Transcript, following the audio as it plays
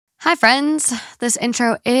Hi, friends. This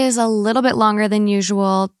intro is a little bit longer than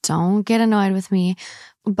usual. Don't get annoyed with me.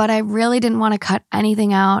 But I really didn't want to cut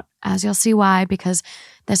anything out, as you'll see why, because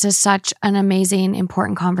this is such an amazing,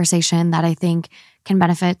 important conversation that I think can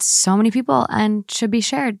benefit so many people and should be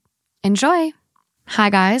shared. Enjoy.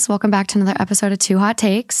 Hi, guys. Welcome back to another episode of Two Hot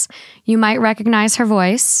Takes. You might recognize her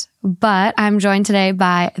voice, but I'm joined today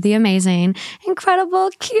by the amazing,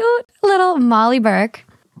 incredible, cute little Molly Burke.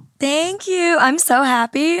 Thank you. I'm so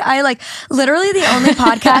happy. Literally the only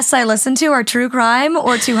podcasts I listen to are true crime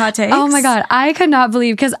or Two Hot Takes. Oh my God. I could not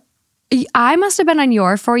believe, because I must have been on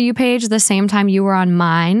your For You page the same time you were on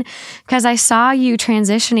mine, because I saw you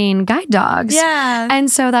transitioning guide dogs. Yeah.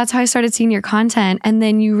 And so that's how I started seeing your content. And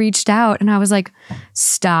then you reached out and I was like,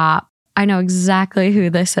 stop. I know exactly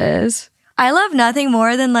who this is. I love nothing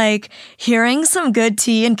more than hearing some good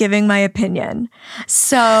tea and giving my opinion.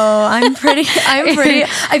 So I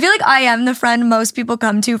feel like I am the friend most people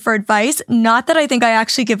come to for advice. Not that I think I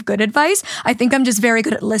actually give good advice. I think I'm just very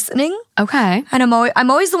good at listening. Okay. And I'm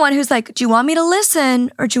always the one who's like, do you want me to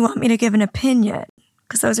listen or do you want me to give an opinion?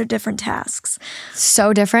 Because those are different tasks.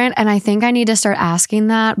 So different. And I think I need to start asking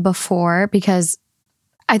that before, because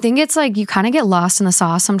I think it's like you kind of get lost in the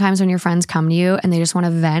sauce sometimes when your friends come to you and they just want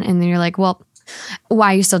to vent. And then you're like, well,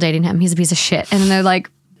 why are you still dating him? He's a piece of shit. And then they're like,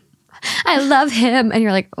 I love him. And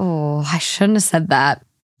you're like, oh, I shouldn't have said that.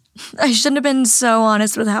 I shouldn't have been so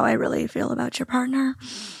honest with how I really feel about your partner.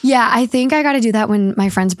 Yeah, I think I got to do that when my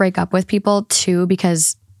friends break up with people too,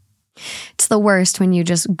 because it's the worst when you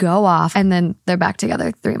just go off and then they're back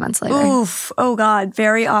together 3 months later. Oof. Oh God.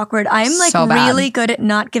 Very awkward. I'm So bad. really good at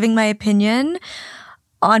not giving my opinion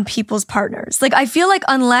on people's partners. I feel like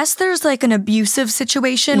unless there's an abusive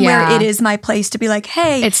situation where it is my place to be like,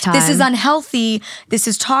 hey, It's time. this is unhealthy, this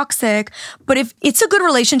is toxic. But if it's a good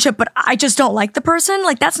relationship, but I just don't like the person,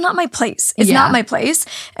 that's not my place. It's not my place.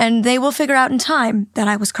 And they will figure out in time that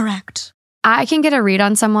I was correct. I can get a read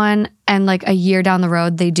on someone and a year down the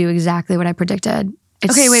road, they do exactly what I predicted.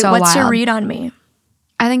 It's Okay, wait, so what's your wild. read on me?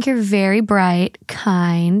 I think you're very bright,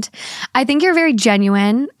 kind. I think you're very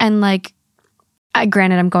genuine and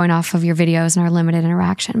granted, I'm going off of your videos and our limited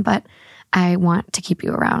interaction, but I want to keep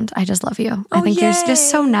you around. I just love you. I think you're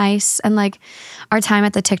just so nice. And our time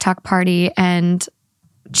at the TikTok party and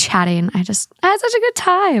chatting, I had such a good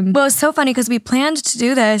time. Well, it's so funny because we planned to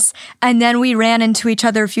do this and then we ran into each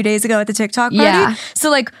other a few days ago at the TikTok party. Yeah.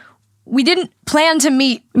 So we didn't plan to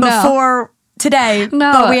meet before today,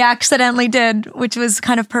 but we accidentally did, which was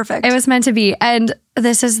kind of perfect. It was meant to be. And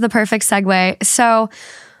this is the perfect segue. So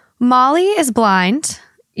Molly is blind.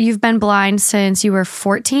 You've been blind since you were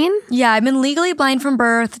 14? Yeah, I've been legally blind from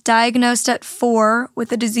birth, diagnosed at 4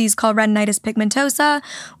 with a disease called retinitis pigmentosa,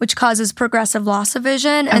 which causes progressive loss of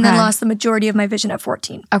vision, and then lost the majority of my vision at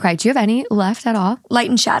 14. Okay. Do you have any left at all?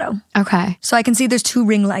 Light and shadow. Okay. So I can see there's 2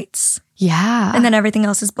 ring lights. Yeah. And then everything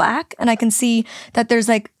else is black. And I can see that there's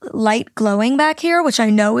light glowing back here, which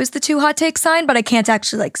I know is the Two Hot Take sign, but I can't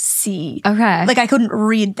actually see. Okay. I couldn't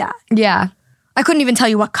read that. Yeah. I couldn't even tell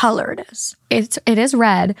you what color it is. It is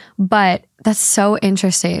red, but that's so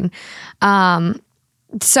interesting.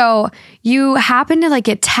 So you happen to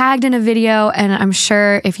get tagged in a video, and I'm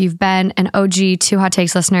sure if you've been an OG Two Hot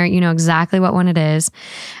Takes listener, you know exactly what one it is.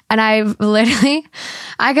 And I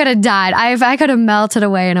could have died. I could have melted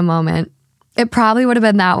away in a moment. It probably would have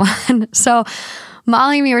been that one. So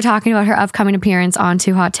Molly and me were talking about her upcoming appearance on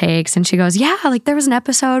Two Hot Takes, and she goes, yeah, there was an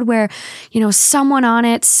episode where, someone on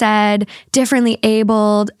it said differently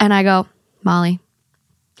abled. And I go, Molly,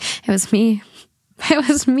 it was me. It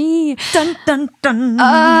was me. Dun, dun, dun.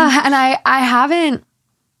 And I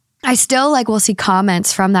still will see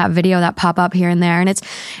comments from that video that pop up here and there. And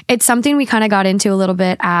it's something we kind of got into a little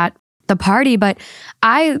bit at the party, but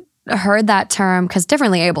I heard that term because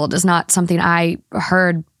differently abled is not something I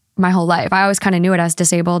heard my whole life. I always kind of knew it as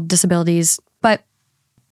disabled, disabilities. But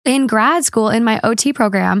in grad school, in my OT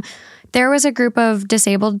program, there was a group of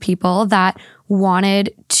disabled people that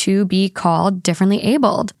wanted to be called differently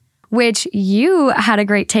abled, which you had a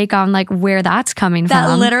great take on where that's coming from.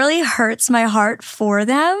 That literally hurts my heart for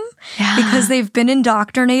them because they've been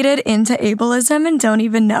indoctrinated into ableism and don't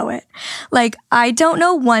even know it. I don't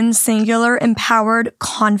know one singular empowered,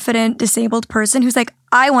 confident, disabled person who's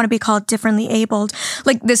I want to be called differently abled.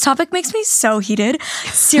 This topic makes me so heated.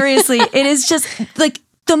 Seriously, it is just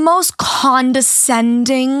the most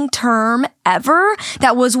condescending term ever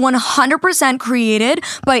that was 100% created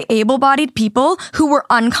by able-bodied people who were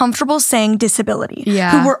uncomfortable saying disability,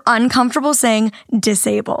 who were uncomfortable saying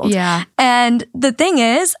disabled. Yeah. And the thing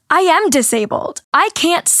is, I am disabled. I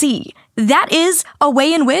can't see. that is a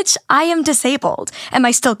way in which I am disabled. Am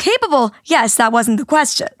I still capable? Yes, that wasn't the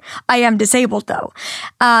question. I am disabled though.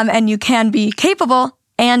 And you can be capable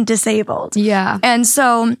and disabled. Yeah. And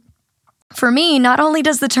so for me, not only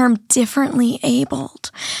does the term differently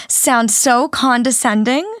abled sound so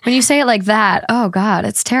condescending. When you say it like that, oh God,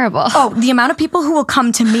 it's terrible. Oh, the amount of people who will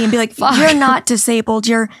come to me and be like, you're not disabled,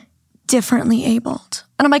 you're differently abled.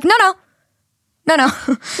 And I'm like, no.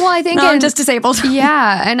 Well, I think I'm just disabled.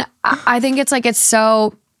 Yeah. And I think it's like, it's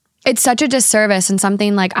such a disservice, and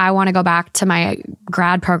something like I want to go back to my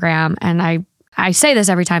grad program. And I say this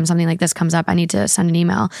every time something like this comes up. I need to send an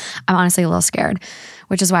email. I'm honestly a little scared,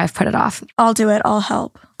 which is why I've put it off. I'll do it. I'll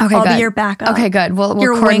help. Okay, I'll good. be your backup. Okay, good. We'll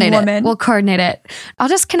your coordinate wing woman. it. We'll coordinate it. I'll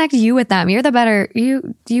just connect you with them. You're the better.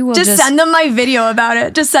 You will just send them my video about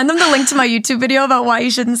it. Just send them the link to my YouTube video about why you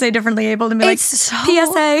shouldn't say differently abled, and be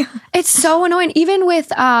PSA. It's so annoying. Even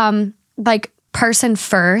with like person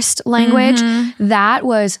first language, that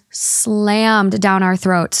was slammed down our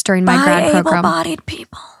throats during my grad program. Able-bodied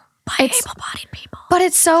people. Able-bodied people. But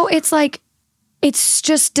it's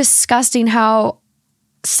just disgusting how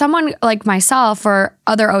someone like myself or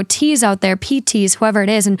other OTs out there, PTs, whoever it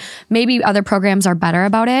is, and maybe other programs are better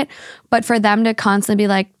about it, but for them to constantly be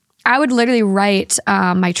like, I would literally write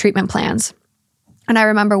my treatment plans. And I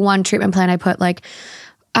remember one treatment plan I put like,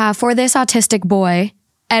 for this autistic boy,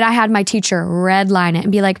 and I had my teacher redline it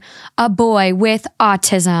and be like, a boy with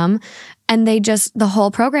autism. And the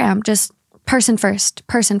whole program, just person first.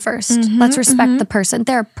 Let's respect the person.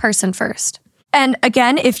 They're a person first. And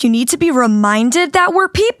again, if you need to be reminded that we're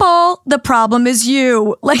people, the problem is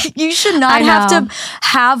you. Like, you should not have to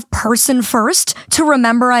have person first to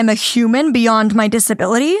remember I'm a human beyond my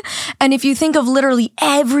disability. And if you think of literally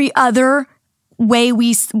every other way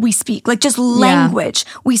we speak, like just language.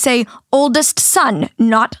 We say oldest son,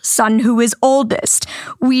 not son who is oldest.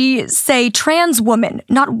 We say trans woman,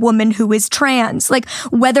 not woman who is trans. Like,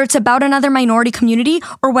 whether it's about another minority community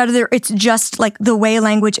or whether it's just like the way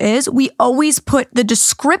language is, we always put the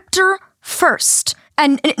descriptor first.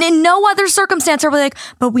 And in no other circumstance are we like,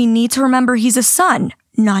 but we need to remember he's a son,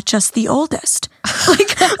 not just the oldest.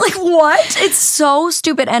 like what? It's so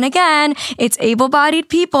stupid. And again, it's able-bodied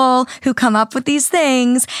people who come up with these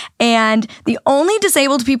things. And the only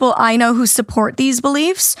disabled people I know who support these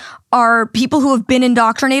beliefs are people who have been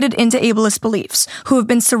indoctrinated into ableist beliefs, who have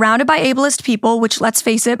been surrounded by ableist people, which, let's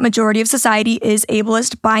face it, majority of society is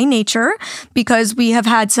ableist by nature because we have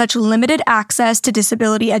had such limited access to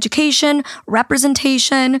disability education,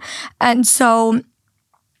 representation. And so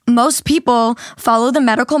most people follow the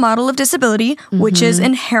medical model of disability, which is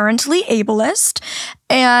inherently ableist.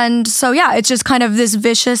 And so, yeah, it's just kind of this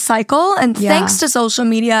vicious cycle. And thanks to social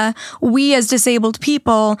media, we as disabled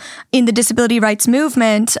people in the disability rights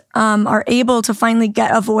movement are able to finally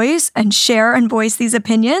get a voice and share and voice these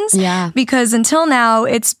opinions. Yeah. Because until now,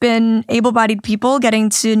 it's been able-bodied people getting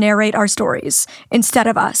to narrate our stories instead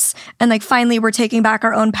of us. And like, finally, we're taking back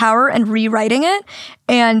our own power and rewriting it.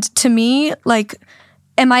 And to me, like,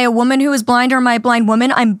 am I a woman who is blind or am I a blind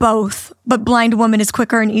woman? I'm both, but blind woman is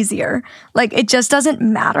quicker and easier. Like, it just doesn't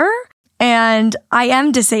matter. And I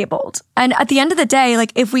am disabled. And at the end of the day,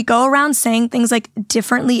 like, if we go around saying things like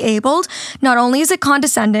differently abled, not only is it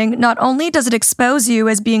condescending, not only does it expose you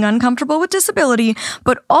as being uncomfortable with disability,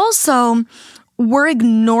 but also we're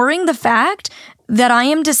ignoring the fact that I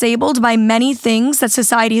am disabled by many things that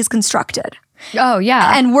society has constructed. Oh,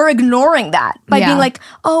 yeah. And we're ignoring that by being like,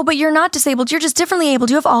 oh, but you're not disabled. You're just differently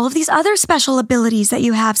abled. You have all of these other special abilities that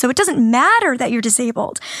you have. So it doesn't matter that you're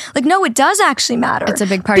disabled. Like, no, it does actually matter. It's a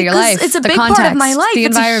big part of your life. It's a the big context, part of my life. The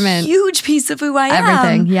it's environment. A huge piece of who I am.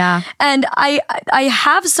 Everything, yeah. And I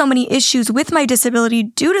have so many issues with my disability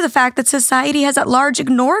due to the fact that society has at large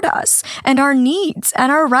ignored us and our needs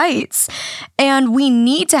and our rights. And we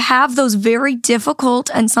need to have those very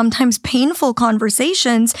difficult and sometimes painful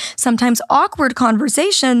conversations, sometimes awkward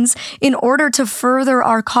conversations, in order to further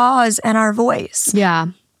our cause and our voice. Yeah,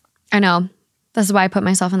 I know. This is why I put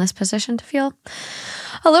myself in this position, to feel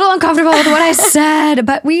a little uncomfortable with what I said.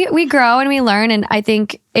 But we grow and we learn. And I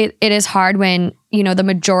think it is hard when, you know, the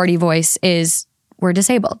majority voice is we're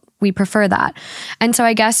disabled. We prefer that. And so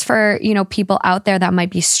I guess for, you know, people out there that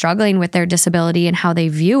might be struggling with their disability and how they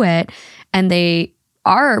view it, and they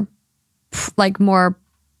are like more,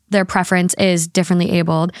 their preference is differently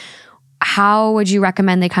abled, how would you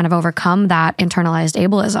recommend they kind of overcome that internalized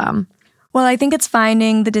ableism? Well, I think it's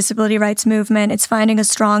finding the disability rights movement. It's finding a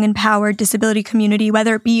strong, empowered disability community,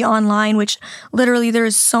 whether it be online, which literally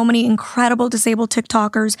there's so many incredible disabled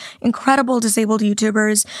TikTokers, incredible disabled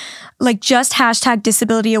YouTubers, like just hashtag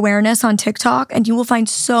disability awareness on TikTok, and you will find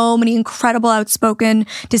so many incredible outspoken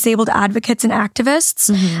disabled advocates and activists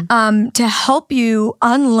to help you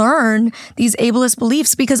unlearn these ableist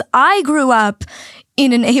beliefs. Because I grew up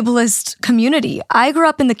in an ableist community. I grew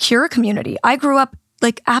up in the Cure community. I grew up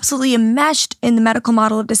like absolutely enmeshed in the medical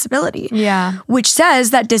model of disability. Yeah. Which says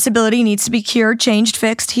that disability needs to be cured, changed,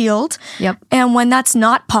 fixed, healed. Yep. And when that's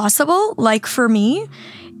not possible, like for me,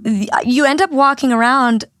 you end up walking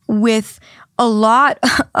around with a lot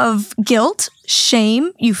of guilt,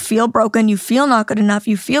 shame. You feel broken. You feel not good enough.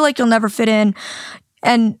 You feel like you'll never fit in.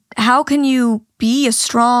 And how can you be a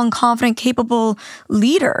strong, confident, capable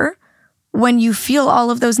leader when you feel all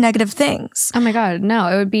of those negative things? Oh my God, no,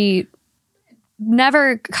 it would be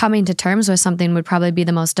never coming to terms with something would probably be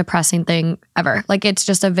the most depressing thing ever. Like it's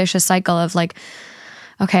just a vicious cycle of like,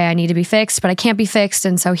 okay, I need to be fixed, but I can't be fixed.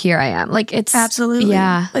 And so here I am. Like it's absolutely.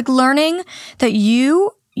 Yeah. Like learning that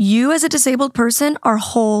you as a disabled person are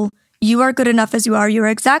whole. You are good enough as you are. You are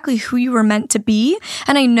exactly who you were meant to be.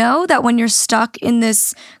 And I know that when you're stuck in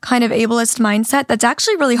this kind of ableist mindset, that's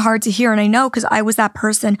actually really hard to hear. And I know because I was that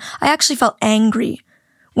person. I actually felt angry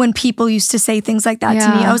when people used to say things like that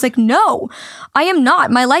to me. I was like, no, I am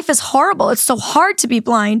not. My life is horrible. It's so hard to be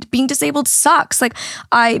blind. Being disabled sucks. Like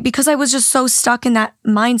because I was just so stuck in that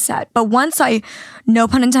mindset. But once I, no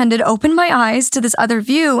pun intended, opened my eyes to this other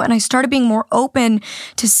view and I started being more open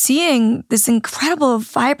to seeing this incredible,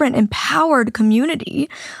 vibrant, empowered community,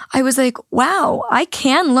 I was like, wow, I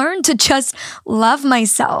can learn to just love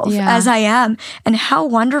myself as I am. And how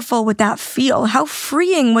wonderful would that feel? How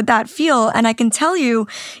freeing would that feel? And I can tell you,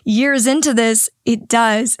 years into this, it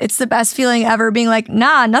does. It's the best feeling ever being like,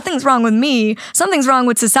 nah, nothing's wrong with me. Something's wrong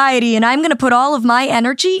with society. And I'm going to put all of my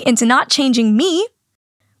energy into not changing me,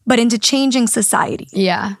 but into changing society.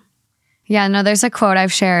 Yeah. Yeah, no, there's a quote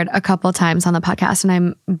I've shared a couple times on the podcast and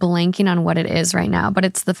I'm blanking on what it is right now, but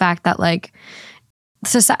it's the fact that like,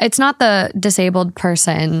 it's not the disabled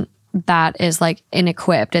person that is like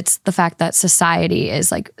inequipped. It's the fact that society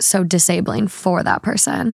is like so disabling for that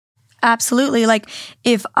person. Absolutely. Like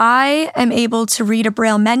if I am able to read a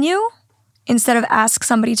Braille menu instead of ask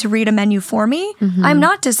somebody to read a menu for me, I'm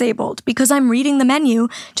not disabled because I'm reading the menu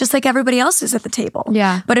just like everybody else is at the table.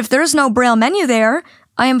 Yeah. But if there's no Braille menu there,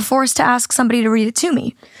 I am forced to ask somebody to read it to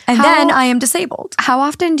me. And then I am disabled. How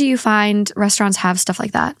often do you find restaurants have stuff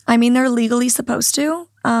like that? I mean, they're legally supposed to,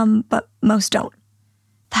 but most don't.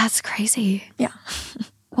 That's crazy. Yeah.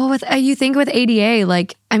 Well, with you think with ADA,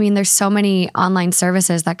 like, I mean, there's so many online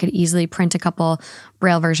services that could easily print a couple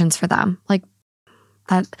Braille versions for them. Like,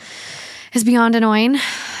 that is beyond annoying.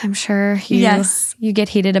 I'm sure you get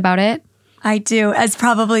heated about it. I do, as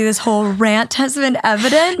probably this whole rant has been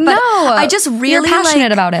evident. But no, I just really you're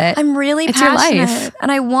passionate about it. I'm really passionate. Your life.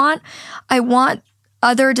 And I want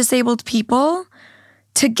other disabled people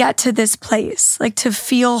to get to this place, like to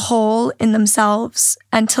feel whole in themselves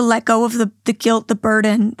and to let go of the guilt, the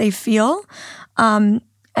burden they feel, and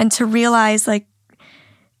to realize like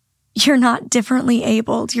you're not differently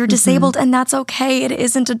abled. You're disabled and that's okay. It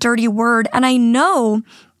isn't a dirty word. And I know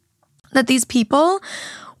that these people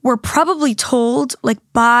were probably told like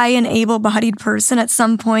by an able-bodied person at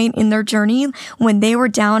some point in their journey when they were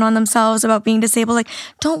down on themselves about being disabled, like,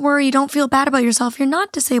 don't worry, don't feel bad about yourself. You're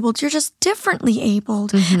not disabled. You're just differently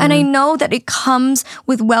abled. And I know that it comes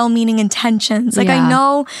with well-meaning intentions. Like I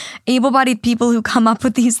know able-bodied people who come up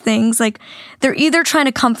with these things, like they're either trying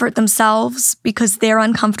to comfort themselves because they're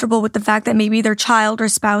uncomfortable with the fact that maybe their child or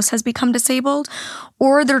spouse has become disabled,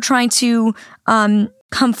 or they're trying to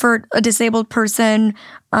comfort a disabled person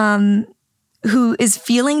who is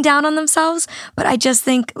feeling down on themselves. But I just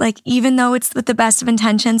think like, even though it's with the best of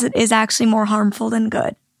intentions, it is actually more harmful than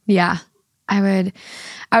good. Yeah. I would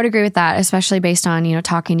agree with that, especially based on,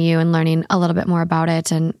 talking to you and learning a little bit more about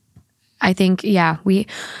it. And I think,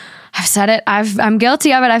 I've said it. I'm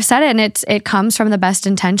guilty of it. I've said it. And it comes from the best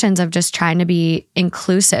intentions of just trying to be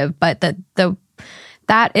inclusive, but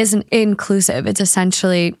that isn't inclusive. It's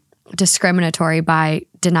essentially discriminatory by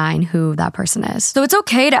denying who that person is. So it's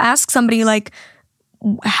okay to ask somebody like,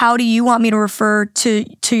 how do you want me to refer to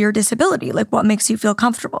your disability? Like what makes you feel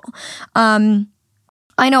comfortable?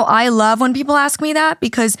 I know I love when people ask me that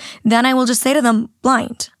because then I will just say to them,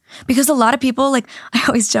 blind. Because a lot of people, like, I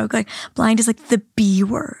always joke, like, blind is like the B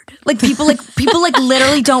word. Like people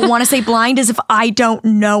literally don't want to say blind as if I don't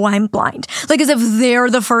know I'm blind. Like as if they're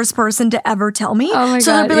the first person to ever tell me. Oh my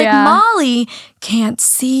so God, they'll be like, Molly can't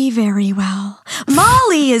see very well.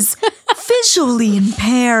 Molly is visually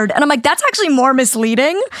impaired. And I'm like, that's actually more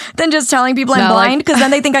misleading than just telling people I'm blind, because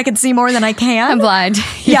then they think I can see more than I can. I'm blind.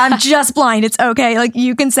 Yeah, I'm just blind. It's okay. Like,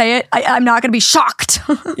 you can say it. I'm not going to be shocked.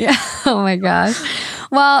 Yeah. Oh my gosh.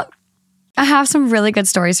 Well, I have some really good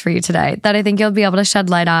stories for you today that I think you'll be able to shed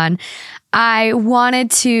light on. I wanted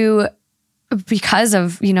to, because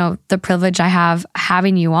of, the privilege I have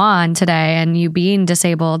having you on today and you being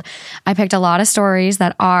disabled, I picked a lot of stories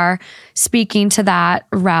that are speaking to that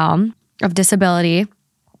realm of disability.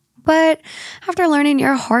 But after learning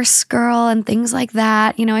you're a horse girl and things like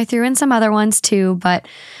that, I threw in some other ones too, but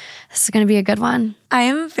this is going to be a good one. I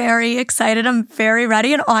am very excited. I'm very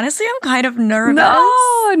ready. And honestly, I'm kind of nervous.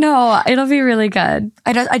 No, it'll be really good.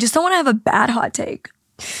 I just don't want to have a bad hot take.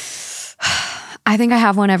 I think I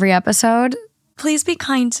have one every episode. Please be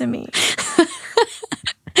kind to me.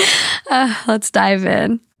 Let's dive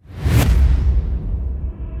in.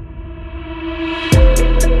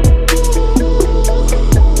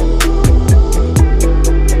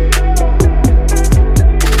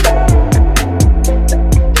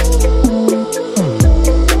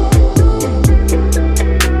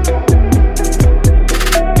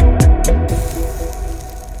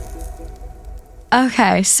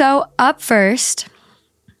 Okay, so up first,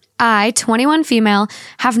 I, 21 female,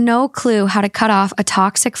 have no clue how to cut off a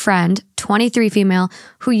toxic friend, 23 female,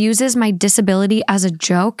 who uses my disability as a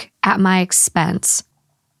joke at my expense.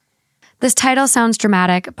 This title sounds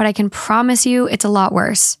dramatic, but I can promise you it's a lot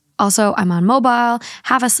worse. Also, I'm on mobile,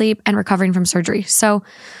 half asleep, and recovering from surgery, so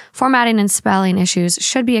formatting and spelling issues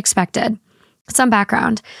should be expected. Some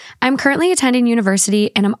background. I'm currently attending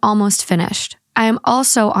university and I'm almost finished. I am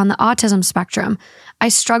also on the autism spectrum. I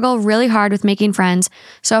struggle really hard with making friends,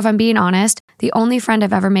 so if I'm being honest, the only friend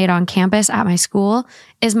I've ever made on campus at my school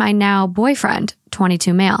is my now boyfriend,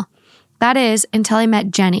 22 male. That is, until I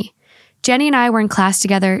met Jenny. Jenny and I were in class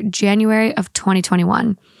together January of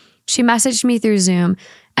 2021. She messaged me through Zoom,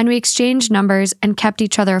 and we exchanged numbers and kept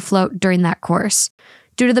each other afloat during that course.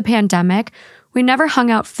 Due to the pandemic, we never hung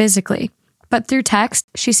out physically, but through text,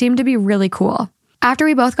 she seemed to be really cool. After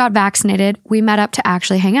we both got vaccinated, we met up to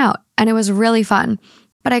actually hang out, and it was really fun.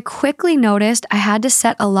 But I quickly noticed I had to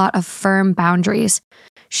set a lot of firm boundaries.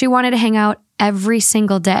 She wanted to hang out every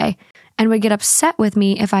single day and would get upset with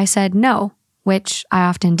me if I said no, which I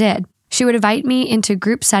often did. She would invite me into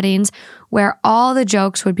group settings where all the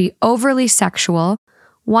jokes would be overly sexual.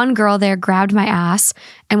 One girl there grabbed my ass,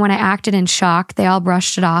 and when I acted in shock, they all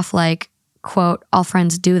brushed it off like, quote, all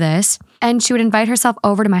friends do this. And she would invite herself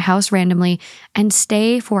over to my house randomly and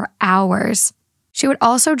stay for hours. She would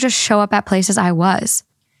also just show up at places I was.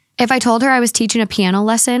 If I told her I was teaching a piano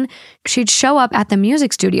lesson, she'd show up at the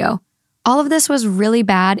music studio. All of this was really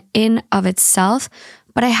bad in of itself,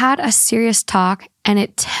 but I had a serious talk and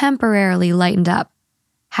it temporarily lightened up.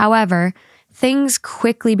 However, things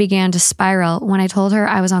quickly began to spiral when I told her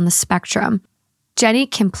I was on the spectrum. Jenny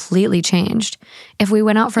completely changed. If we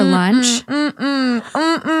went out for lunch...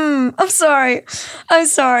 I'm sorry.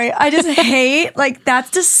 I just hate,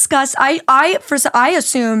 that's disgusting. I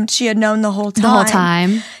assumed she had known the whole time. The whole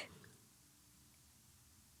time.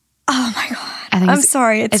 Oh my God. I'm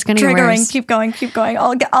sorry. It's triggering. Keep going.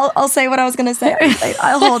 I'll say what I was going to say.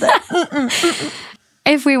 I'll hold it.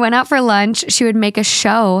 If we went out for lunch, she would make a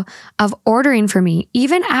show of ordering for me,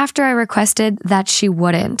 even after I requested that she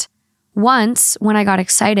wouldn't. Once, when I got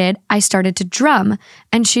excited, I started to drum,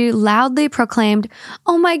 and she loudly proclaimed,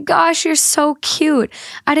 "Oh my gosh, you're so cute.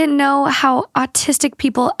 I didn't know how autistic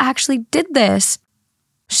people actually did this."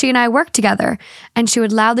 She and I worked together, and she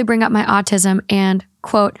would loudly bring up my autism and,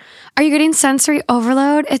 quote, "Are you getting sensory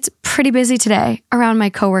overload? It's pretty busy today," around my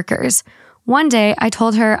coworkers. One day, I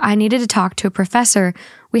told her I needed to talk to a professor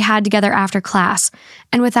we had together after class,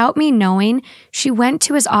 and without me knowing, she went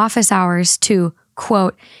to his office hours to,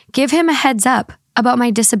 quote, "give him a heads up about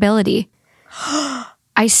my disability."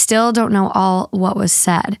 I still don't know all what was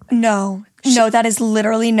said. No, that is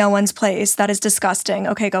literally no one's place. That is disgusting.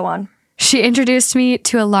 Okay, go on. She introduced me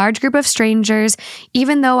to a large group of strangers,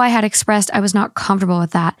 even though I had expressed I was not comfortable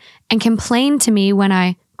with that, and complained to me when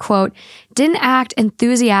I, quote, didn't act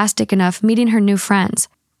enthusiastic enough meeting her new friends.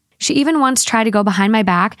 She even once tried to go behind my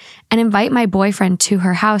back and invite my boyfriend to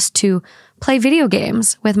her house to play video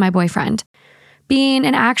games with my boyfriend. Being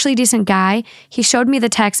an actually decent guy, he showed me the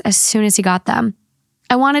texts as soon as he got them.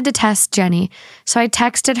 I wanted to test Jenny, so I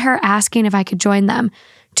texted her asking if I could join them,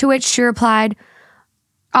 to which she replied,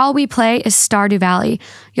 "All we play is Stardew Valley.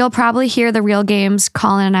 You'll probably hear the real games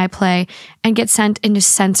Colin and I play and get sent into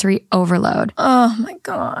sensory overload." Oh my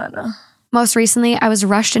God. Most recently, I was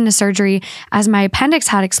rushed into surgery as my appendix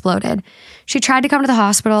had exploded. She tried to come to the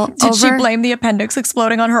hospital. Did she blame the appendix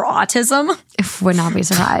exploding on her autism? Would not be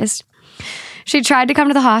surprised. She tried to come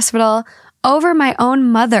to the hospital over my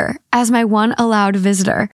own mother as my one allowed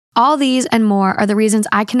visitor. All these and more are the reasons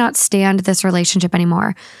I cannot stand this relationship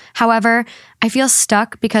anymore. However, I feel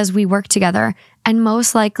stuck because we work together and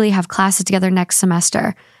most likely have classes together next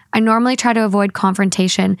semester. I normally try to avoid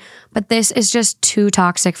confrontation, but this is just too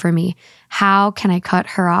toxic for me. How can I cut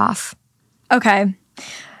her off? Okay.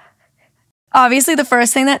 Obviously, the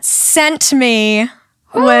first thing that sent me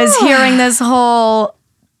was hearing this whole,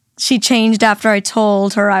 she changed after I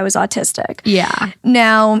told her I was autistic. Yeah.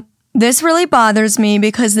 Now, this really bothers me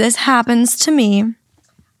because this happens to me.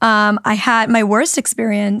 I had my worst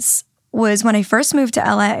experience was when I first moved to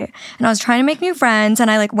LA and I was trying to make new friends,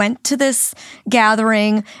 and I went to this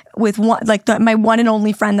gathering with my one and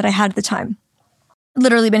only friend that I had at the time.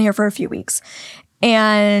 Literally been here for a few weeks.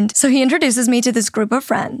 And so he introduces me to this group of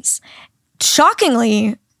friends.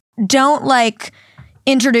 Shockingly, don't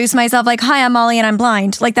introduce myself hi, I'm Molly and I'm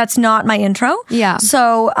blind. That's not my intro. Yeah.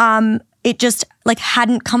 So it just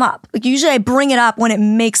hadn't come up. Usually I bring it up when it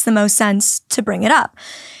makes the most sense to bring it up.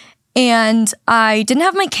 And I didn't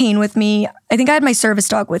have my cane with me. I think I had my service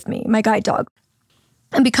dog with me, my guide dog.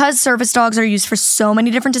 And because service dogs are used for so many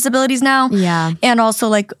different disabilities now. Yeah. And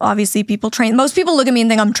also obviously most people look at me and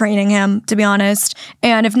think I'm training him, to be honest.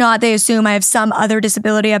 And if not, they assume I have some other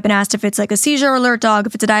disability. I've been asked if it's a seizure alert dog,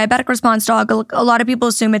 if it's a diabetic response dog. A lot of people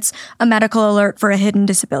assume it's a medical alert for a hidden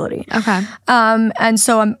disability. Okay. And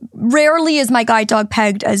so rarely is my guide dog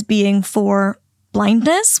pegged as being for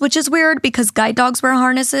blindness, which is weird because guide dogs wear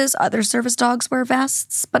harnesses, other service dogs wear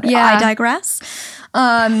vests, but I digress.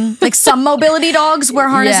 Some mobility dogs wear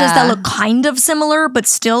harnesses that look kind of similar, but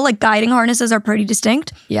still guiding harnesses are pretty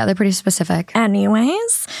distinct. Yeah, they're pretty specific.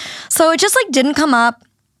 Anyways, so it just didn't come up.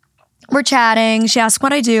 We're chatting. She asks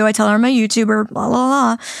what I do. I tell her I'm a YouTuber, blah, blah,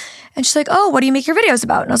 blah. And she's like, oh, what do you make your videos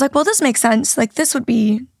about? And I was like, well, this makes sense. This would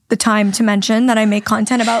be the time to mention that I make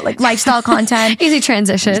content about lifestyle content. Easy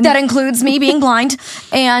transition. That includes me being blind.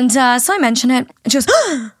 And so I mention it. And she goes,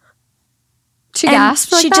 She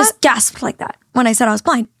gasped like that? She just gasped like that when I said I was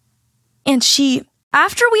blind. And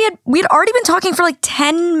after we'd already been talking for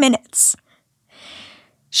 10 minutes,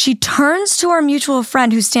 she turns to our mutual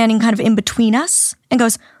friend who's standing kind of in between us and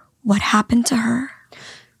goes, what happened to her?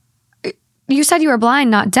 You said you were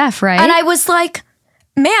blind, not deaf, right? And I was like,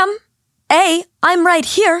 ma'am, I'm right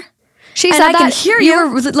here. She said I can hear you.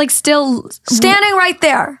 You were still standing right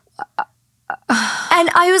there. And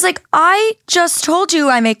I was like, I just told you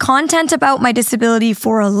I make content about my disability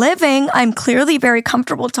for a living. I'm clearly very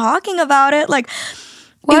comfortable talking about it. What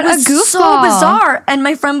it was a goofball. So bizarre. And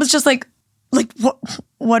my friend was just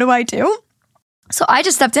what do I do? So I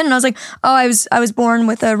just stepped in and I was like, oh, I was born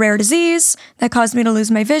with a rare disease that caused me to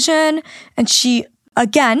lose my vision. And she,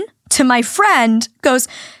 again, to my friend, goes,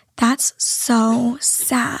 that's so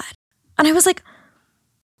sad. And I was like,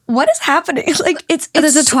 what is happening? It's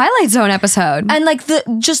there's a Twilight Zone episode. And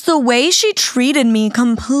the way she treated me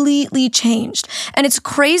completely changed. And it's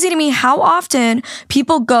crazy to me how often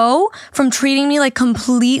people go from treating me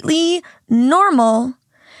completely normal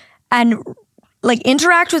and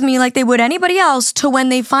interact with me like they would anybody else to when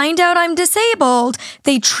they find out I'm disabled,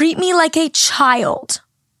 they treat me like a child.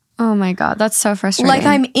 Oh my God, that's so frustrating. Like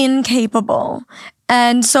I'm incapable.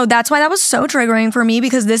 And so that's why that was so triggering for me,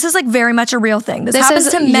 because this is very much a real thing. This happens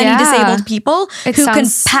to many disabled people who can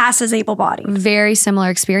pass as able-bodied. Very similar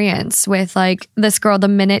experience with this girl. The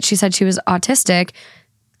minute she said she was autistic,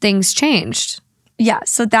 things changed. Yeah,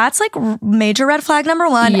 so that's major red flag number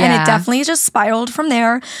one. Yeah. And it definitely just spiraled from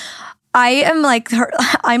there. I am her.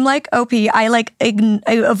 I'm OP. I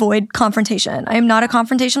avoid confrontation. I am not a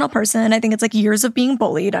confrontational person. I think it's years of being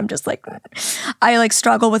bullied. I'm just I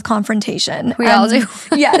struggle with confrontation. We all do.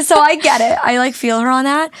 Yeah, so I get it. I feel her on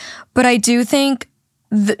that. But I do think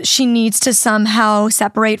she needs to somehow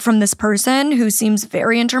separate from this person who seems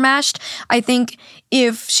very intermeshed. I think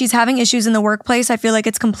if she's having issues in the workplace, I feel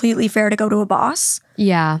it's completely fair to go to a boss.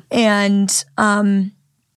 Yeah. And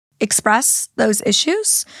express those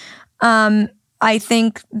issues. I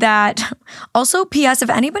think that also, P.S., if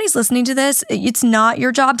anybody's listening to this, it's not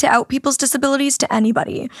your job to out people's disabilities to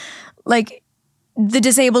anybody. The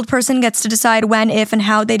disabled person gets to decide when, if, and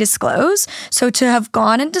how they disclose. So to have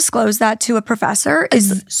gone and disclosed that to a professor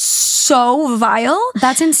is so vile.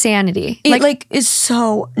 That's insanity. It is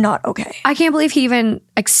so not okay. I can't believe he even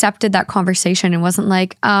accepted that conversation and wasn't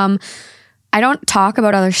I don't talk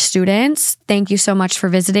about other students. Thank you so much for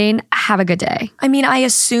visiting. Have a good day. I mean, I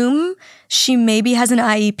assume she maybe has an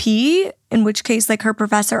IEP, in which case like her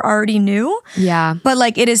professor already knew. Yeah. But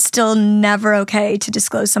like it is still never okay to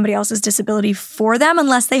disclose somebody else's disability for them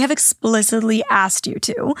unless they have explicitly asked you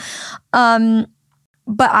to.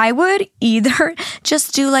 But I would either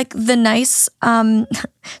just do like the nice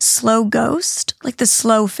slow ghost, like the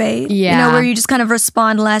slow fade. Yeah. You know, where you just kind of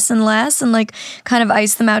respond less and less and like kind of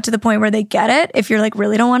ice them out to the point where they get it if you're like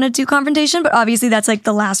really don't want to do confrontation. But obviously that's like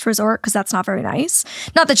the last resort because that's not very nice.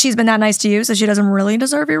 Not that she's been that nice to you, so she doesn't really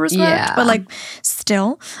deserve your respect. Yeah. But like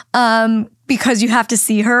still, because you have to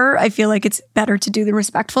see her, I feel like it's better to do the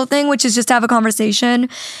respectful thing, which is just to have a conversation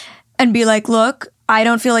and be like, look, I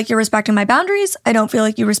don't feel like you're respecting my boundaries. I don't feel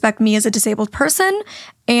like you respect me as a disabled person.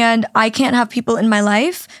 And I can't have people in my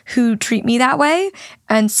life who treat me that way.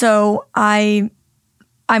 And so I'm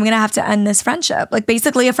going to have to end this friendship. Like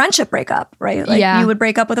basically a friendship breakup, right? Like you would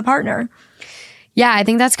break up with a partner. Yeah, I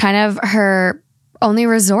think that's kind of her only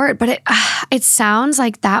resort. But it sounds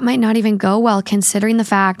like that might not even go well considering the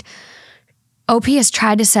fact OP has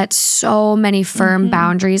tried to set so many firm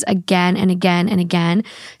boundaries again and again and again.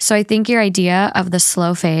 So I think your idea of the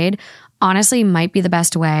slow fade honestly might be the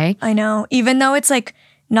best way. I know. Even though it's like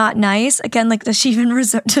not nice, again, like does she even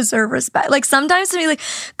deserve respect? Like sometimes to me, like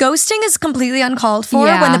ghosting is completely uncalled for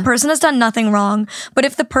when the person has done nothing wrong. But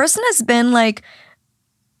if the person has been like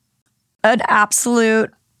an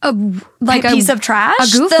absolute piece of trash, a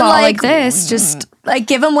goofball then like this, just like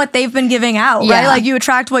give them what they've been giving out, right? Like you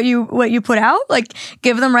attract what you put out. Like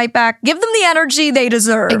give them right back. Give them the energy they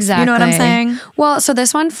deserve. Exactly. You know what I'm saying? Well, so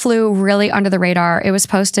this one flew really under the radar. It was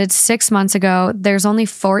posted 6 months ago. There's only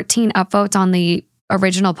 14 upvotes on the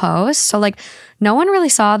original post, so like no one really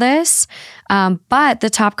saw this. But the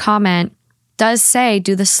top comment does say,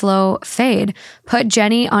 "Do the slow fade. Put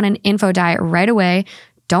Jenny on an info diet right away.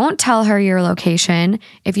 Don't tell her your location.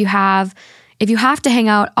 If you have to hang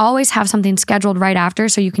out, always have something scheduled right after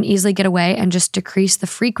so you can easily get away and just decrease the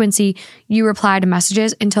frequency you reply to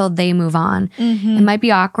messages until they move on." It might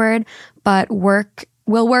be awkward, but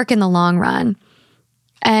will work in the long run.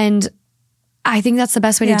 And I think that's the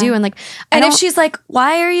best way to do. And like, and if she's like,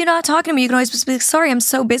 "Why are you not talking to me?" You can always just be like, "Sorry, I'm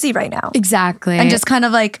so busy right now." Exactly. And just kind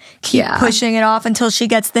of like keep pushing it off until she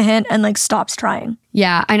gets the hint and like stops trying.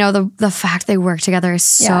 Yeah, I know the fact they work together is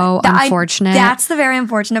so unfortunate. That's the very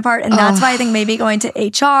unfortunate part. And that's why I think maybe going to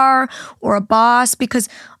HR or a boss, because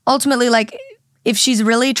ultimately like if she's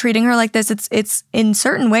really treating her like this, it's in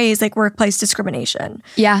certain ways like workplace discrimination.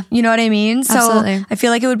 Yeah. You know what I mean? Absolutely. So I feel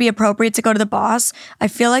like it would be appropriate to go to the boss. I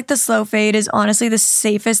feel like the slow fade is honestly the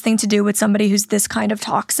safest thing to do with somebody who's this kind of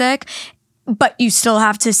toxic, but you still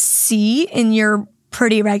have to see in your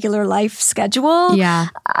pretty regular life schedule. Yeah.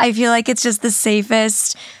 I feel like it's just the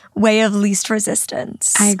safest way of least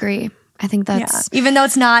resistance. I agree. I think that's... Yeah. Even though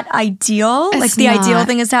it's not ideal, like the ideal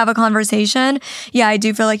thing is to have a conversation. Yeah, I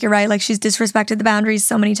do feel like you're right. Like she's disrespected the boundaries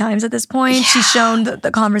so many times at this point. Yeah. She's shown that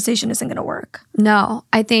the conversation isn't going to work. No,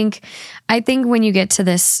 I think when you get to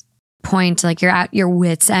this point, like you're at your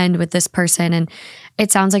wit's end with this person and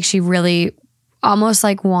it sounds like she really almost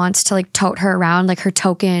like wants to like tote her around like her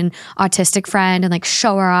token autistic friend and like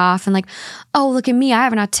show her off and like, oh, look at me, I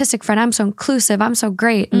have an autistic friend, I'm so inclusive, I'm so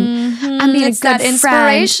great, and I'm being a good that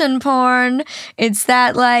inspiration friend. Porn. It's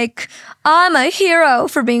that like, I'm a hero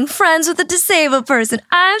for being friends with a disabled person,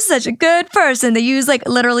 I'm such a good person. They use like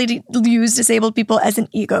literally use disabled people as an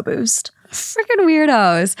ego boost. Freaking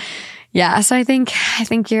weirdos. Yeah, so I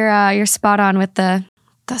think you're spot on with the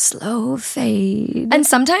slow fade. And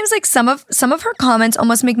sometimes like some of her comments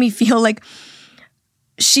almost make me feel like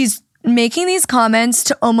she's making these comments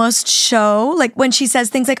to almost show, like when she says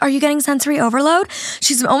things like, "Are you getting sensory overload?"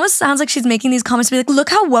 She's almost sounds like she's making these comments to be like, "Look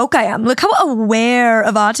how woke I am. Look how aware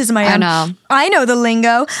of autism I am. I know the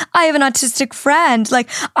lingo. I have an autistic friend. Like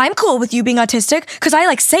I'm cool with you being autistic because I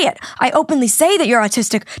like say it. I openly say that you're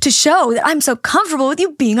autistic to show that I'm so comfortable with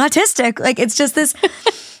you being autistic." Like it's just this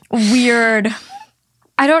weird...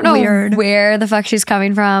 I don't know where the fuck she's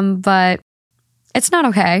coming from, but it's not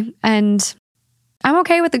okay. And I'm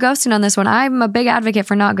okay with the ghosting on this one. I'm a big advocate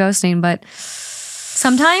for not ghosting, but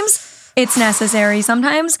sometimes it's necessary.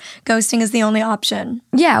 Sometimes ghosting is the only option.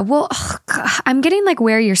 Yeah, well, I'm getting like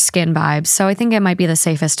wear your skin vibes, so I think it might be the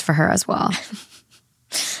safest for her as well.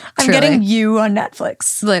 I'm getting you on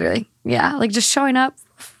Netflix. Literally. Yeah, like just showing up.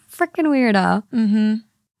 Freaking weirdo.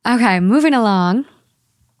 Okay, moving along.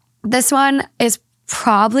 This one is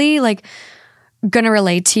probably like gonna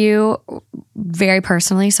relate to you very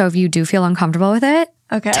personally, so if you do feel uncomfortable with it,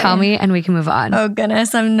 okay, tell me and we can move on. Oh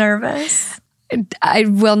goodness, I'm nervous. I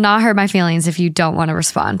will not hurt my feelings if you don't want to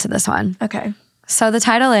respond to this one. Okay. So the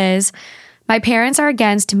title is, my parents are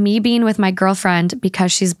against me being with my girlfriend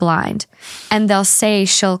because she's blind. And they'll say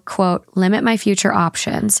she'll, quote, limit my future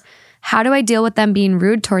options. How do I deal with them being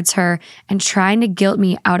rude towards her and trying to guilt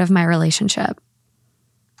me out of my relationship?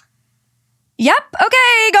 Yep.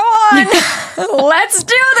 Okay, go on. Let's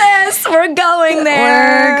do this. We're going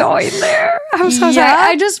there. We're going there. I'm so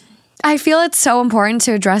sorry. I feel it's so important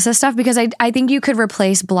to address this stuff because I think you could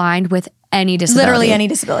replace blind with any disability. Literally any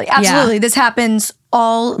disability. Absolutely. Yeah. This happens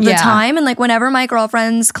all the time. And like whenever my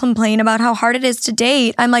girlfriends complain about how hard it is to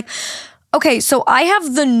date, I'm like, okay, so I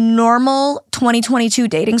have the normal 2022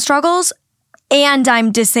 dating struggles and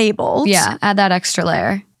I'm disabled. Yeah, add that extra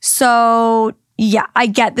layer. So yeah, I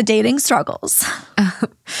get the dating struggles.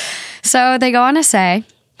 So they go on to say,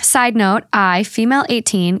 side note, I, female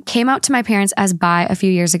 18, came out to my parents as bi a few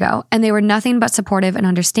years ago, and they were nothing but supportive and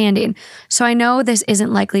understanding. So I know this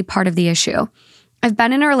isn't likely part of the issue. I've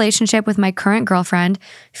been in a relationship with my current girlfriend,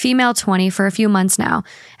 female 20, for a few months now,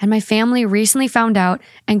 and my family recently found out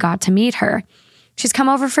and got to meet her. She's come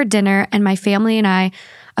over for dinner and my family and I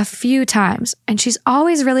a few times, and she's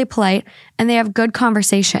always really polite and they have good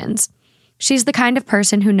conversations. She's the kind of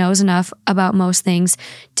person who knows enough about most things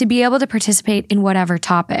to be able to participate in whatever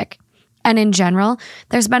topic. And in general,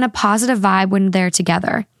 there's been a positive vibe when they're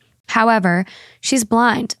together. However, she's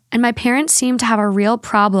blind, and my parents seem to have a real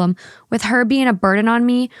problem with her being a burden on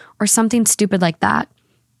me or something stupid like that.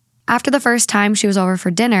 After the first time she was over for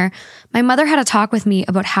dinner, my mother had a talk with me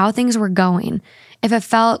about how things were going, if it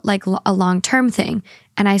felt like a long-term thing,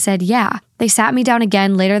 and I said, yeah. They sat me down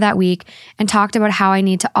again later that week and talked about how I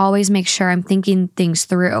need to always make sure I'm thinking things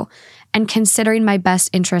through and considering my best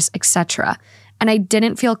interests, etc. And I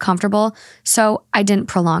didn't feel comfortable, so I didn't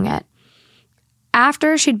prolong it.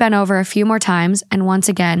 After she'd been over a few more times, and once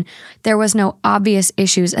again, there was no obvious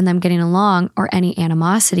issues in them getting along or any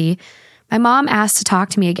animosity, my mom asked to talk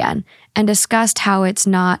to me again and discussed how it's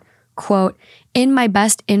not, quote, in my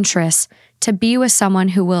best interests to be with someone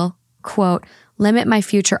who will, quote, limit my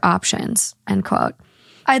future options, end quote.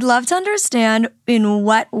 I'd love to understand in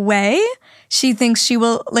what way she thinks she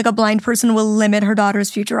will, like a blind person will limit her daughter's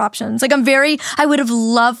future options. Like I would have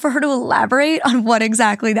loved for her to elaborate on what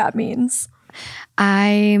exactly that means.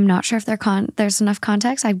 I'm not sure if there's enough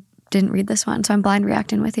context. I didn't read this one, so I'm blind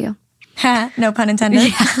reacting with you. No pun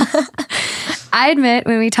intended. Yeah. I admit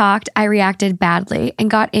when we talked, I reacted badly and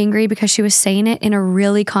got angry because she was saying it in a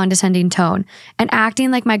really condescending tone and acting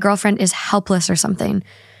like my girlfriend is helpless or something.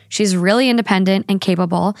 She's really independent and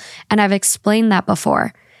capable, and I've explained that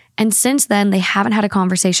before. And since then, they haven't had a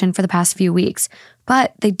conversation for the past few weeks,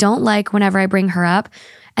 but they don't like whenever I bring her up,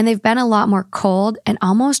 and they've been a lot more cold and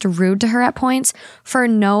almost rude to her at points for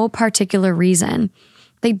no particular reason.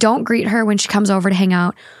 They don't greet her when she comes over to hang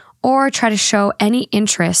out or try to show any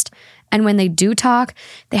interest. And when they do talk,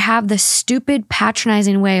 they have this stupid,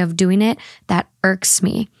 patronizing way of doing it that irks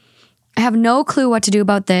me. I have no clue what to do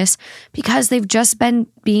about this because they've just been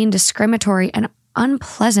being discriminatory and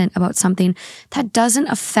unpleasant about something that doesn't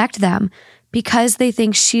affect them because they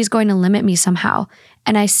think she's going to limit me somehow.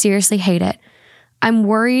 And I seriously hate it. I'm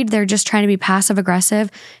worried they're just trying to be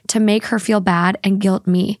passive-aggressive to make her feel bad and guilt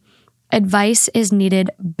me. Advice is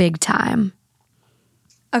needed big time.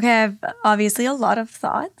 Okay, I have obviously a lot of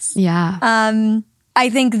thoughts. Yeah. I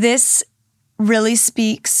think this really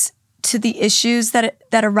speaks to the issues that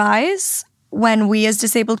arise when we as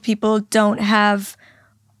disabled people don't have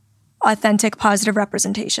authentic positive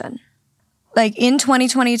representation. Like in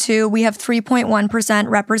 2022, we have 3.1%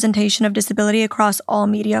 representation of disability across all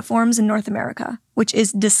media forms in North America, which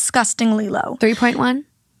is disgustingly low. 3.1?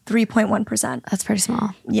 3.1%. That's pretty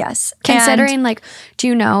small. Yes. Considering, like, do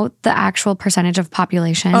you know the actual percentage of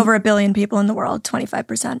population? Over 1 billion people in the world,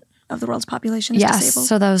 25% of the world's population is disabled. Yes,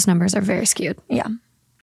 so those numbers are very skewed. Yeah.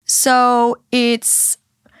 So it's,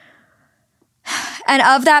 and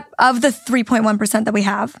of the 3.1% that we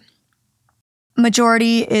have,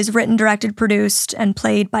 majority is written, directed, produced, and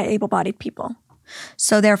played by able-bodied people.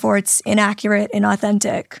 So therefore, it's inaccurate,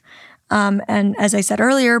 inauthentic. And as I said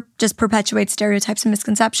earlier, just perpetuates stereotypes and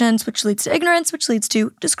misconceptions, which leads to ignorance, which leads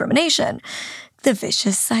to discrimination. The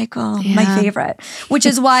vicious cycle, my favorite, which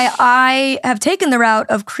is why I have taken the route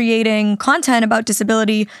of creating content about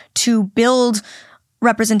disability to build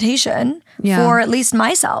representation for at least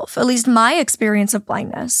myself, at least my experience of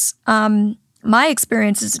blindness, my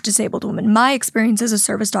experience as a disabled woman, my experience as a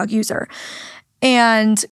service dog user,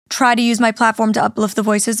 and try to use my platform to uplift the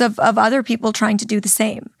voices of other people trying to do the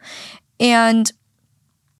same. And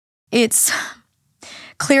it's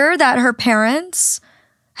clear that her parents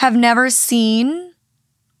have never seen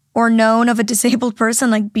or known of a disabled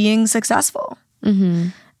person like being successful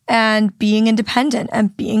and being independent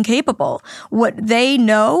and being capable. What they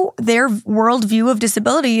know, their worldview of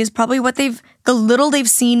disability is probably the little they've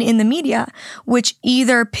seen in the media, which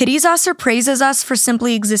either pities us or praises us for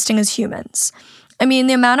simply existing as humans. I mean,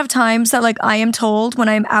 the amount of times that like I am told when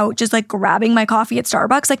I'm out just like grabbing my coffee at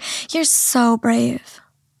Starbucks, like, you're so brave.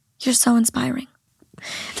 You're so inspiring.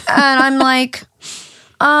 And I'm like,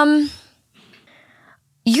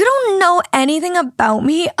 you don't know anything about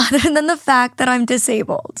me other than the fact that I'm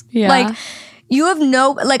disabled. Yeah. Like, you have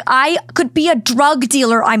I could be a drug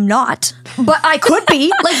dealer. I'm not, but I could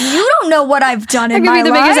be. Like, you don't know what I've done in my life. I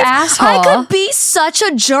could be the biggest asshole. I could be such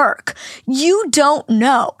a jerk. You don't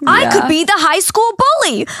know. Yeah. I could be the high school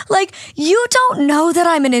bully. Like, you don't know that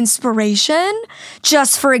I'm an inspiration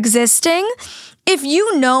just for existing. If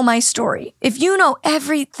you know my story, if you know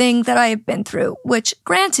everything that I have been through, which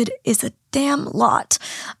granted is a damn lot,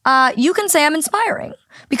 you can say I'm inspiring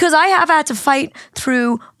because I have had to fight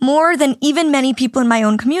through more than even many people in my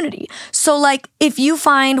own community. So like, if you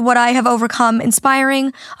find what I have overcome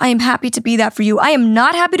inspiring, I am happy to be that for you. I am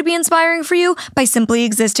not happy to be inspiring for you by simply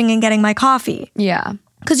existing and getting my coffee. Yeah.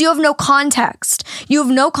 Because you have no context. You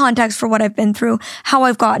have no context for what I've been through, how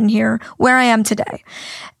I've gotten here, where I am today.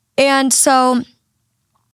 And so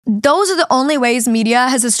those are the only ways media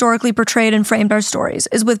has historically portrayed and framed our stories,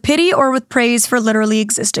 is with pity or with praise for literally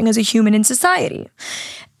existing as a human in society.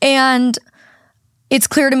 And it's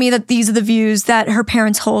clear to me that these are the views that her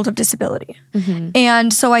parents hold of disability.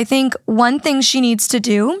 And so I think one thing she needs to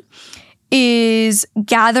do is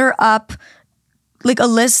gather up like a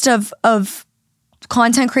list of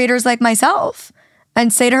content creators like myself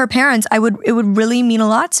and say to her parents, it would really mean a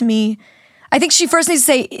lot to me. I think she first needs to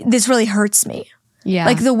say, this really hurts me. Yeah.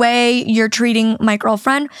 Like, the way you're treating my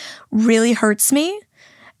girlfriend really hurts me.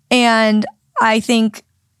 And I think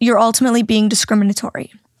you're ultimately being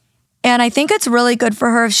discriminatory. And I think it's really good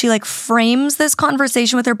for her if she like frames this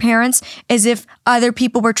conversation with her parents as if other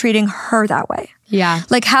people were treating her that way. Yeah.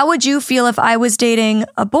 Like, how would you feel if I was dating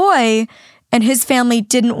a boy and his family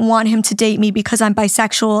didn't want him to date me because I'm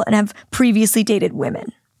bisexual and have previously dated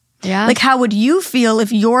women? Yeah. Like, how would you feel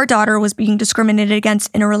if your daughter was being discriminated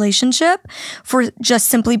against in a relationship for just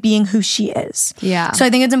simply being who she is? Yeah. So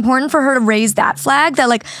I think it's important for her to raise that flag that,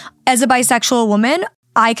 like, as a bisexual woman,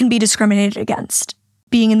 I can be discriminated against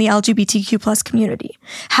being in the LGBTQ plus community.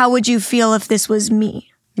 How would you feel if this was me?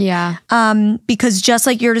 Yeah. Because just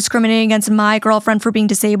like you're discriminating against my girlfriend for being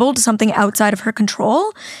disabled, something outside of her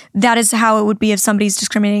control, that is how it would be if somebody's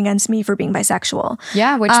discriminating against me for being bisexual.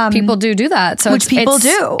 Yeah, which people do that. So people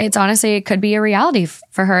do. It's honestly, it could be a reality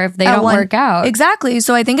for her if they don't work out. Exactly.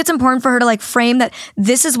 So I think it's important for her to like frame that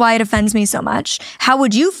this is why it offends me so much. How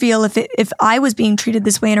would you feel if I was being treated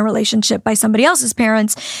this way in a relationship by somebody else's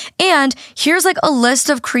parents? And here's like a list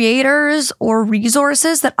of creators or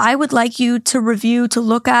resources that I would like you to review, to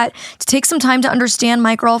look at, to take some time to understand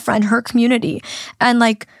my girlfriend, her community, and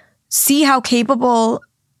like see how capable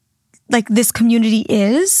like this community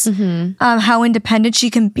is, how independent she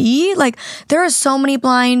can be. Like, there are so many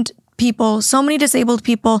blind people, so many disabled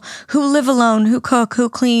people who live alone, who cook, who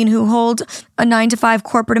clean, who hold a 9-to-5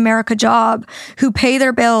 corporate America job, who pay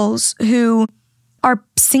their bills, who are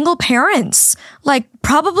single parents, like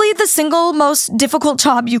probably the single most difficult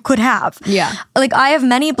job you could have. Yeah. Like, I have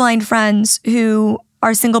many blind friends who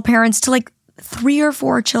are single parents to like 3 or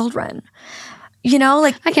 4 children. You know,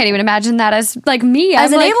 like, I can't even imagine that as like me.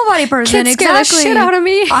 As an able-bodied person, kids scare the shit out of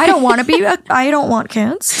me. I don't want to be. I don't want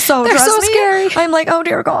kids. So they're trust so me, scary. I'm like, oh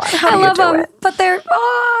dear God, how do you love do them, it? but they're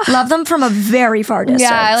love them from a very far distance.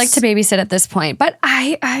 Yeah, I like to babysit at this point, but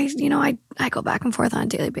I go back and forth on a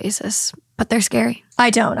daily basis. But they're scary. I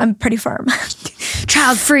don't. I'm pretty firm.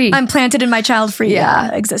 Child free. I'm planted in my child free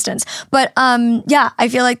existence. But yeah, I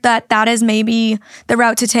feel like that is maybe the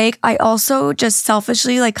route to take. I also just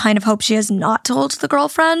selfishly like kind of hope she has not told the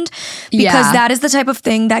girlfriend, because that is the type of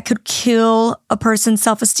thing that could kill a person's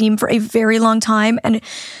self-esteem for a very long time, and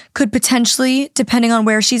could potentially, depending on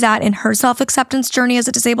where she's at in her self-acceptance journey as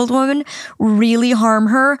a disabled woman, really harm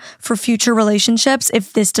her for future relationships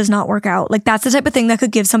if this does not work out. Like, that's the type of thing that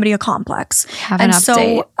could give somebody a complex. Have an update.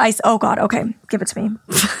 So oh God, okay, give it to me.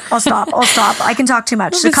 I'll stop. I can talk too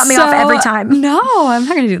much. So cut me off every time. No, I'm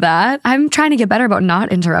not going to do that. I'm trying to get better about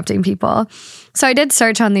not interrupting people. So I did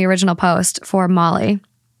search on the original post for Molly.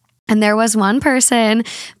 And there was one person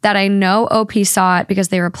that I know OP saw it because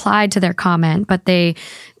they replied to their comment, but they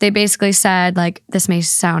basically said, like, this may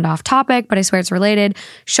sound off topic, but I swear it's related.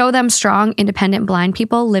 Show them strong, independent, blind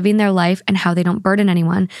people living their life and how they don't burden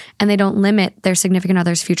anyone and they don't limit their significant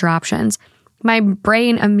other's future options. My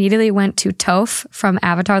brain immediately went to Toph from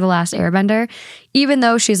Avatar: The Last Airbender, even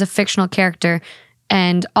though she's a fictional character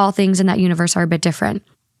and all things in that universe are a bit different.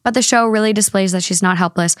 But the show really displays that she's not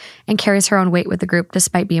helpless and carries her own weight with the group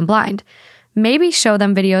despite being blind. Maybe show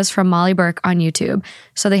them videos from Molly Burke on YouTube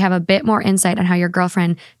so they have a bit more insight on how your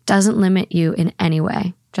girlfriend doesn't limit you in any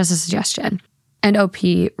way. Just a suggestion. And OP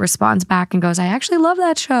responds back and goes, I actually love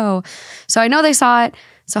that show. So I know they saw it.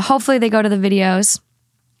 So hopefully they go to the videos.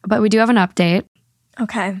 But we do have an update.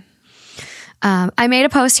 Okay. I made a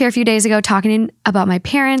post here a few days ago talking about my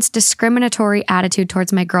parents' discriminatory attitude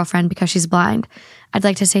towards my girlfriend because she's blind. I'd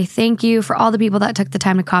like to say thank you for all the people that took the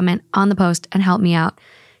time to comment on the post and help me out.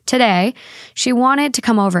 Today, she wanted to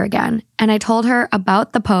come over again, and I told her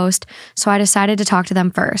about the post, so I decided to talk to them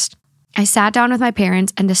first. I sat down with my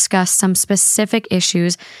parents and discussed some specific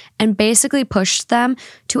issues and basically pushed them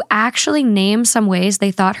to actually name some ways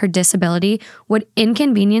they thought her disability would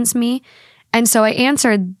inconvenience me. And so I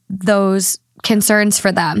answered those concerns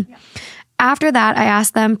for them. Yeah. After that, I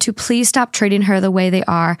asked them to please stop treating her the way they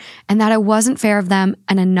are and that it wasn't fair of them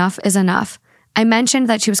and enough is enough. I mentioned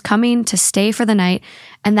that she was coming to stay for the night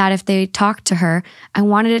and that if they talked to her, I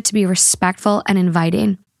wanted it to be respectful and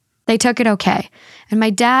inviting. They took it okay, and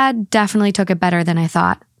my dad definitely took it better than I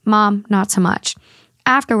thought. Mom, not so much.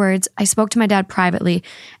 Afterwards, I spoke to my dad privately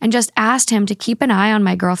and just asked him to keep an eye on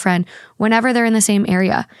my girlfriend whenever they're in the same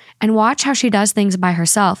area and watch how she does things by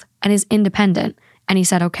herself and is independent, and he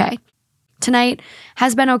said okay. Tonight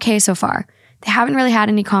has been okay so far. They haven't really had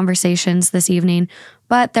any conversations this evening,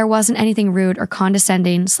 but there wasn't anything rude or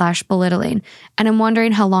condescending/belittling, and I'm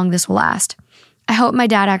wondering how long this will last. I hope my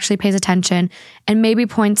dad actually pays attention and maybe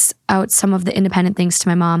points out some of the independent things to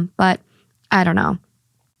my mom, but I don't know.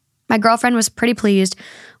 My girlfriend was pretty pleased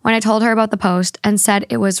when I told her about the post and said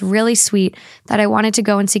it was really sweet that I wanted to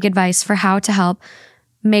go and seek advice for how to help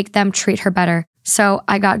make them treat her better, so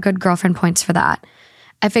I got good girlfriend points for that.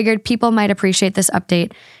 I figured people might appreciate this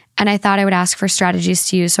update, and I thought I would ask for strategies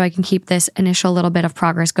to use so I can keep this initial little bit of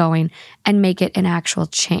progress going and make it an actual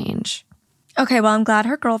change. Okay, well, I'm glad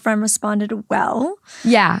her girlfriend responded well.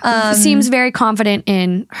 Yeah, seems very confident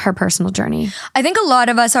in her personal journey. I think a lot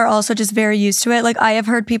of us are also just very used to it. Like, I have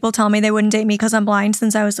heard people tell me they wouldn't date me because I'm blind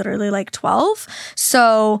since I was literally like 12.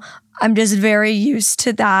 So I'm just very used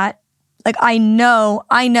to that. Like, I know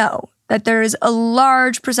that there is a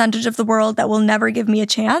large percentage of the world that will never give me a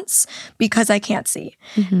chance because I can't see.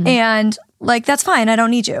 Mm-hmm. And like, that's fine. I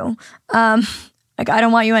don't need you. Like, I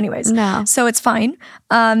don't want you anyways. No. So it's fine.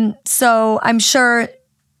 So I'm sure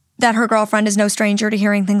that her girlfriend is no stranger to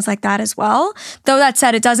hearing things like that as well. Though that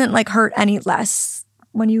said, it doesn't like hurt any less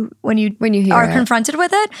when you are confronted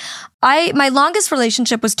with it. My longest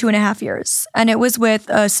relationship was 2.5 years, and it was with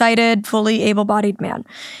a sighted, fully able-bodied man.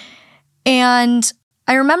 And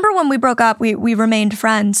I remember when we broke up, we remained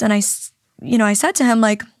friends, and I said to him,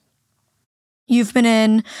 like, you've been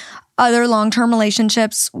in other long-term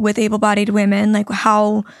relationships with able-bodied women. Like,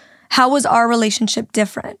 how was our relationship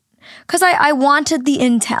different? Because I wanted the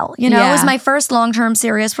intel, It was my first long-term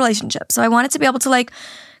serious relationship. So I wanted to be able to like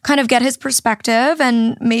kind of get his perspective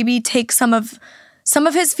and maybe take some of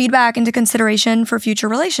his feedback into consideration for future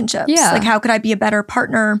relationships. Yeah. Like, how could I be a better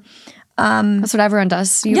partner? That's what everyone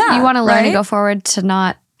does. You want to learn and go forward to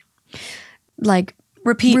not like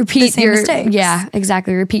repeat the same your mistakes. Yeah,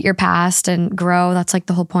 exactly. Repeat your past and grow. That's like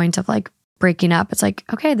the whole point of like breaking up. It's like,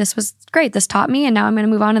 okay, this was great. This taught me, and now I'm going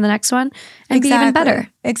to move on to the next one and be even better.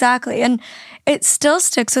 Exactly. And it still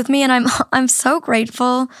sticks with me, and I'm so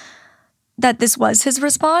grateful that this was his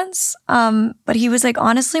response. But he was like,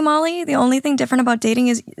 honestly, Molly, the only thing different about dating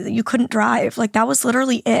is you couldn't drive. Like, that was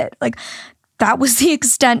literally it. Like, that was the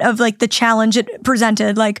extent of like the challenge it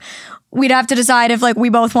presented. Like, we'd have to decide if like we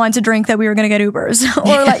both want to drink that we were going to get Ubers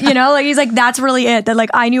or like, like he's like, that's really it. That like,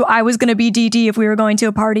 I knew I was going to be DD if we were going to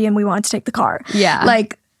a party and we wanted to take the car. Yeah.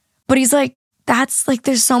 Like, but he's like, that's like,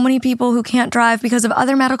 there's so many people who can't drive because of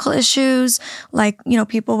other medical issues. Like,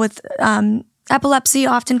 people with epilepsy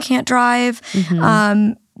often can't drive.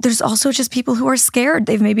 Mm-hmm. There's also just people who are scared.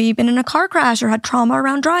 They've maybe been in a car crash or had trauma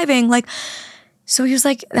around driving. Like, so he was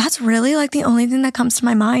like, that's really like the only thing that comes to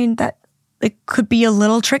my mind that it could be a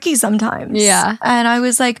little tricky sometimes. Yeah. And I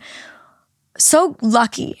was like, so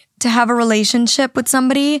lucky to have a relationship with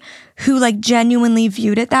somebody who like genuinely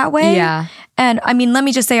viewed it that way. Yeah. And I mean, let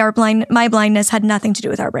me just say my blindness had nothing to do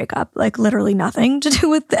with our breakup, like literally nothing to do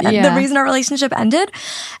with the reason our relationship ended.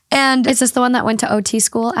 And is this the one that went to OT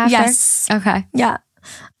school after? Yes. Okay. Yeah.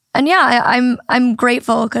 And yeah, I'm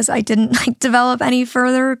grateful because I didn't like develop any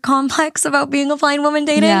further complex about being a blind woman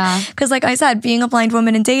dating. Yeah. Because like I said, being a blind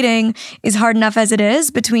woman and dating is hard enough as it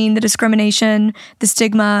is between the discrimination, the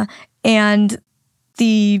stigma, and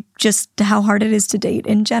just how hard it is to date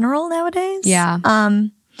in general nowadays. Yeah.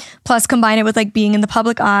 Plus combine it with like being in the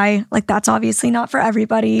public eye. Like that's obviously not for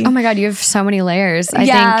everybody. Oh my God, you have so many layers.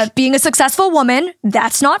 I think being a successful woman,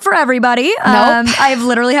 that's not for everybody. Nope. I've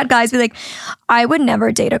literally had guys be like, I would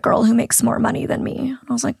never date a girl who makes more money than me. And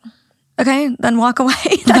I was like, okay, then walk away.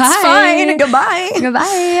 That's fine. Goodbye.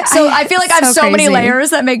 Goodbye. So I feel like I have so many crazy.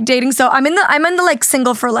 layers that make dating so I'm in the like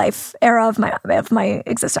single for life era of my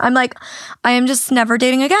existence. I'm like, I am just never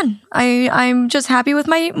dating again. I'm just happy with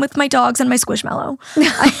my dogs and my squishmallow.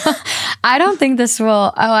 I don't think this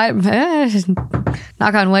will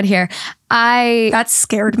knock on wood here. That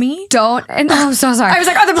scared me. I'm so sorry. I was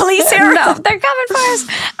like, are the police here? No, they're coming for us.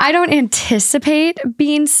 I don't anticipate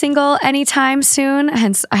being single anytime soon.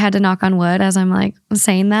 Hence, I had to knock on wood as I'm like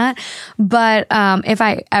saying that. But if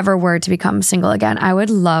I ever were to become single again, I would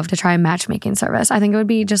love to try a matchmaking service. I think it would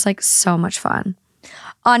be just like so much fun.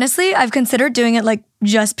 Honestly, I've considered doing it like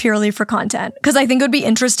just purely for content because I think it would be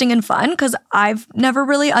interesting and fun because I've never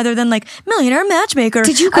really, other than like Millionaire Matchmaker.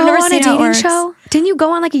 Did you go on a dating show? Didn't you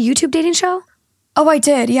go on like a YouTube dating show? Oh, I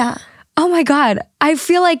did. Yeah. Oh my God. I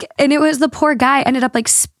feel like, and it was the poor guy ended up like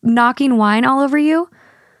knocking wine all over you.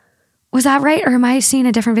 Was that right? Or am I seeing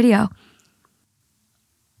a different video?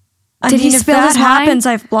 Did he spill his wine? If that happens,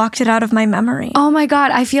 I've blocked it out of my memory. Oh my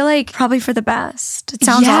God. I feel like probably for the best. It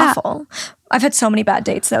sounds awful. I've had so many bad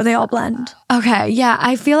dates though. They all blend. Okay. Yeah.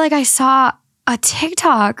 I feel like I saw a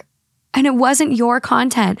TikTok and it wasn't your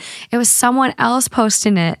content. It was someone else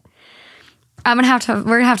posting it. We're gonna have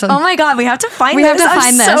to. Oh my God. We have to find this.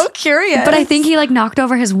 I'm so curious. But I think he like knocked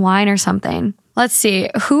over his wine or something. Let's see.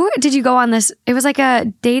 Who did you go on this? It was like a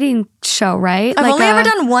dating show, right? I've only ever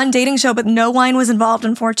done one dating show, but no wine was involved,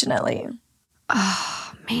 unfortunately.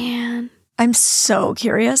 Oh, man. I'm so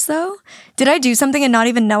curious, though. Did I do something and not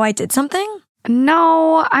even know I did something?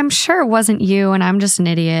 No, I'm sure it wasn't you, and I'm just an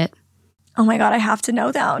idiot. Oh my God, I have to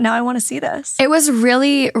know that. Now I want to see this. It was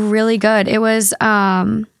really, really good. It was,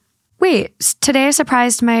 today I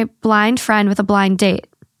surprised my blind friend with a blind date.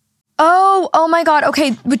 Oh my God.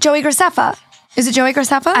 Okay, with Joey Graceffa. Is it Joey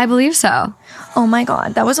Graceffa? I believe so. Oh my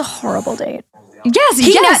God, that was a horrible date.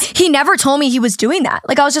 Yes. He never told me he was doing that.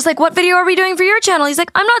 Like I was just like, what video are we doing for your channel? He's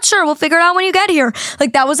like, I'm not sure. We'll figure it out when you get here.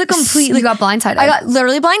 Like that was a complete. You got blindsided. I got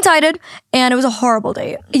literally blindsided and it was a horrible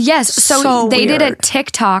date. Yes. So they did a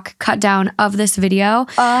TikTok cut down of this video.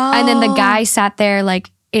 Oh. And then the guy sat there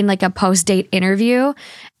like in like a post-date interview.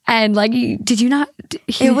 And like, did you not?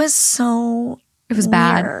 It was so It was weird.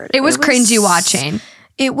 bad. It was cringy watching.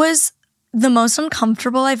 It was the most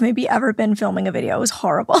uncomfortable I've maybe ever been filming a video. It was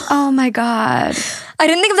horrible. Oh my God. I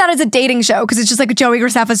didn't think of that as a dating show because it's just like Joey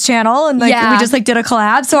Graceffa's channel and like we just like did a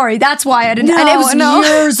collab. Sorry, that's why I didn't. And it was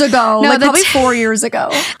years ago, like probably 4 years ago.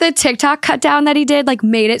 The TikTok cut down that he did like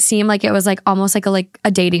made it seem like it was like almost like a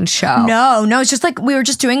dating show. No, it's just like we were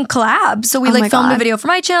just doing collabs. So we like filmed a video for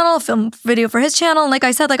my channel, filmed a video for his channel. And like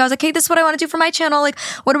I said, like I was like, hey, this is what I want to do for my channel. Like,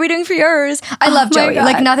 what are we doing for yours? I love Joey.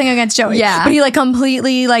 Like nothing against Joey. Yeah. But he like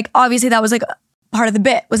completely like obviously that was like part of the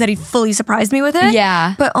bit was that he fully surprised me with it.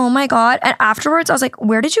 Yeah. But oh my God. And afterwards I was like,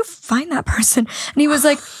 where did you find that person? And he was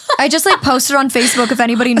like, I just like posted on Facebook if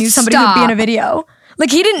anybody knew somebody who'd be in a video.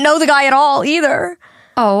 Like he didn't know the guy at all either.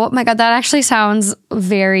 Oh my God. That actually sounds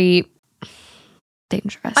very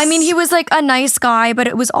dangerous. I mean, he was like a nice guy, but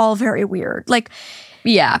it was all very weird. Like,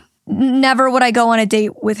 yeah. Never would I go on a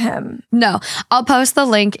date with him. No. I'll post the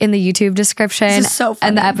link in the YouTube description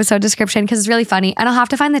and the episode description because it's really funny. And I'll have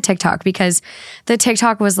to find the TikTok because the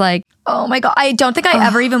TikTok was like, oh my God. I don't think I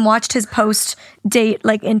ever even watched his post-date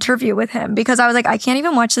like interview with him because I was like, I can't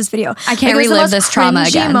even watch this video. I can't relive this trauma again. It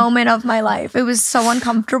was the most cringy moment of my life. It was so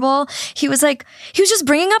uncomfortable. He was just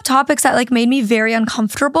bringing up topics that like made me very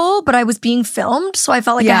uncomfortable, but I was being filmed. So I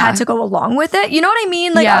felt like I had to go along with it. You know what I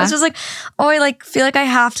mean? Like I was just like, oh, I like feel like I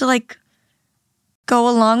have to like go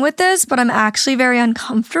along with this, but I'm actually very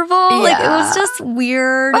uncomfortable. Yeah. Like it was just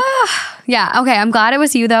weird. Yeah. Okay. I'm glad it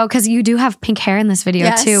was you though, because you do have pink hair in this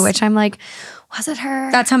video too, which I'm like, was it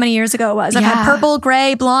her? That's how many years ago it was. I've had purple,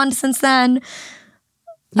 gray, blonde since then.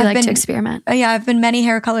 You like to experiment. I've been many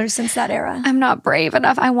hair colors since that era. I'm not brave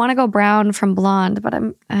enough. I want to go brown from blonde, but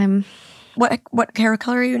I'm. What hair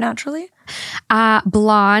color are you naturally?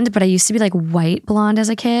 Blonde, but I used to be like white blonde as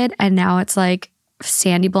a kid, and now it's like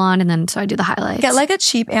sandy blonde, and then so I do the highlights. Get like a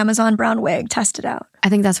cheap Amazon brown wig, test it out. I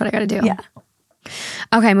think that's what I got to do. Yeah.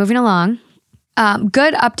 Okay, moving along.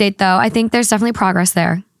 Good update though. I think there's definitely progress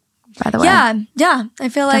there, by the way. Yeah. I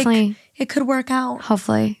feel like it could work out.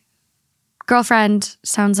 Hopefully. Girlfriend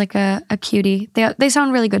sounds like a cutie. They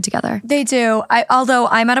sound really good together. They do. Although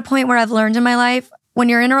I'm at a point where I've learned in my life, when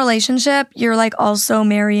you're in a relationship, you're like also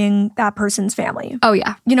marrying that person's family. Oh,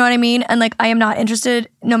 yeah. You know what I mean? And like, I am not interested,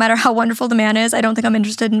 no matter how wonderful the man is, I don't think I'm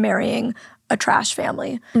interested in marrying a trash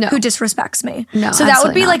family who disrespects me. No, so that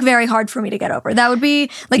would be like very hard for me to get over. That would be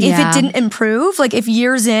like, if it didn't improve, like if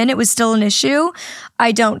years in it was still an issue,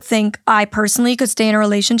 I don't think I personally could stay in a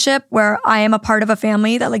relationship where I am a part of a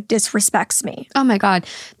family that like disrespects me. Oh my God.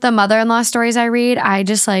 The mother-in-law stories I read, I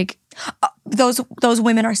just like... Those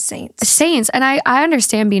women are saints. Saints. And I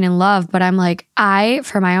understand being in love, but I'm like,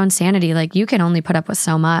 for my own sanity, like you can only put up with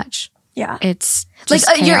so much. Yeah. It's like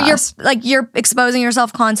just you're exposing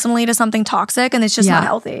yourself constantly to something toxic, and it's just not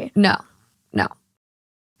healthy. No.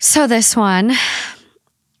 So this one,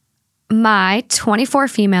 my 24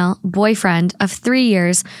 female boyfriend of 3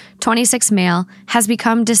 years, 26 male, has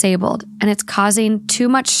become disabled, and it's causing too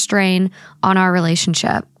much strain on our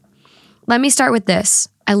relationship. Let me start with this.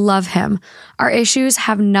 I love him. Our issues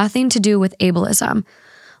have nothing to do with ableism.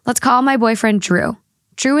 Let's call my boyfriend Drew.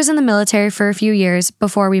 Drew was in the military for a few years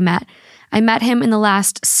before we met. I met him in the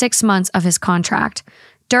last 6 months of his contract,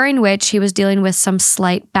 during which he was dealing with some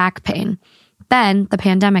slight back pain. Then the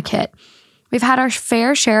pandemic hit. We've had our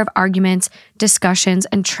fair share of arguments, discussions,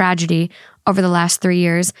 and tragedy over the last 3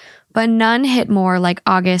 years, but none hit more like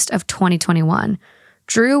August of 2021.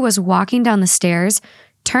 Drew was walking down the stairs,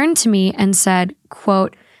 turned to me and said,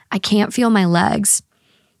 quote, "I can't feel my legs."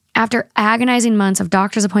 After agonizing months of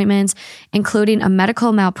doctor's appointments, including a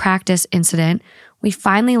medical malpractice incident, we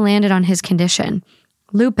finally landed on his condition,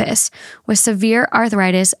 lupus, with severe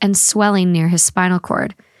arthritis and swelling near his spinal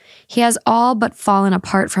cord. He has all but fallen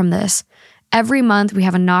apart from this. Every month we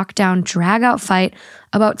have a knockdown, drag-out fight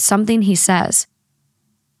about something he says.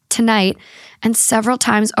 Tonight, and several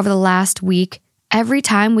times over the last week, every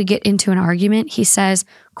time we get into an argument, he says,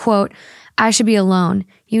 quote, "I should be alone.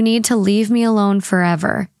 You need to leave me alone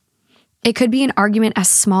forever." It could be an argument as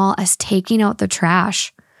small as taking out the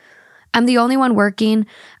trash. I'm the only one working.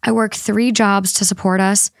 I work 3 jobs to support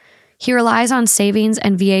us. He relies on savings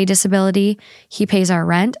and VA disability. He pays our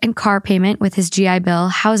rent and car payment with his GI Bill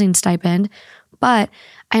housing stipend. But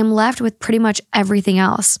I am left with pretty much everything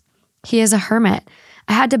else. He is a hermit.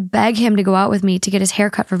 I had to beg him to go out with me to get his hair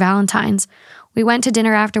cut for Valentine's. We went to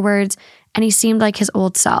dinner afterwards, and he seemed like his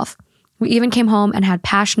old self. We even came home and had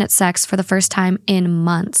passionate sex for the first time in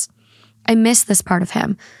months. I miss this part of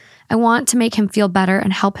him. I want to make him feel better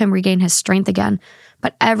and help him regain his strength again,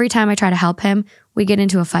 but every time I try to help him, we get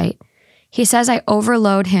into a fight. He says I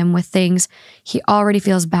overload him with things he already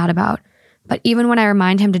feels bad about, but even when I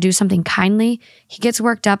remind him to do something kindly, he gets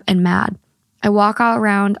worked up and mad. I walk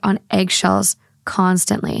around on eggshells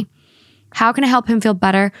constantly. How can I help him feel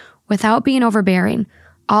better without being overbearing?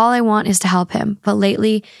 All I want is to help him, but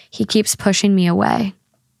lately he keeps pushing me away.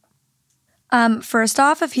 First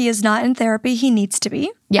off, if he is not in therapy, he needs to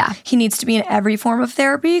be. Yeah. He needs to be in every form of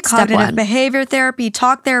therapy, Step cognitive 1. behavior therapy,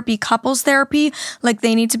 talk therapy, couples therapy. Like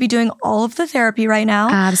they need to be doing all of the therapy right now.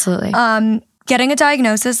 Absolutely. Getting a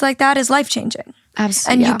diagnosis like that is life-changing.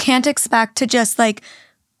 Absolutely. And you can't expect to just like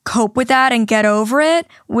cope with that and get over it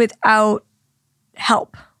without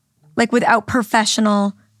help, like without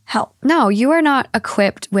professional help. No, you are not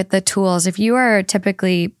equipped with the tools. If you are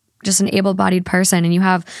typically just an able-bodied person and you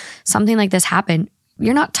have something like this happen,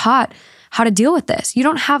 you're not taught how to deal with this. You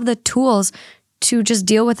don't have the tools to just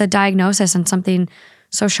deal with a diagnosis and something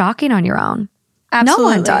so shocking on your own. Absolutely. No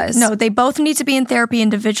one does. No, they both need to be in therapy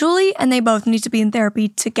individually and they both need to be in therapy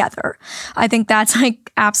together. I think that's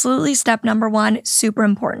like absolutely step number 1, super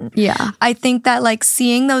important. Yeah. I think that like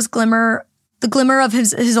seeing the glimmer of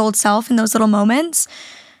his old self in those little moments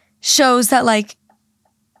shows that like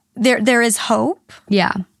there is hope.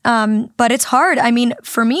 Yeah. But it's hard. I mean,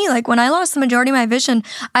 for me, like when I lost the majority of my vision,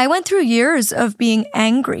 I went through years of being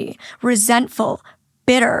angry, resentful,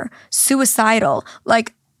 bitter, suicidal.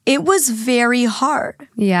 Like it was very hard.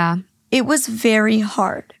 Yeah. It was very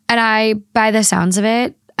hard. And by the sounds of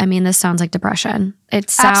it, I mean, this sounds like depression. It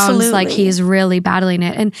sounds Absolutely. like he's really battling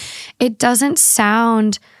it. And it doesn't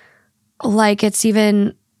sound like it's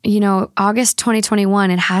even, August 2021.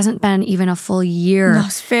 It hasn't been even a full year. No,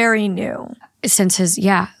 it's very new. Since his,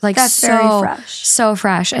 That's so, very fresh. So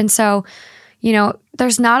fresh. And so,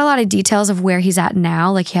 there's not a lot of details of where he's at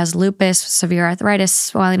now. Like he has lupus, severe arthritis,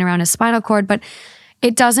 swelling around his spinal cord, but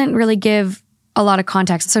it doesn't really give a lot of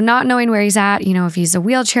context. So not knowing where he's at, if he's a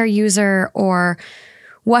wheelchair user or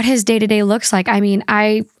what his day-to-day looks like. I mean,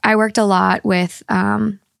 I worked a lot with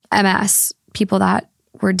MS, people that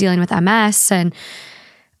were dealing with MS, and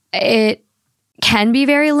it can be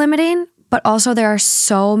very limiting. But also there are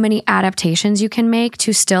so many adaptations you can make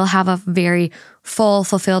to still have a very full,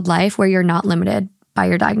 fulfilled life where you're not limited by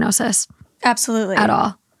your diagnosis. Absolutely. At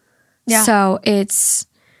all. Yeah. So it's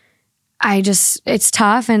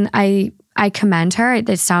tough, and I commend her.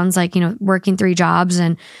 It sounds like, working 3 jobs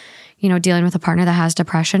and, dealing with a partner that has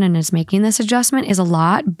depression and is making this adjustment is a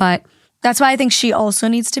lot, but that's why I think she also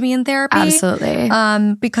needs to be in therapy. absolutely.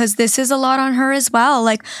 Because this is a lot on her as well.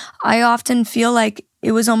 Like, I often feel like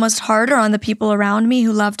it was almost harder on the people around me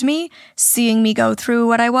who loved me, seeing me go through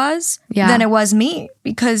what I was, than it was me,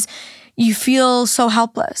 because you feel so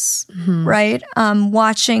helpless, right?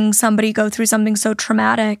 Watching somebody go through something so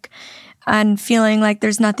traumatic and feeling like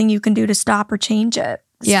there's nothing you can do to stop or change it.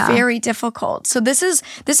 It's very difficult. So this is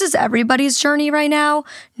everybody's journey right now,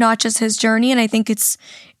 not just his journey. And I think it's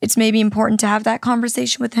maybe important to have that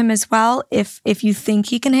conversation with him as well, if you think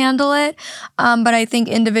he can handle it. But I think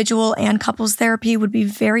individual and couples therapy would be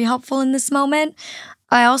very helpful in this moment.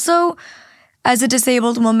 I also, as a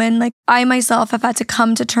disabled woman, like, I myself have had to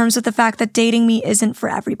come to terms with the fact that dating me isn't for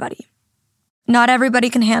everybody. Not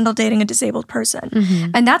everybody can handle dating a disabled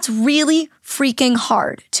person. And that's really freaking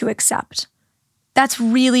hard to accept. That's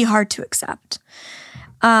really hard to accept.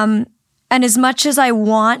 And as much as I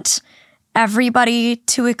want everybody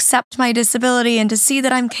to accept my disability and to see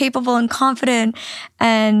that I'm capable and confident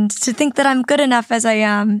and to think that I'm good enough as I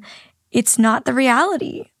am, it's not the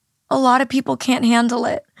reality. A lot of people can't handle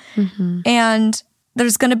it. And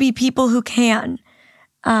there's going to be people who can.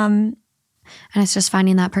 And it's just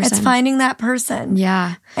finding that person. It's finding that person.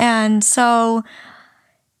 Yeah. And so,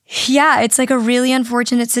 yeah, it's like a really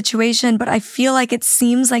unfortunate situation, but I feel like it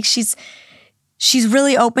seems like she's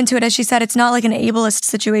really open to it. As she said, it's not like an ableist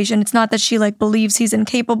situation. It's not that she like believes he's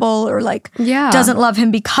incapable or like doesn't love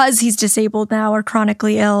him because he's disabled now or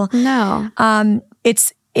chronically ill. No.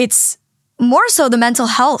 It's more so the mental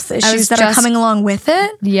health issues that are coming along with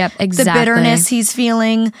it. Yep, exactly. The bitterness he's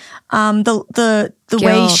feeling, the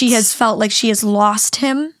way she has felt like she has lost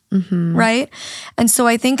him, right? And so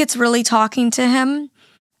I think it's really talking to him.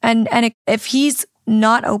 And if he's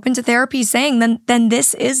not open to therapy, saying then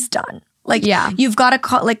this is done. Like, you've got to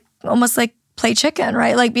call, like, almost like play chicken,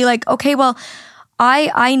 right? Like, be like, okay, well,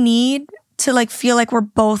 I need to like feel like we're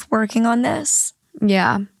both working on this.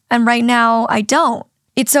 Yeah. And right now I don't.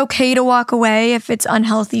 It's okay to walk away if it's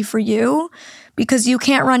unhealthy for you, because you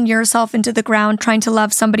can't run yourself into the ground trying to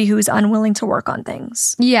love somebody who is unwilling to work on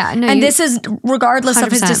things. Yeah. No, and this is regardless 100%.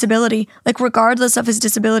 of his disability. Like, regardless of his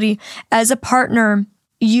disability, as a partner,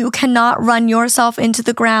 you cannot run yourself into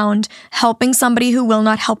the ground helping somebody who will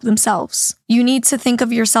not help themselves. You need to think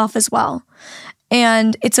of yourself as well.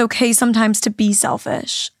 And it's okay sometimes to be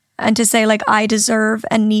selfish and to say, like, I deserve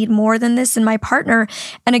and need more than this in my partner.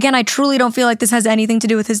 And again, I truly don't feel like this has anything to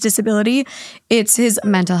do with his disability. It's his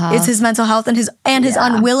mental health. It's his mental health and his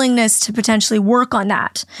unwillingness to potentially work on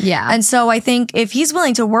that. Yeah. And so I think if he's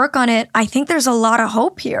willing to work on it, I think there's a lot of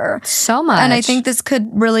hope here. So much. And I think this could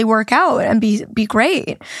really work out and be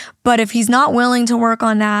great. But if he's not willing to work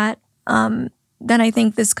on that, then I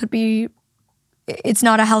think this could be, it's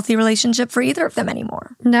not a healthy relationship for either of them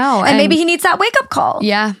anymore. No. And maybe he needs that wake-up call.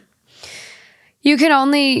 Yeah. You can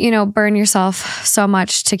only, burn yourself so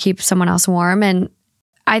much to keep someone else warm. And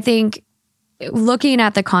I think looking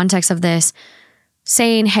at the context of this,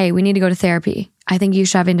 saying, hey, we need to go to therapy. I think you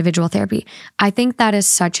should have individual therapy. I think that is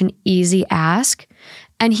such an easy ask.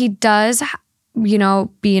 And he does,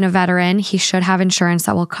 being a veteran, he should have insurance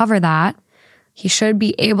that will cover that. He should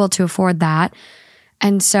be able to afford that.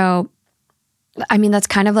 And so, I mean, that's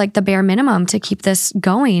kind of like the bare minimum to keep this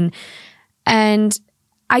going. And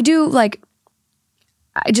I do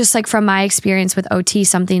just like from my experience with OT,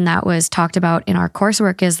 something that was talked about in our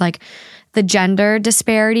coursework is like the gender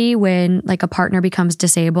disparity when like a partner becomes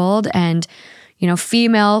disabled, and,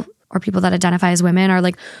 female or people that identify as women are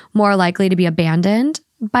like more likely to be abandoned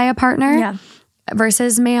by a partner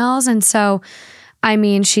versus males. And so, I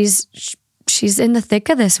mean, she's in the thick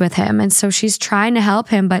of this with him. And so she's trying to help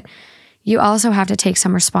him, but you also have to take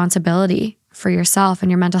some responsibility for yourself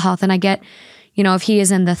and your mental health. And I get, if he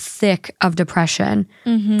is in the thick of depression,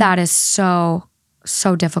 that is so,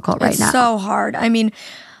 so difficult right now. It's so hard. I mean,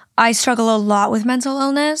 I struggle a lot with mental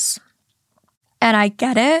illness, and I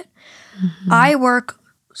get it. I work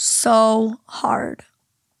so hard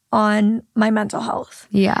on my mental health.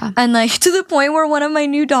 Yeah. And like to the point where one of my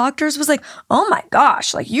new doctors was like, oh my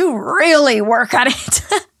gosh, like you really work at it.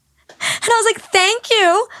 And I was like, thank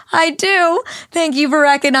you. I do. Thank you for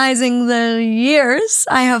recognizing the years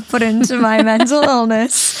I have put into my mental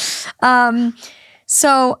illness.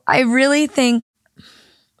 So I really think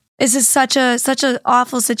this is such an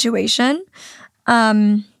awful situation.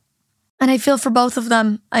 And I feel for both of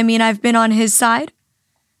them. I mean, I've been on his side.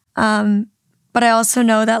 But I also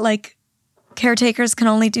know that like caretakers can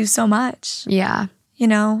only do so much. Yeah. You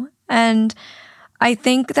know? And I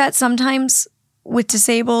think that sometimes with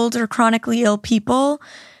disabled or chronically ill people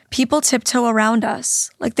tiptoe around us.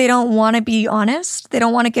 Like, they don't want to be honest. They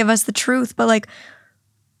don't want to give us the truth. But, like,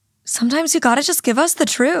 sometimes you got to just give us the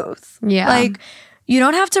truth. Yeah. Like, you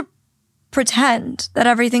don't have to pretend that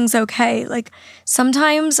everything's okay. Like,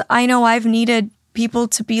 sometimes I know I've needed people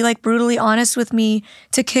to be, like, brutally honest with me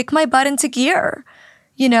to kick my butt into gear,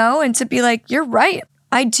 you know, and to be like, you're right.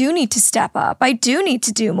 I do need to step up. I do need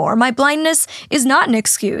to do more. My blindness is not an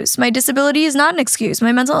excuse. My disability is not an excuse.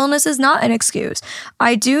 My mental illness is not an excuse.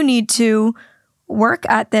 I do need to work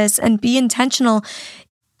at this and be intentional,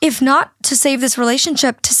 if not to save this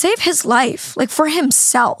relationship, to save his life, like for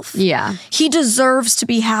himself. Yeah. He deserves to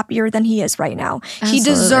be happier than he is right now. Absolutely. He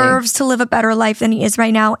deserves to live a better life than he is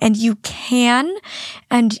right now. And you can,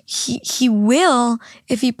 and he will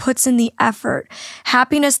if he puts in the effort.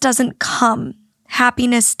 Happiness doesn't come.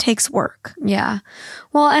 Happiness takes work. Yeah.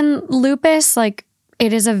 Well, and lupus, like,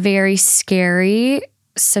 it is a very scary,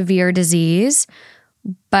 severe disease,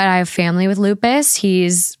 but I have family with lupus.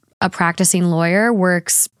 He's a practicing lawyer,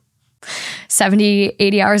 works 70,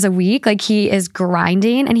 80 hours a week. Like, he is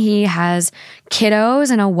grinding, and he has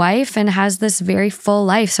kiddos and a wife and has this very full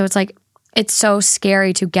life. So it's like, it's so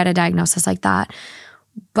scary to get a diagnosis like that,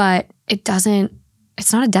 but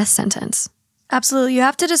it's not a death sentence. Absolutely. You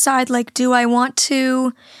have to decide, like, do I want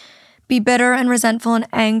to be bitter and resentful and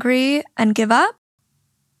angry and give up?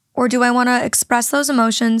 Or do I want to express those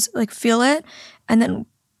emotions, like, feel it, and then,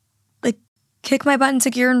 like, kick my butt into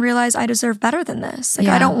gear and realize I deserve better than this? Like,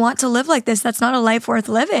 I don't want to live like this. That's not a life worth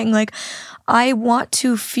living. Like, I want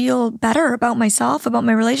to feel better about myself, about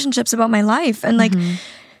my relationships, about my life. And, like,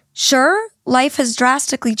 sure, life has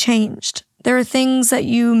drastically changed. There are things that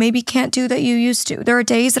you maybe can't do that you used to. There are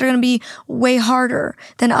days that are going to be way harder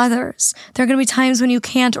than others. There are going to be times when you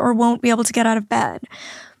can't or won't be able to get out of bed.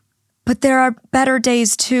 But there are better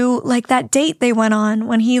days too, like that date they went on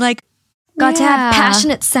when he, like, got to have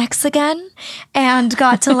passionate sex again and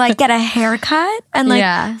got to, like, get a haircut and,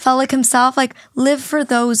 like, felt like himself. Like, live for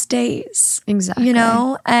those days. Exactly. You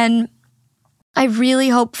know? And I really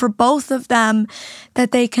hope for both of them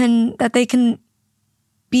that they can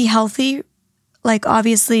be healthy. Like,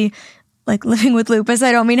 obviously, like, living with lupus,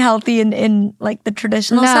 I don't mean healthy in like the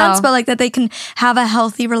traditional sense, but like that they can have a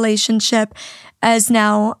healthy relationship as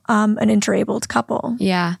now an interabled couple.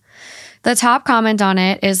 Yeah. The top comment on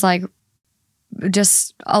it is, like,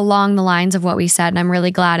 just along the lines of what we said, and I'm really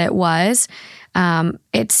glad it was.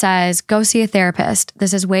 It says, go see a therapist.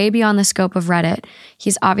 This is way beyond the scope of Reddit.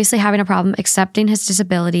 He's obviously having a problem accepting his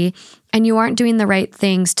disability, and you aren't doing the right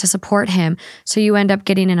things to support him, so you end up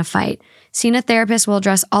getting in a fight. Seeing a therapist will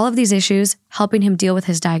address all of these issues, helping him deal with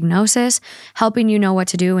his diagnosis, helping you know what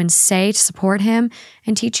to do and say to support him,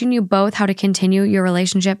 and teaching you both how to continue your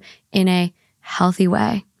relationship in a healthy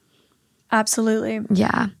way. Absolutely.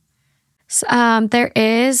 Yeah. So, there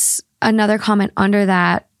is another comment under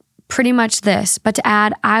that, pretty much this, but to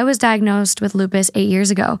add, I was diagnosed with lupus 8 years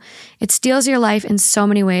ago. It steals your life in so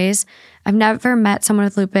many ways. I've never met someone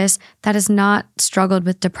with lupus that has not struggled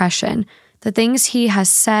with depression. The things he has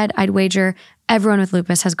said, I'd wager everyone with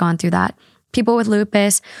lupus has gone through that. People with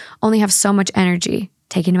lupus only have so much energy.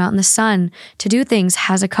 Taking them out in the sun to do things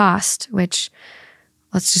has a cost, which,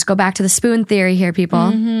 let's just go back to the spoon theory here, people.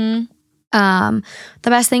 Mm-hmm. The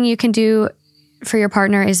best thing you can do for your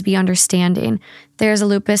partner is be understanding. There's a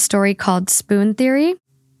lupus story called Spoon Theory.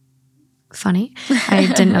 Funny. I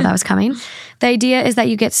didn't know that was coming. The idea is that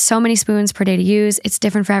you get so many spoons per day to use. It's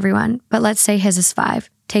different for everyone. But let's say his is 5.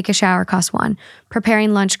 Take a shower costs 1.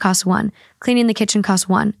 Preparing lunch costs 1. Cleaning the kitchen costs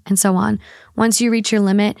 1, and so on. Once you reach your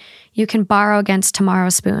limit, you can borrow against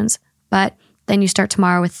tomorrow's spoons. But then you start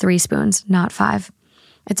tomorrow with 3 spoons, not 5.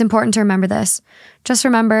 It's important to remember this. Just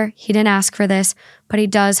remember, he didn't ask for this, but he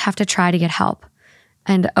does have to try to get help.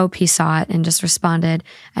 And OP saw it and just responded,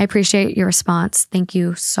 I appreciate your response. Thank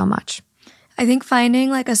you so much. I think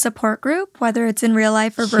finding, like, a support group, whether it's in real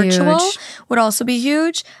life or virtual, would also be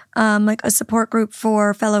huge. Like a support group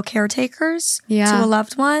for fellow caretakers to a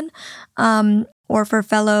loved one, or for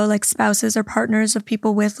fellow, like, spouses or partners of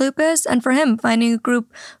people with lupus. And for him, finding a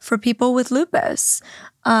group for people with lupus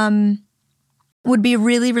would be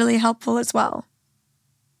really, really helpful as well.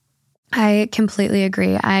 I completely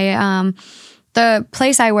agree. The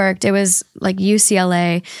place I worked, it was like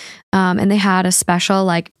UCLA, and they had a special,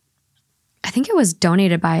 like, I think it was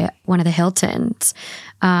donated by one of the Hiltons,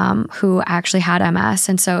 who actually had MS.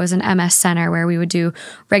 And so it was an MS center where we would do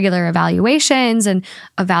regular evaluations and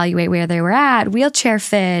evaluate where they were at, wheelchair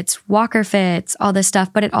fits, walker fits, all this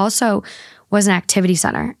stuff. But it also was an activity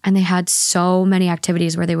center. And they had so many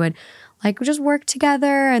activities where they would like just work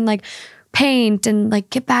together and like paint and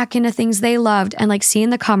like get back into things they loved. And like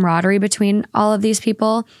seeing the camaraderie between all of these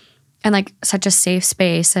people and like such a safe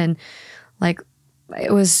space. And like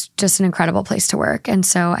it was just an incredible place to work. And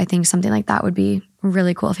so I think something like that would be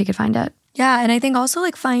really cool if he could find it. Yeah. And I think also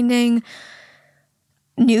like finding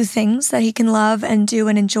new things that he can love and do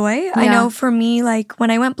and enjoy. Yeah. I know for me, like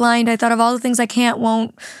when I went blind, I thought of all the things I can't,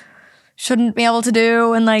 won't, shouldn't be able to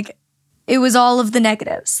do. And like, it was all of the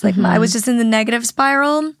negatives. Like I was just in the negative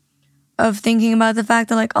spiral of thinking about the fact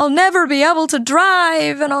that like, I'll never be able to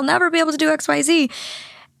drive and I'll never be able to do X, Y, Z.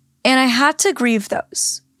 And I had to grieve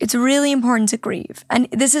those. It's really important to grieve. And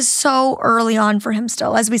this is so early on for him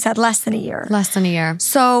still. As we said, less than a year. Less than a year.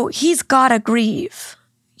 So he's got to grieve.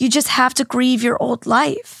 You just have to grieve your old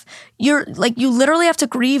life. You literally have to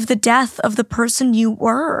grieve the death of the person you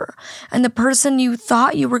were and the person you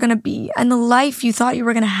thought you were going to be and the life you thought you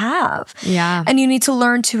were going to have. Yeah. And you need to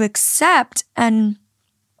learn to accept and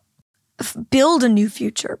build a new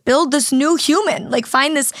future, build this new human, like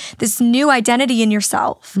find this new identity in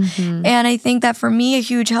yourself. And I think that for me, a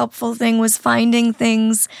huge helpful thing was finding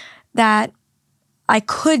things that I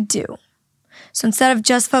could do. So instead of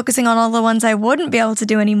just focusing on all the ones I wouldn't be able to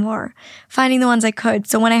do anymore, finding the ones I could.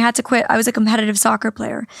 So when I had to quit, I was a competitive soccer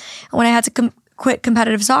player. And when I had to quit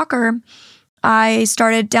competitive soccer, I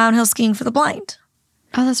started downhill skiing for the blind.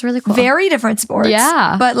 Oh, that's really cool. Very different sports.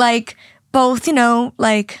 Yeah. But like both,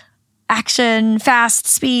 like action, fast,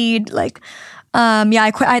 speed. Like,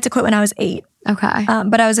 I quit. I had to quit when I was 8. Okay.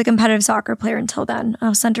 But I was a competitive soccer player until then. I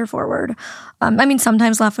was center forward.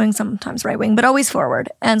 Sometimes left wing, sometimes right wing, but always forward.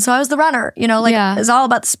 And so I was the runner, it was all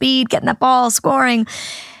about the speed, getting that ball, scoring.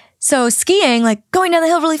 So skiing, like going down the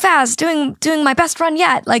hill really fast, doing my best run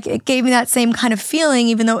yet, like it gave me that same kind of feeling,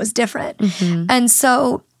 even though it was different. And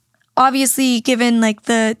so obviously, given like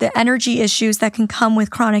the energy issues that can come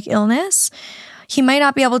with chronic illness, he might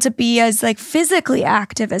not be able to be as like physically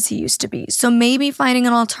active as he used to be. So maybe finding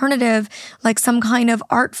an alternative, like some kind of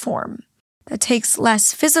art form that takes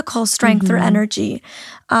less physical strength or energy.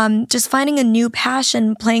 Just finding a new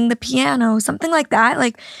passion, playing the piano, something like that,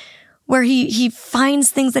 like where he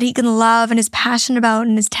finds things that he can love and is passionate about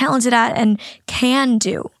and is talented at and can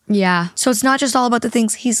do. Yeah. So it's not just all about the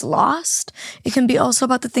things he's lost. It can be also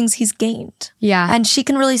about the things he's gained. Yeah. And she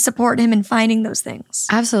can really support him in finding those things.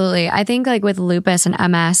 Absolutely. I think like with lupus and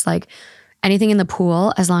MS, like anything in the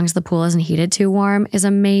pool, as long as the pool isn't heated too warm, is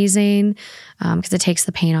amazing because it takes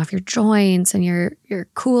the pain off your joints and your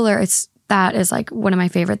cooler. That is like one of my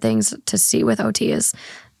favorite things to see with OT is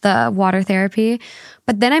the water therapy.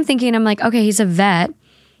 But then I'm like, okay, he's a vet.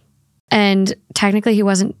 And technically he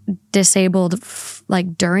wasn't disabled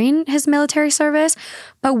like during his military service,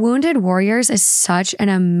 but Wounded Warriors is such an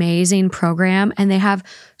amazing program and they have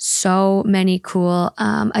so many cool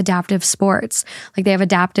adaptive sports. Like they have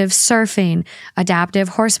adaptive surfing, adaptive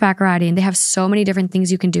horseback riding. They have so many different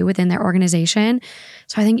things you can do within their organization.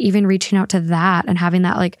 So I think even reaching out to that and having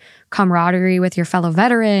that like camaraderie with your fellow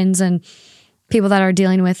veterans and people that are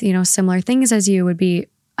dealing with, similar things as you would be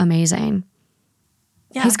amazing.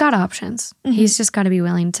 Yeah. He's got options. He's just got to be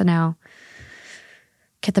willing to now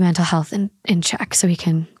get the mental health in check so he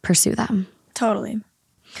can pursue them. Totally.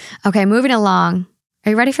 Okay, moving along.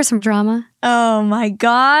 Are you ready for some drama? Oh my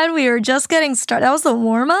God, we were just getting started. That was the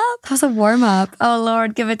warm-up? That was a warm-up. Oh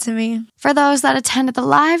Lord, give it to me. For those that attended the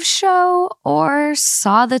live show or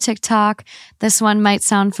saw the TikTok, this one might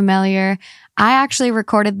sound familiar. I actually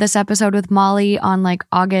recorded this episode with Molly on like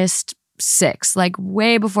August 6th, like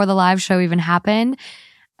way before the live show even happened.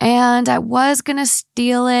 And I was going to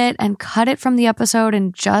steal it and cut it from the episode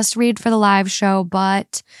and just read for the live show,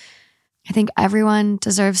 but I think everyone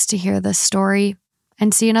deserves to hear this story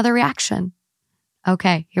and see another reaction.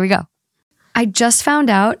 Okay, here we go. I just found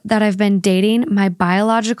out that I've been dating my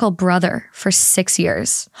biological brother for 6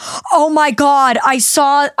 years. Oh my God, I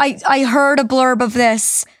heard a blurb of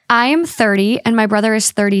this. I am 30 and my brother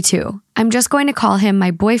is 32. I'm just going to call him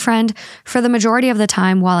my boyfriend for the majority of the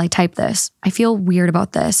time while I type this. I feel weird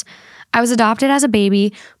about this. I was adopted as a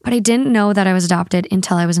baby, but I didn't know that I was adopted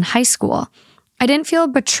until I was in high school. I didn't feel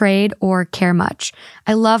betrayed or care much.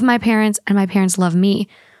 I love my parents and my parents love me.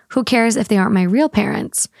 Who cares if they aren't my real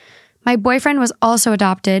parents? My boyfriend was also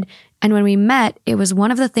adopted, and when we met, it was one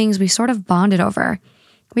of the things we sort of bonded over.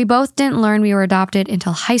 We both didn't learn we were adopted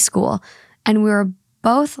until high school, and we were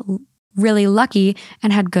both really lucky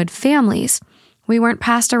and had good families. We weren't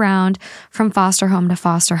passed around from foster home to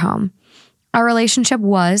foster home. Our relationship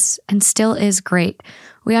was and still is great.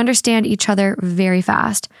 We understand each other very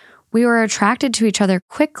fast. We were attracted to each other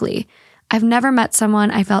quickly. I've never met someone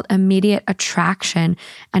I felt immediate attraction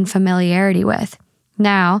and familiarity with.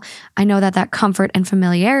 Now, I know that comfort and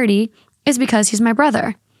familiarity is because he's my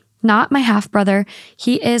brother. Not my half-brother.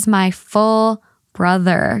 He is my full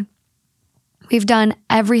brother. We've done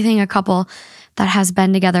everything a couple that has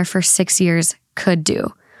been together for 6 years could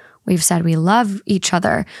do. We've said we love each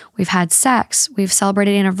other. We've had sex. We've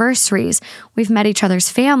celebrated anniversaries. We've met each other's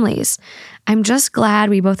families. I'm just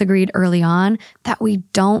glad we both agreed early on that we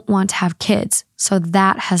don't want to have kids, so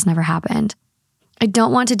that has never happened. I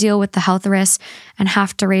don't want to deal with the health risks and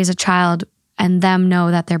have to raise a child and them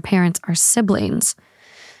know that their parents are siblings.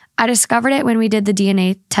 I discovered it when we did the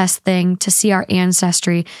DNA test thing to see our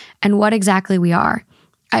ancestry and what exactly we are.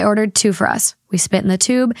 I ordered 2 for us. We spit in the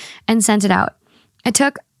tube and sent it out. It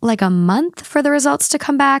took like a month for the results to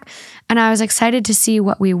come back, and I was excited to see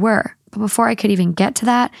what we were. But before I could even get to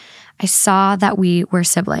that, I saw that we were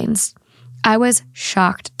siblings. I was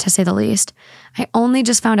shocked, to say the least. I only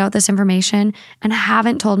just found out this information and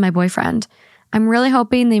haven't told my boyfriend. I'm really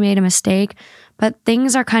hoping they made a mistake, but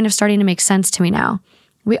things are kind of starting to make sense to me now.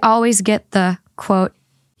 We always get the, quote,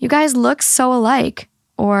 "You guys look so alike,"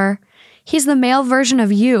 or "He's the male version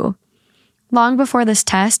of you." Long before this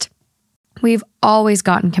test, we've always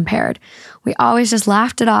gotten compared. We always just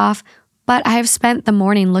laughed it off, but I have spent the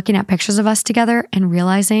morning looking at pictures of us together and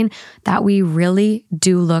realizing that we really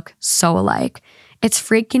do look so alike. It's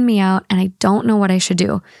freaking me out and I don't know what I should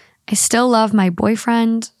do. I still love my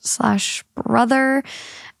boyfriend/brother,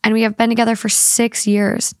 and we have been together for 6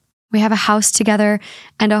 years. We have a house together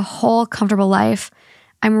and a whole comfortable life.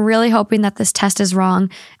 I'm really hoping that this test is wrong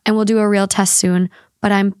and we'll do a real test soon,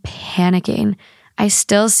 but I'm panicking. I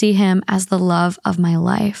still see him as the love of my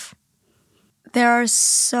life. There are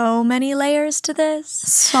so many layers to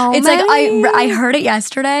this. It's many. Like I heard it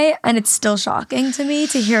yesterday and it's still shocking to me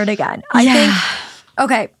to hear it again. I think,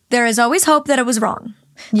 okay, there is always hope that it was wrong.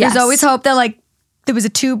 Yes. There's always hope that like there was a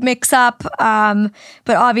tube mix up. But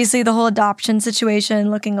obviously the whole adoption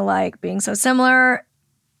situation, looking alike, being so similar,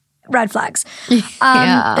 red flags.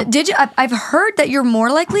 I've heard that you're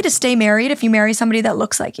more likely to stay married if you marry somebody that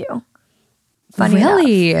looks like you. Funny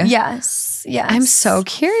really? enough. Yes. I'm so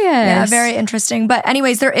curious. Yeah, very interesting. But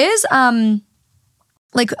anyways, there is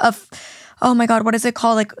like oh my God, what is it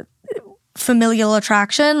called? Like familial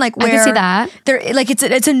attraction, like where I can see that. There, like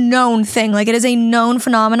it's a known thing. Like it is a known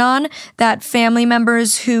phenomenon that family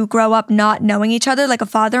members who grow up not knowing each other, like a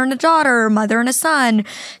father and a daughter, mother and a son,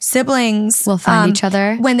 siblings, will find each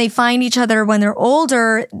other. When they find each other when they're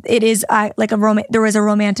older, it is like there is a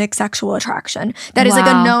romantic sexual attraction. That is like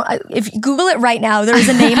a known. If you Google it right now, there is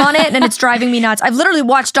a name on it, and it's driving me nuts. I've literally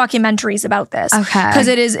watched documentaries about this. Okay, because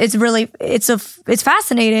it's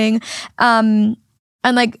fascinating, and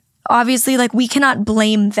like. Obviously, like we cannot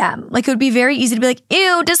blame them. Like it would be very easy to be like,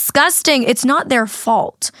 ew, disgusting. It's not their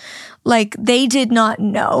fault. Like they did not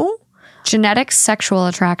know. Genetic sexual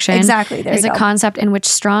attraction is a concept in which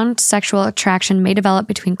strong sexual attraction may develop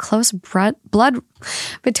between close blood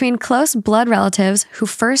relatives who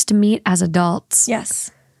first meet as adults.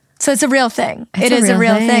 Yes. So it's a real thing. It is a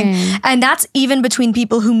real thing. And that's even between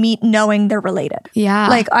people who meet knowing they're related. Yeah.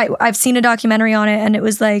 Like I've seen a documentary on it and it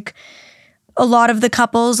was like, a lot of the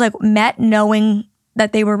couples like met knowing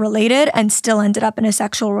that they were related and still ended up in a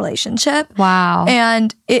sexual relationship. Wow.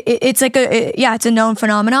 And it's like it's a known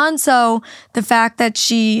phenomenon. So the fact that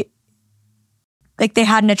they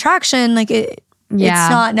had an attraction, like it's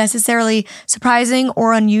not necessarily surprising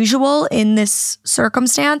or unusual in this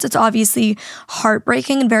circumstance. It's obviously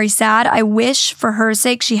heartbreaking and very sad. I wish for her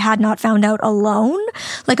sake she had not found out alone.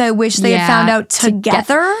 Like I wish they had found out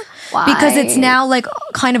together. Why? Because it's now like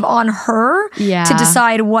kind of on her to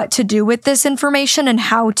decide what to do with this information and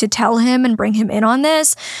how to tell him and bring him in on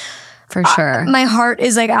this. For sure. My heart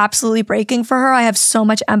is like absolutely breaking for her. I have so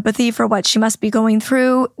much empathy for what she must be going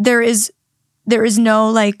through. There is no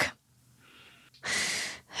like...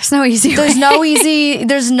 There's no easy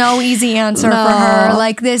answer for her.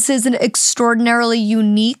 Like this is an extraordinarily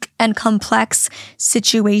unique and complex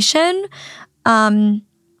situation.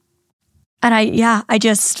 And I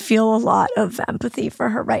just feel a lot of empathy for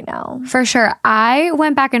her right now. For sure. I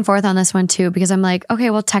went back and forth on this one too, because I'm like, okay,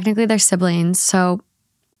 well, technically they're siblings. So,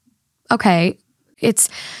 okay, it's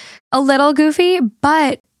a little goofy,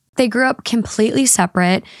 but they grew up completely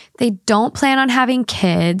separate. They don't plan on having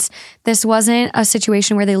kids. This wasn't a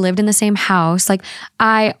situation where they lived in the same house. Like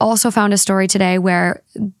I also found a story today where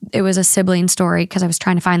it was a sibling story because I was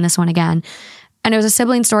trying to find this one again. And it was a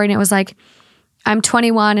sibling story and it was like, I'm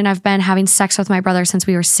 21 and I've been having sex with my brother since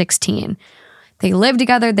we were 16. They lived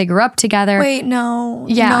together. They grew up together. Wait, no.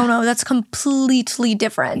 Yeah. No, that's completely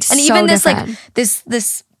different. And so even this different. like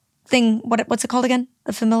this thing, what's it called again?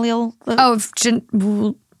 The familial.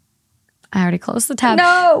 I already closed the tab.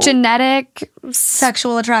 No. Genetic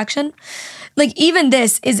sexual attraction. Like even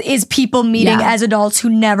this is people meeting as adults who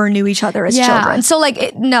never knew each other as children. So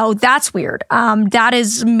like, no, that's weird. That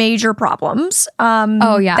is major problems.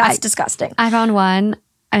 That's disgusting. I found one.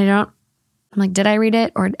 I'm like, did I read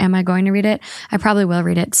it or am I going to read it? I probably will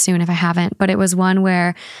read it soon if I haven't. But it was one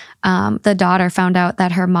where the daughter found out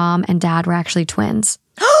that her mom and dad were actually twins.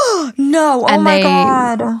 No. And my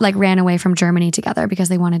God. Like ran away from Germany together because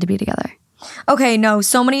they wanted to be together. Okay, no,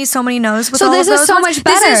 so many no's with so all this of is those so ones. much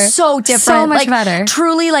better. This is so different. So much like, better.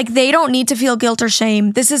 Truly, like they don't need to feel guilt or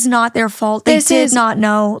shame. This is not their fault. They did not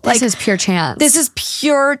know. Like, this is pure chance. This is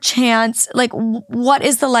pure chance. Like, what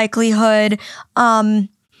is the likelihood?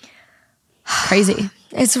 Crazy.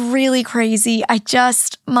 It's really crazy.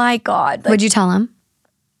 My God. Like, would you tell him?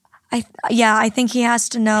 I think he has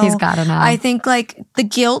to know. He's got to know. I think like the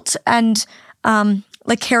guilt and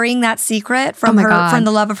like carrying that secret from from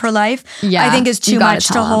the love of her life, I think is too much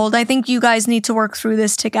to hold. I think you guys need to work through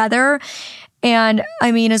this together. And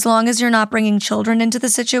I mean, as long as you're not bringing children into the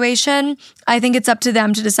situation, I think it's up to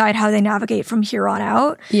them to decide how they navigate from here on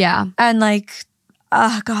out. Yeah. And like,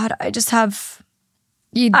 God,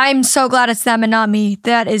 I'm so glad it's them and not me.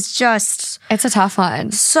 That is just... It's a tough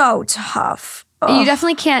one. So tough. You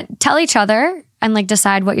definitely can't tell each other and like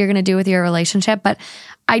decide what you're going to do with your relationship, but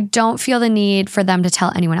I don't feel the need for them to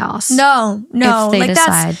tell anyone else. No. If they like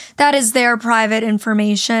decide. that is their private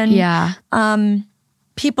information. Yeah.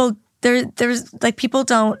 People people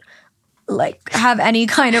don't like have any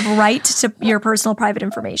kind of right to your personal private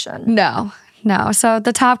information. No. So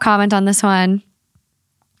the top comment on this one,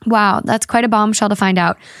 wow, that's quite a bombshell to find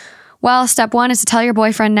out. Well, step one is to tell your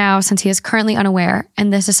boyfriend now since he is currently unaware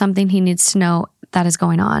and this is something he needs to know that is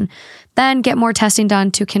going on. Then get more testing done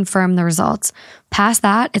to confirm the results. Past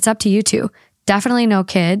that, it's up to you two. Definitely no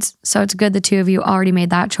kids, so it's good the two of you already made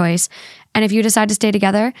that choice. And if you decide to stay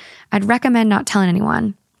together, I'd recommend not telling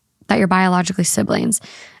anyone that you're biologically siblings.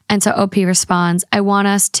 And so OP responds, I want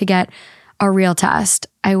us to get a real test.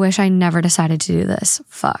 I wish I never decided to do this.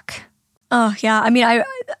 Fuck. Oh, yeah. I mean, I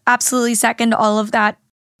absolutely second all of that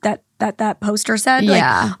poster said.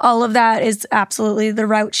 Yeah. Like, all of that is absolutely the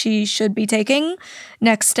route she should be taking.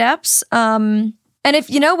 Next steps. And if,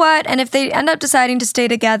 you know what? And if they end up deciding to stay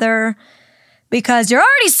together because you're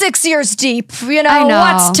already 6 years deep, you know,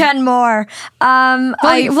 what's 10 more?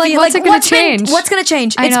 What's it going to change? What's going to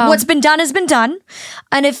change? What's been done has been done.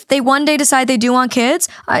 And if they one day decide they do want kids,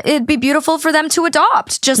 it'd be beautiful for them to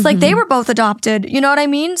adopt, just like they were both adopted. You know what I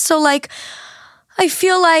mean? So like, I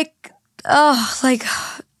feel like,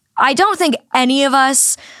 I don't think any of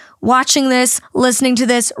us watching this, listening to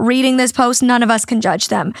this, reading this post, none of us can judge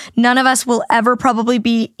them. None of us will ever probably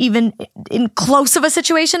be even in close of a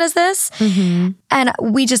situation as this. Mm-hmm. And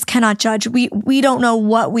we just cannot judge. We don't know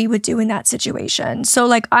what we would do in that situation. So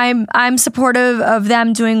like I'm supportive of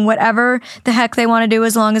them doing whatever the heck they want to do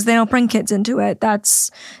as long as they don't bring kids into it.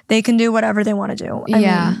 They can do whatever they want to do.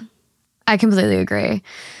 I completely agree.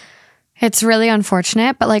 It's really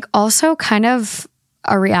unfortunate, but like also kind of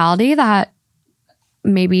a reality that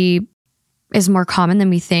maybe is more common than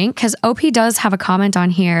we think. Because OP does have a comment on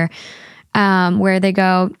here where they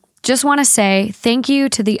go, just want to say thank you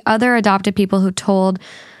to the other adopted people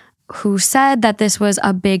who said that this was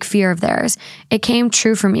a big fear of theirs. It came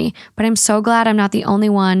true for me, but I'm so glad I'm not the only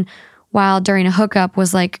one while during a hookup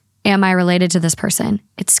was like, am I related to this person?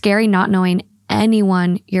 It's scary not knowing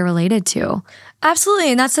anyone you're related to. Absolutely.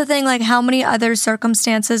 And that's the thing, like how many other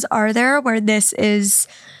circumstances are there where this is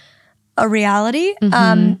a reality?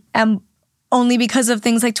 Mm-hmm. And only because of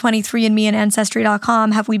things like 23andMe and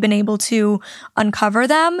Ancestry.com have we been able to uncover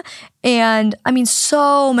them. And I mean,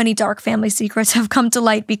 so many dark family secrets have come to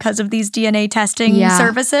light because of these DNA testing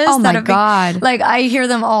services. Oh my God. Like I hear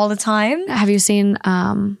them all the time. Have you seen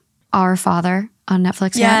Our Father on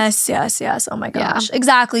Netflix yet? Yes. Oh my gosh. Yeah.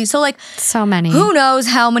 Exactly. So like so many. Who knows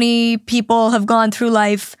how many people have gone through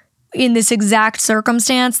life in this exact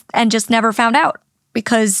circumstance and just never found out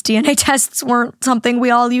because DNA tests weren't something we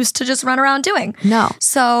all used to just run around doing. No.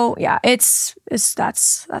 So yeah, that's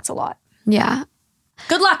a lot. Yeah.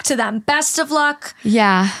 Good luck to them. Best of luck.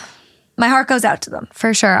 Yeah. My heart goes out to them.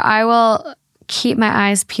 For sure. I will keep my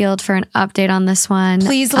eyes peeled for an update on this one.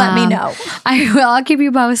 Please let me know. I will. I'll keep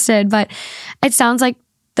you posted. But it sounds like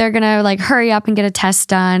they're going to like hurry up and get a test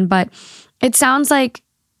done. But it sounds like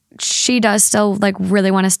she does still like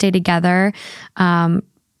really want to stay together.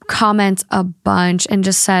 Comments a bunch and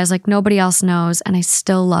just says like nobody else knows and I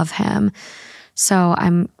still love him. So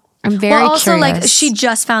I'm I'm very also, curious. like, she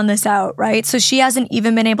just found this out, right? So she hasn't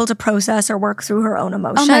even been able to process or work through her own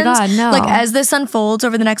emotions. Oh my God, no. Like, as this unfolds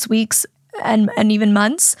over the next weeks and even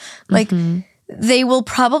months, like, they will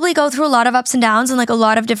probably go through a lot of ups and downs and like a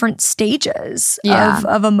lot of different stages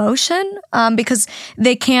of emotion because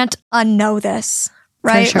they can't unknow this.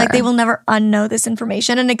 Right? Sure. Like they will never unknow this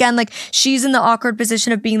information. And again, like she's in the awkward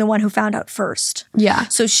position of being the one who found out first. Yeah.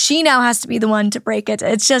 So she now has to be the one to break it.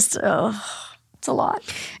 It's just, it's a lot.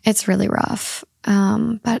 It's really rough.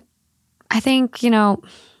 But I think, you know,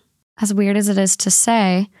 as weird as it is to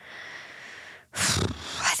say,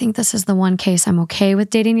 I think this is the one case I'm okay with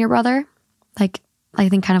dating your brother. Like, I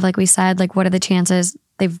think kind of like we said, like, what are the chances?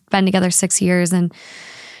 They've been together 6 years and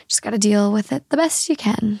just got to deal with it the best you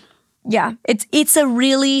can. Yeah, it's a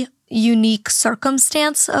really unique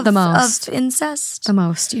circumstance of incest. The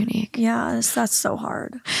most unique. Yeah, that's so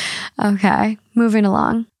hard. Okay, moving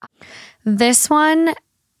along. This one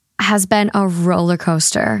has been a roller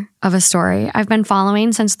coaster of a story. I've been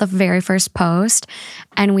following since the very first post,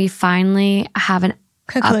 and we finally have an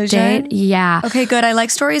conclusion. Update. Yeah. Okay, good. I like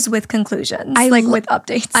stories with conclusions, with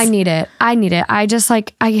updates. I need it. I just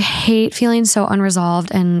like, I hate feeling so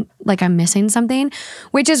unresolved and like I'm missing something,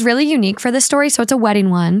 which is really unique for this story. So it's a wedding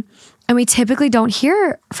one. And we typically don't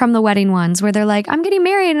hear from the wedding ones where they're like, I'm getting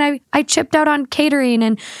married and I chipped out on catering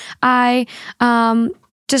and I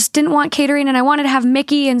just didn't want catering and I wanted to have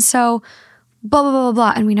Mickey. And so blah, blah, blah, blah,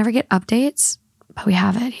 blah. And we never get updates. But we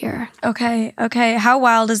have it here. Okay. How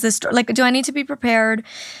wild is this story? Like, do I need to be prepared?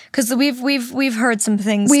 Because we've heard some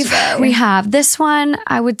things today. We have. This one,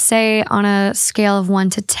 I would say on a scale of 1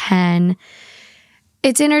 to 10,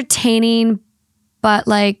 it's entertaining, but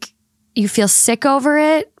like you feel sick over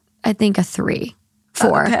it. I think a 3,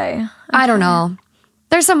 4. Okay. I don't know.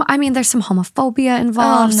 There's some homophobia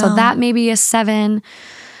involved, so that may be a 7.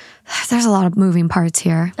 There's a lot of moving parts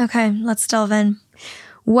here. Okay, let's delve in.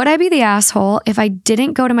 Would I be the asshole if I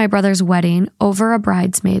didn't go to my brother's wedding over a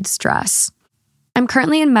bridesmaid's dress? I'm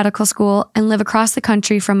currently in medical school and live across the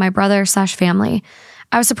country from my brother/family.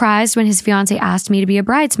 I was surprised when his fiance asked me to be a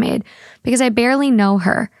bridesmaid because I barely know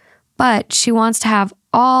her, but she wants to have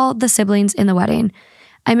all the siblings in the wedding.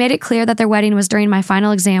 I made it clear that their wedding was during my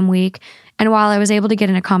final exam week, and while I was able to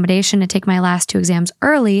get an accommodation to take my last 2 exams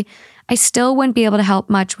early, I still wouldn't be able to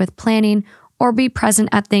help much with planning or be present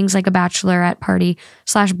at things like a bachelorette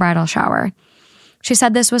party/bridal shower. She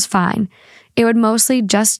said this was fine. It would mostly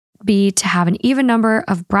just be to have an even number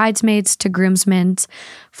of bridesmaids to groomsmen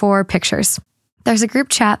for pictures. There's a group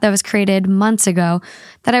chat that was created months ago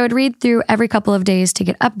that I would read through every couple of days to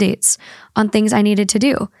get updates on things I needed to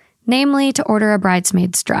do, namely to order a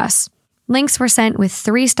bridesmaid's dress. Links were sent with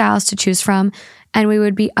 3 styles to choose from, and we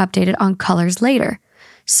would be updated on colors later.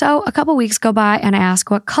 So a couple weeks go by and I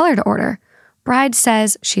ask what color to order. Bride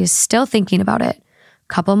says she is still thinking about it.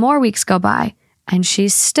 Couple more weeks go by, and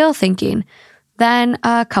she's still thinking. Then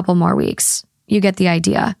a couple more weeks. You get the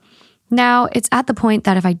idea. Now, it's at the point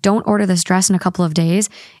that if I don't order this dress in a couple of days,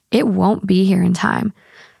 it won't be here in time.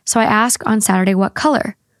 So I ask on Saturday what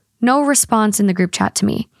color. No response in the group chat to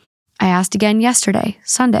me. I asked again yesterday,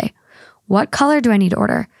 Sunday. What color do I need to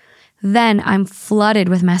order? Then I'm flooded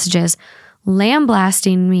with messages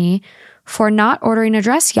lambasting me for not ordering a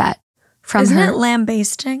dress yet. Isn't it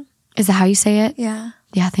lambasting? Is that how you say it? Yeah.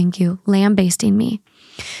 Yeah, thank you. Lambasting me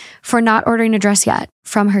for not ordering a dress yet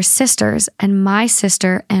from her sisters and my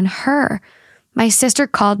sister and her. My sister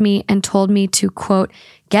called me and told me to, quote,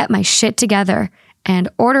 get my shit together and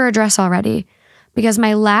order a dress already because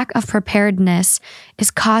my lack of preparedness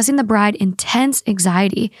is causing the bride intense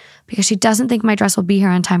anxiety because she doesn't think my dress will be here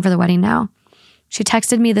on time for the wedding now. She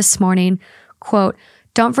texted me this morning, quote,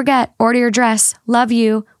 don't forget, order your dress, love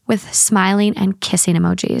you, with smiling and kissing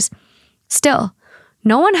emojis. Still,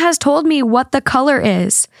 no one has told me what the color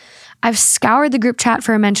is. I've scoured the group chat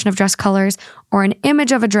for a mention of dress colors or an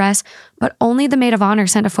image of a dress, but only the maid of honor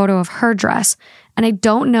sent a photo of her dress, and I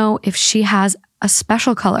don't know if she has a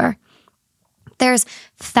special color. There's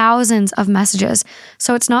thousands of messages,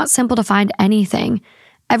 so it's not simple to find anything.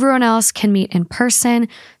 Everyone else can meet in person,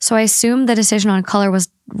 so I assume the decision on color was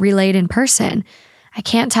relayed in person. I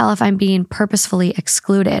can't tell if I'm being purposefully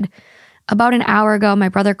excluded. About an hour ago, my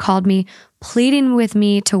brother called me, pleading with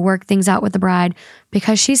me to work things out with the bride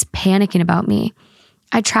because she's panicking about me.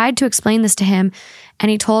 I tried to explain this to him, and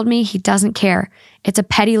he told me he doesn't care. It's a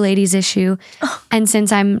petty ladies issue, and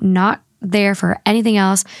since I'm not there for anything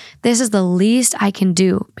else, this is the least I can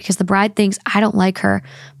do because the bride thinks I don't like her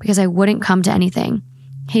because I wouldn't come to anything.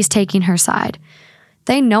 He's taking her side.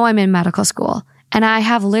 They know I'm in medical school, and I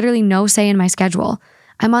have literally no say in my schedule.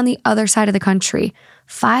 I'm on the other side of the country,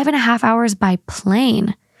 5.5 hours by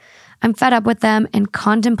plane. I'm fed up with them and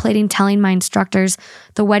contemplating telling my instructors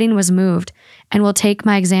the wedding was moved and will take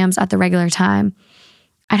my exams at the regular time.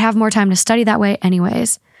 I'd have more time to study that way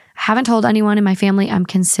anyways. I haven't told anyone in my family I'm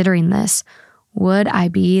considering this. Would I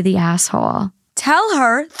be the asshole? Tell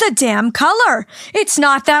her the damn color. It's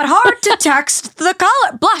not that hard to text the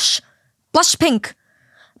color. Blush pink,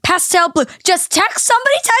 pastel blue. Just text her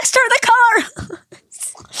the color.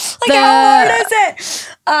 Like, how hard is it?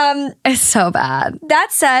 It's so bad.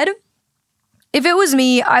 That said, if it was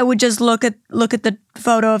me, I would just look at the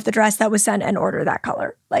photo of the dress that was sent and order that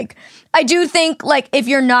color. Like, I do think, like, if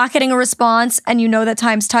you're not getting a response and you know that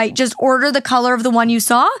time's tight, just order the color of the one you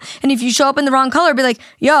saw. And if you show up in the wrong color, be like,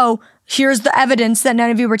 yo, here's the evidence that none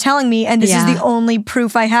of you were telling me, and this is the only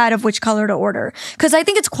proof I had of which color to order. Because I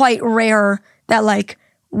think it's quite rare that, like,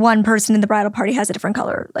 one person in the bridal party has a different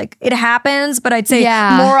color. Like, it happens, but I'd say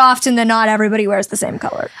more often than not, everybody wears the same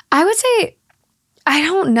color. I would say, I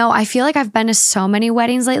don't know. I feel like I've been to so many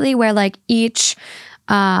weddings lately where like each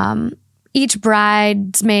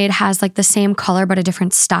bridesmaid has like the same color but a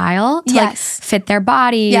different style to like fit their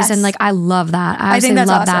bodies. And like, I love that. I think that's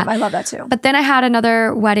love awesome. that. I love that too. But then I had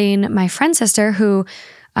another wedding, my friend's sister, who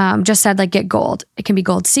just said like, get gold. It can be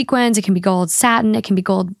gold sequins. It can be gold satin. It can be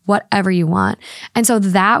gold, whatever you want. And so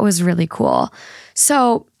that was really cool.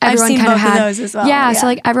 So everyone kind of had those as well. Yeah. So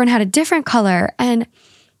like everyone had a different color, and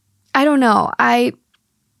I don't know. I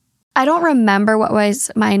don't remember what was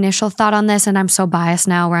my initial thought on this, and I'm so biased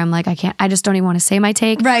now where I'm like, I just don't even want to say my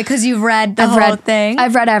take. Right, because you've read the whole thing.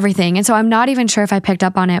 I've read everything. And so I'm not even sure if I picked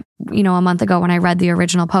up on it, a month ago when I read the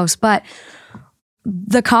original post. But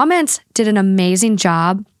the comments did an amazing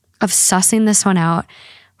job of sussing this one out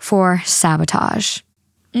for sabotage.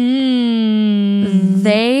 They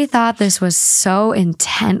thought this was so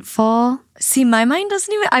intentful. See, my mind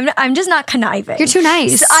doesn't even, I'm just not conniving. You're too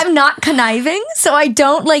nice. So I'm not conniving, so I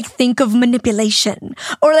don't like think of manipulation.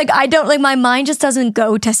 Or like, I don't, like, my mind just doesn't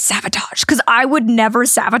go to sabotage, because I would never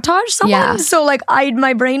sabotage someone. Yeah. So like,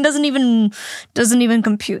 my brain doesn't even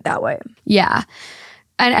compute that way. Yeah.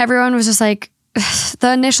 And everyone was just like,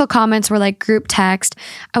 the initial comments were like group text.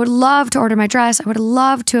 I would love to order my dress. I would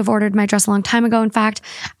love to have ordered my dress a long time ago. In fact,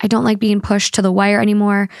 I don't like being pushed to the wire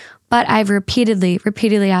anymore, but I've repeatedly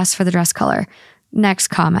asked for the dress color. Next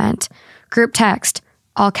comment, group text,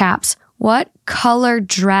 all caps. What color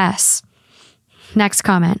dress? Next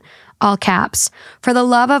comment, all caps. For the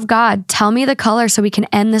love of God, tell me the color so we can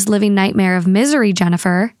end this living nightmare of misery,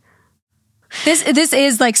 Jennifer. This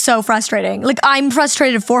is like so frustrating. Like, I'm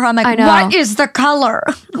frustrated for her. I'm like, what is the color?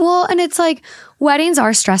 Well, and it's like, weddings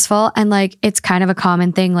are stressful, and like, it's kind of a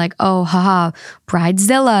common thing. Like, oh, haha,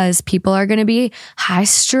 bridezillas. People are going to be high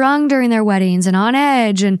strung during their weddings and on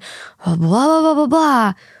edge and blah, blah, blah, blah,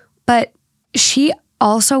 blah. But she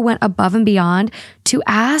also went above and beyond to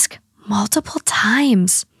ask multiple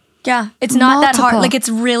times. Yeah, it's not that hard. Like, it's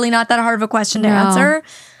really not that hard of a question to answer.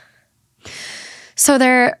 So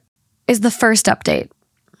there is the first update.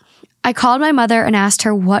 I called my mother and asked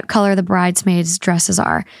her what color the bridesmaids' dresses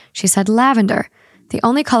are. She said lavender. The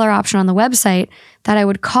only color option on the website that I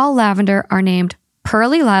would call lavender are named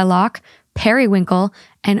pearly lilac, periwinkle,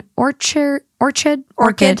 and orchid.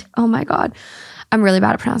 Oh my God. I'm really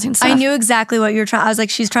bad at pronouncing stuff. I knew exactly what you were trying. I was like,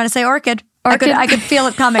 she's trying to say orchid. I could feel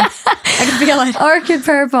it coming. I could feel it. Orchid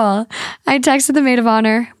purple. I texted the maid of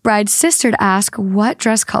honor, bride's sister, to ask what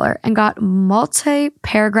dress color, and got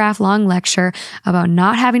multi-paragraph long lecture about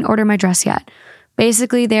not having ordered my dress yet.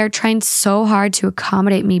 Basically, they are trying so hard to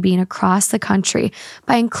accommodate me being across the country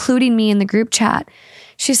by including me in the group chat.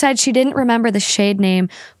 She said she didn't remember the shade name,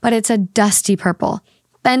 but it's a dusty purple.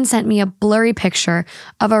 Then sent me a blurry picture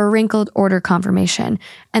of a wrinkled order confirmation,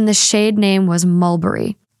 and the shade name was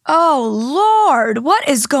mulberry. Oh, Lord, what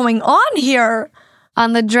is going on here?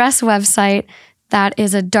 On the dress website, that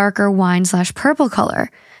is a darker wine/purple color.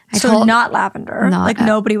 Not lavender.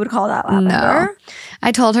 Nobody would call that lavender. No.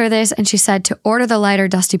 I told her this, and she said to order the lighter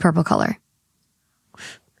dusty purple color.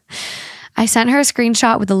 I sent her a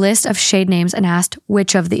screenshot with a list of shade names and asked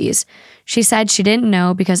which of these. She said she didn't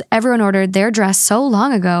know because everyone ordered their dress so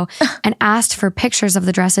long ago and asked for pictures of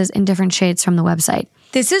the dresses in different shades from the website.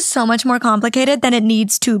 This is so much more complicated than it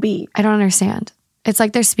needs to be. I don't understand. It's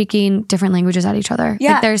like they're speaking different languages at each other.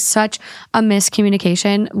 Yeah. Like, there's such a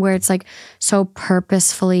miscommunication where it's like so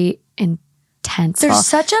purposefully intense. There's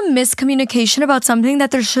such a miscommunication about something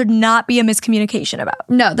that there should not be a miscommunication about.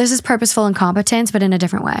 No, this is purposeful incompetence, but in a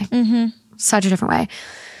different way. Mm-hmm. Such a different way.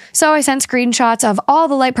 So I sent screenshots of all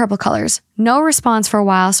the light purple colors. No response for a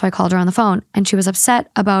while, so I called her on the phone, and she was upset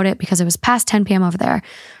about it because it was past 10 p.m. over there.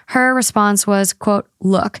 Her response was, quote,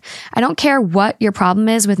 "Look, I don't care what your problem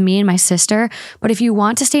is with me and my sister, but if you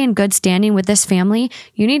want to stay in good standing with this family,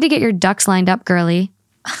 you need to get your ducks lined up, girly."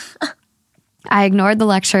 I ignored the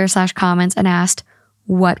lecture/comments and asked,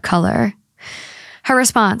 "What color?" Her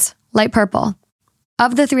response, "Light purple."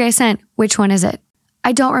 Of the 3 I sent, which one is it?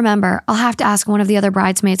 "I don't remember. I'll have to ask one of the other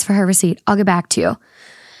bridesmaids for her receipt. I'll get back to you."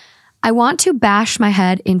 I want to bash my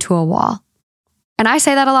head into a wall. And I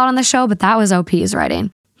say that a lot on the show, but that was OP's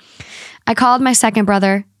writing. I called my second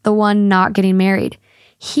brother, the one not getting married.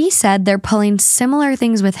 He said they're pulling similar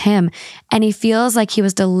things with him, and he feels like he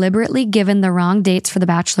was deliberately given the wrong dates for the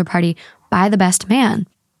bachelor party by the best man,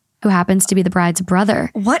 who happens to be the bride's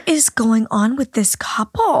brother. What is going on with this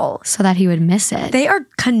couple? So that he would miss it. They are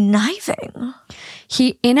conniving.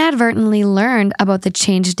 He inadvertently learned about the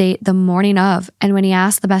change date the morning of, and when he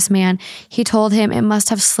asked the best man, he told him it must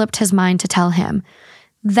have slipped his mind to tell him.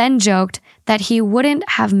 Then joked that he wouldn't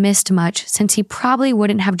have missed much since he probably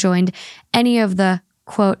wouldn't have joined any of the,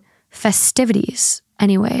 quote, festivities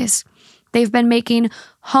anyways. They've been making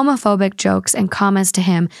homophobic jokes and comments to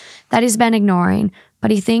him that he's been ignoring,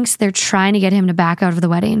 but he thinks they're trying to get him to back out of the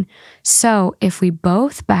wedding. So if we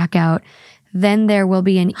both back out, then there will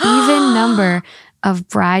be an even number of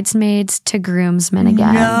bridesmaids to groomsmen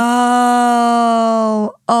again.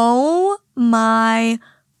 No. Oh my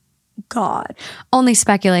God. Only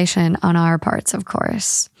speculation on our parts, of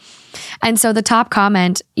course. And so the top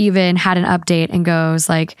comment even had an update and goes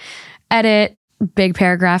like, edit, big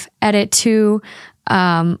paragraph, edit to,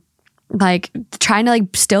 like trying to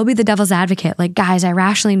like still be the devil's advocate. Like, guys, I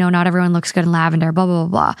rationally know not everyone looks good in lavender, blah, blah,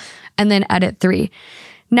 blah, blah. And then edit 3.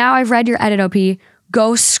 Now I've read your edit, OP.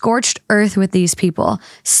 Go scorched earth with these people.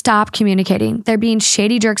 Stop communicating. They're being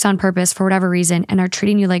shady jerks on purpose for whatever reason and are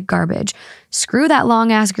treating you like garbage. Screw that long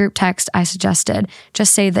ass group text I suggested.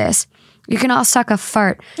 Just say this. You can all suck a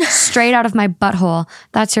fart straight out of my butthole.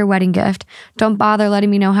 That's your wedding gift. Don't bother letting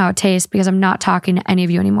me know how it tastes because I'm not talking to any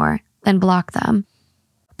of you anymore. Then block them.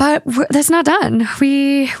 But that's not done.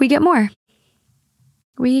 We get more.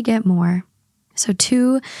 We get more. So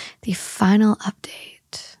to the final update.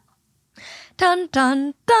 Dun,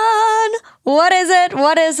 dun, dun. What is it?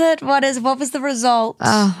 What is it? What was the result?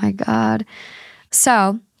 Oh my God.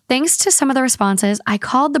 So thanks to some of the responses, I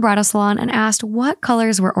called the bridal salon and asked what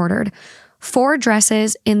colors were ordered. 4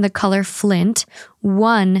 dresses in the color Flint,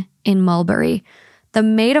 1 in mulberry. The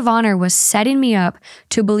maid of honor was setting me up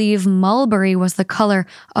to believe mulberry was the color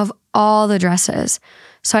of all the dresses.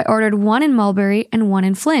 So I ordered 1 in mulberry and 1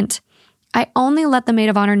 in Flint. I only let the maid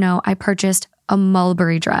of honor know I purchased a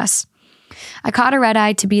mulberry dress. I caught a red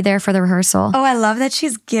eye to be there for the rehearsal. Oh, I love that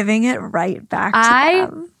she's giving it right back to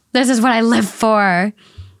them. This is what I live for.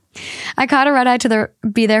 I caught a red eye to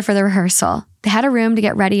be there for the rehearsal. They had a room to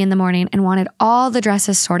get ready in the morning and wanted all the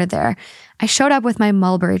dresses sorted there. I showed up with my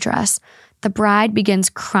mulberry dress. The bride begins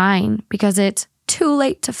crying because it's too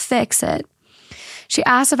late to fix it. She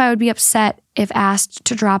asked if I would be upset if asked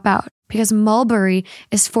to drop out because mulberry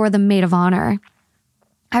is for the maid of honor.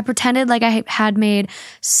 I pretended like I had made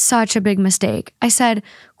such a big mistake. I said,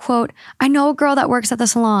 quote, "I know a girl that works at the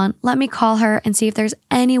salon. Let me call her and see if there's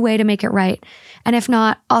any way to make it right. And if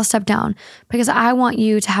not, I'll step down because I want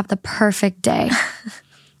you to have the perfect day."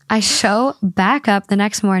 I show back up the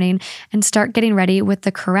next morning and start getting ready with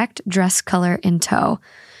the correct dress color in tow.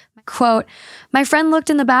 Quote, "My friend looked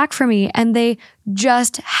in the back for me and they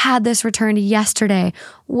just had this returned yesterday.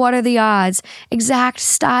 What are the odds? Exact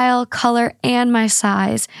style, color, and my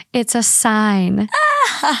size. It's a sign."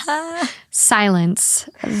 Silence.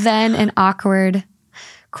 Then an awkward,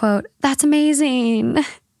 quote, "That's amazing."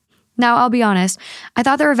 Now, I'll be honest. I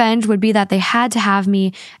thought the revenge would be that they had to have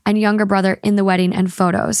me and younger brother in the wedding and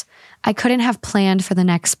photos. I couldn't have planned for the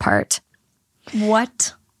next part.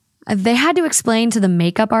 What? They had to explain to the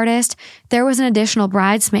makeup artist there was an additional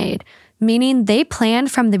bridesmaid, meaning they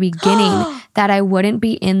planned from the beginning that I wouldn't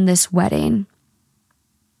be in this wedding.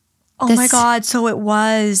 Oh my God, so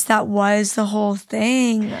that was the whole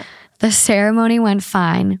thing. The ceremony went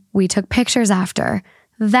fine. We took pictures after.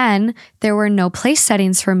 Then there were no place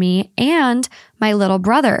settings for me and my little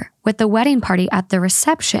brother with the wedding party at the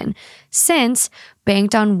reception, since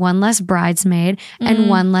banked on 1 less bridesmaid and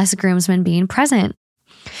 1 less groomsman being present.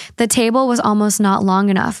 The table was almost not long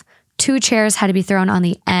enough. 2 chairs had to be thrown on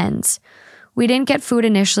the ends. We didn't get food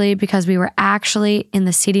initially because we were actually in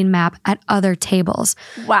the seating map at other tables.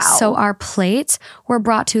 Wow. So our plates were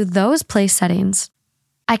brought to those place settings.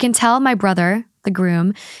 I can tell my brother, the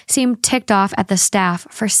groom, seemed ticked off at the staff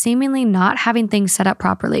for seemingly not having things set up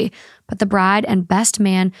properly, but the bride and best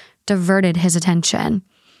man diverted his attention.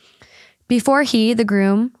 Before he, the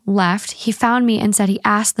groom, left, he found me and said he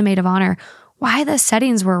asked the maid of honor why the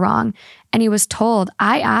settings were wrong, and he was told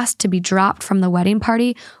I asked to be dropped from the wedding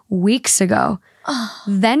party weeks ago,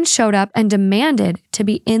 then showed up and demanded to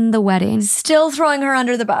be in the wedding. Still throwing her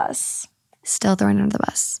under the bus. Still throwing her under the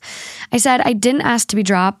bus. I said I didn't ask to be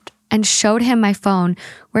dropped and showed him my phone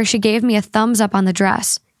where she gave me a thumbs up on the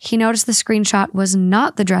dress. He noticed the screenshot was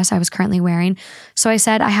not the dress I was currently wearing, so I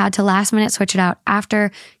said I had to last minute switch it out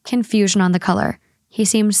after confusion on the color. He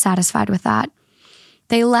seemed satisfied with that.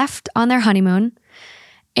 They left on their honeymoon,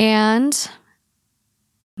 and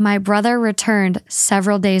my brother returned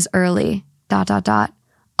several days early, ...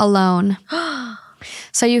 alone.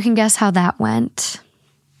 So you can guess how that went.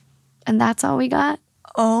 And that's all we got.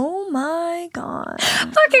 Oh my God.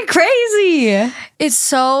 Fucking crazy.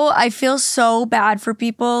 I feel so bad for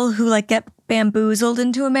people who like get bamboozled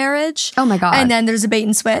into a marriage. Oh my God. And then there's a bait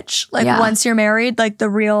and switch. Like once you're married, like the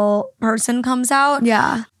real person comes out.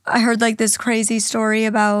 Yeah. I heard like this crazy story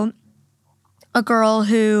about a girl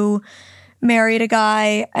who married a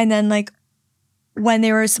guy, and then like when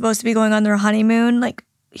they were supposed to be going on their honeymoon, like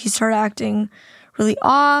he started acting really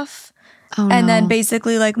off. Oh, and no. then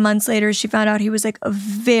basically like months later, she found out he was like a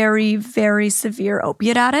very, very severe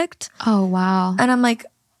opiate addict. Oh, wow. And I'm like,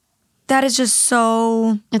 that is just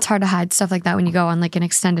so... It's hard to hide stuff like that when you go on like an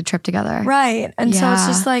extended trip together. Right. And so it's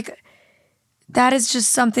just like, that is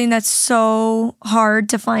just something that's so hard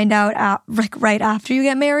to find out like right after you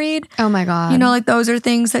get married. Oh my God. You know, like those are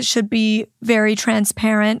things that should be very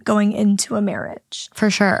transparent going into a marriage. For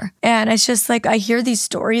sure. And it's just like, I hear these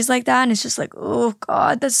stories like that and it's just like, oh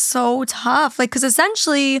God, that's so tough. Like, because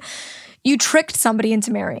essentially you tricked somebody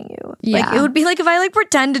into marrying you. Yeah. Like, it would be like if I like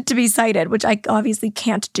pretended to be sighted, which I obviously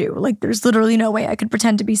can't do. Like, there's literally no way I could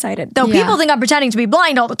pretend to be sighted. Though people think I'm pretending to be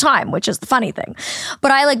blind all the time, which is the funny thing.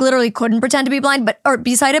 But I like literally couldn't pretend to be blind or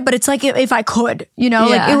be sighted, but it's like if I could, you know?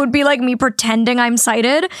 Like, it would be like me pretending I'm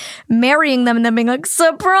sighted, marrying them and then being like,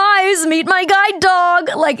 surprise, meet my guide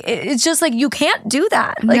dog. Like, it's just like, you can't do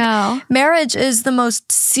that. Like, marriage is the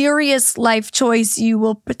most serious life choice you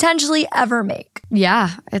will potentially ever make. Yeah,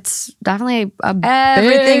 it's definitely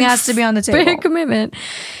everything has to be on the table. Big commitment.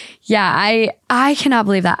 Yeah, I cannot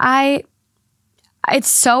believe that. It's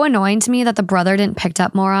so annoying to me that the brother didn't pick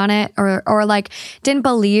up more on it or like didn't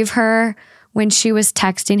believe her when she was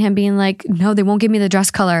texting him being like, no, they won't give me the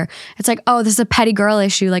dress color. It's like, oh, this is a petty girl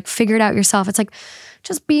issue. Like, figure it out yourself. It's like,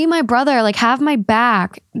 just be my brother. Like, have my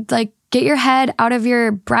back. Like, get your head out of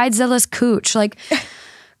your bridezilla's cooch. Like,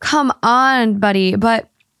 come on, buddy. But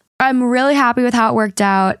I'm really happy with how it worked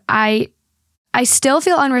out. I still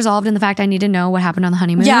feel unresolved in the fact I need to know what happened on the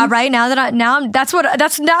honeymoon. Yeah, right.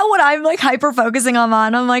 That's now what I'm like hyper focusing on.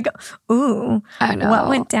 I'm like, ooh, I know what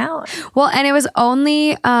went down. Well, and it was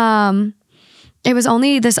only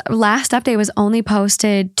this last update was only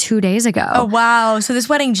posted 2 days ago. Oh wow! So this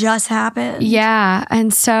wedding just happened. Yeah,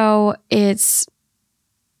 and so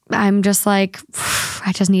I'm just like,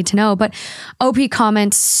 I just need to know. But OP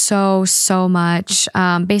comments so much,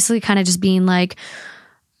 basically kind of just being like,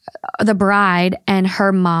 the bride and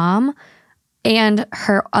her mom and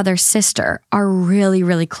her other sister are really,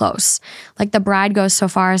 really close. Like, the bride goes so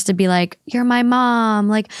far as to be like, you're my mom,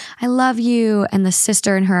 like, I love you. And the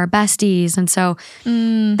sister and her are besties. And so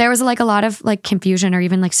there was like a lot of like confusion or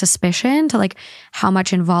even like suspicion to like how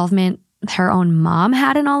much involvement her own mom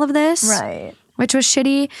had in all of this. Right. Which was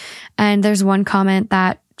shitty. And there's one comment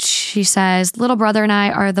that she says, little brother and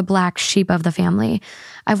I are the black sheep of the family.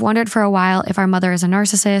 I've wondered for a while if our mother is a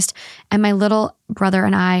narcissist, and my little brother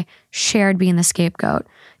and I shared being the scapegoat.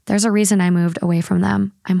 There's a reason I moved away from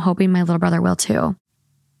them. I'm hoping my little brother will too.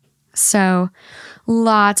 So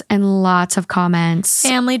lots and lots of comments.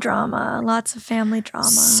 Family drama. Lots of family drama.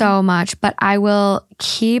 So much. But I will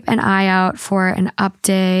keep an eye out for an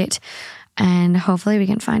update. And hopefully we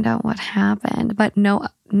can find out what happened. But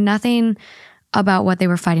nothing about what they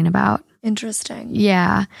were fighting about. Interesting.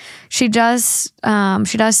 Yeah. She does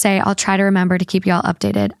say, I'll try to remember to keep y'all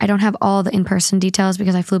updated. I don't have all the in-person details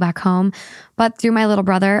because I flew back home. But through my little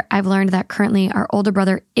brother, I've learned that currently our older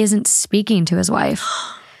brother isn't speaking to his wife.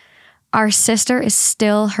 Our sister is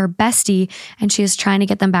still her bestie, and she is trying to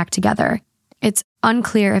get them back together. It's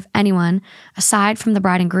unclear if anyone, aside from the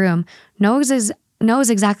bride and groom, knows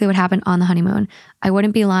exactly what happened on the honeymoon. I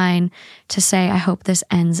wouldn't be lying to say I hope this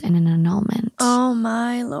ends in an annulment. Oh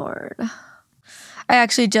my Lord. I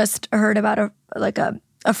actually just heard about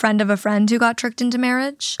a friend of a friend who got tricked into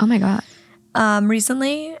marriage. Oh my God.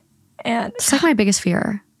 Recently. And it's like my biggest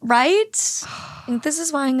fear. Right? I think this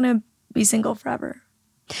is why I'm going to be single forever.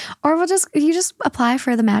 Or you just apply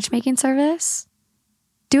for the matchmaking service.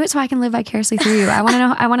 Do it so I can live vicariously through you. I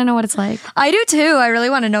want to know what it's like. I do too. I really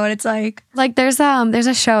want to know what it's like. Like there's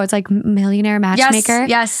a show. It's like Millionaire Matchmaker.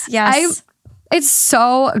 Yes. It's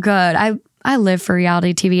so good. I live for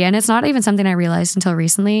reality TV, and it's not even something I realized until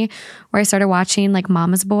recently, where I started watching like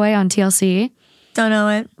Mama's Boy on TLC. Don't know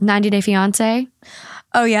it. 90 Day Fiance.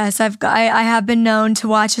 Oh yes, I have been known to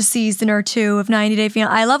watch a season or two of 90 Day Fiancé.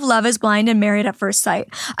 I love Love is Blind and Married at First Sight.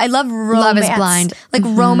 I love romance. Love is Blind. Like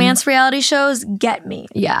romance reality shows get me.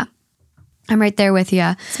 Yeah. I'm right there with you.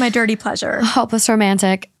 It's my dirty pleasure. Hopeless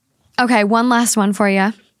romantic. Okay, one last one for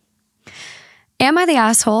you. Am I the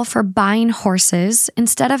asshole for buying horses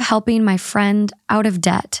instead of helping my friend out of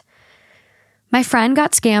debt? My friend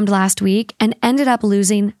got scammed last week and ended up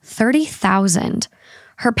losing $30,000.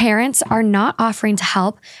 Her parents are not offering to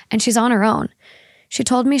help, and she's on her own. She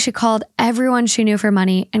told me she called everyone she knew for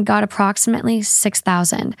money and got approximately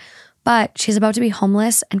 $6,000, but she's about to be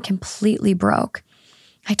homeless and completely broke.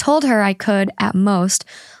 I told her I could, at most,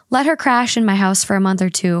 let her crash in my house for a month or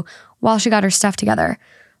two while she got her stuff together,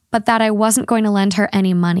 but that I wasn't going to lend her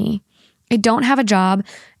any money. I don't have a job,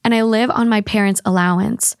 and I live on my parents'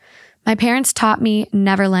 allowance. My parents taught me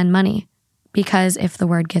never lend money, because if the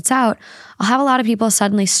word gets out, I'll have a lot of people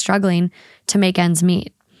suddenly struggling to make ends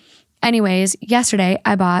meet. Anyways, yesterday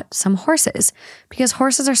I bought some horses because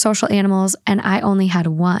horses are social animals and I only had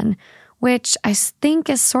one, which I think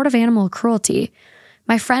is sort of animal cruelty.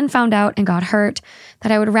 My friend found out and got hurt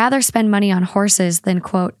that I would rather spend money on horses than,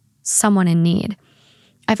 quote, someone in need.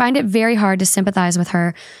 I find it very hard to sympathize with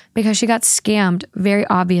her because she got scammed very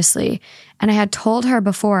obviously, and I had told her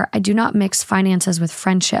before I do not mix finances with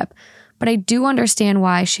friendship, but I do understand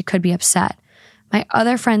why she could be upset. My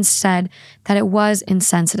other friends said that it was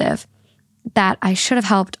insensitive, that I should have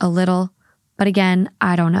helped a little, but again,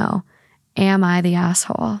 I don't know. Am I the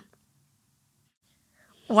asshole?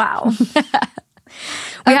 Wow.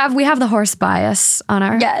 we have the horse bias on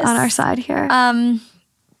our side here.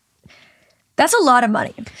 That's a lot of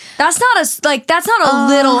money. That's not a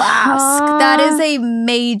little ask. That is a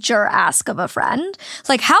major ask of a friend.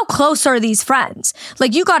 Like, how close are these friends?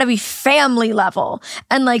 Like, you got to be family level,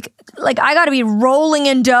 and like I got to be rolling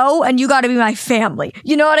in dough, and you got to be my family.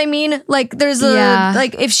 You know what I mean? Like,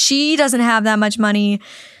 like if she doesn't have that much money,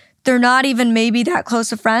 they're not even maybe that close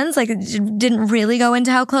to friends. Like, it didn't really go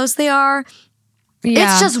into how close they are.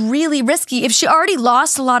 Yeah. It's just really risky. If she already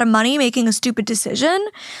lost a lot of money making a stupid decision,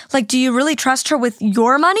 like, do you really trust her with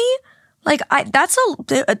your money? Like, that's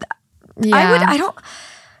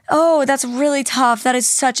really tough. That is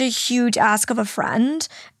such a huge ask of a friend.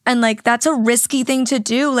 And like, that's a risky thing to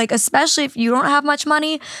do. Like, especially if you don't have much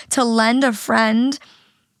money, to lend a friend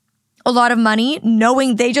a lot of money,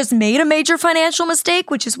 knowing they just made a major financial mistake,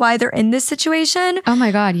 which is why they're in this situation. Oh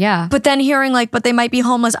my God, yeah. But then hearing like, but they might be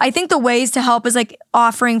homeless. I think the ways to help is like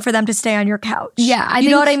offering for them to stay on your couch. Yeah. You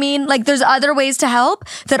know what I mean? Like, there's other ways to help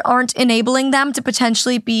that aren't enabling them to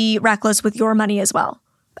potentially be reckless with your money as well.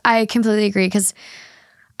 I completely agree, because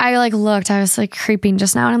I was like creeping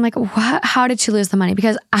just now, and I'm like, what? How did she lose the money?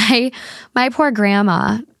 Because my poor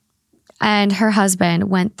grandma and her husband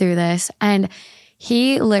went through this, and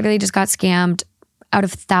he literally just got scammed out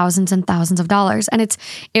of thousands and thousands of dollars. And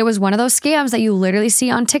it was one of those scams that you literally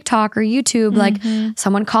see on TikTok or YouTube, like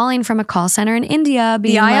someone calling from a call center in India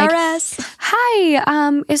being the IRS. Like,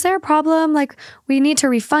 hi, is there a problem? Like, we need to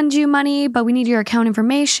refund you money, but we need your account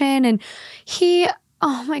information. And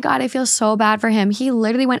oh my God, I feel so bad for him. He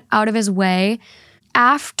literally went out of his way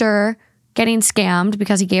after getting scammed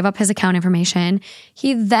because he gave up his account information.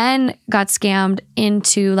 He then got scammed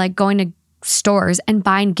into like going to stores and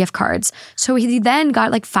buying gift cards. So he then got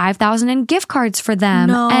like $5,000 in gift cards for them.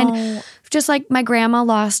 No. And just like, my grandma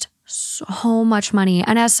lost so much money.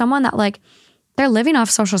 And as someone that like, they're living off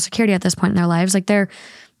Social Security at this point in their lives, like they're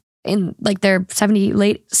in like their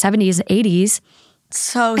late 70s, 80s.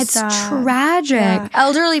 So it's sad. Tragic. Yeah.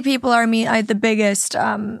 Elderly people are the biggest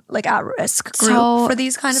like at risk group for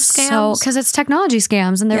these kind of scams. So because it's technology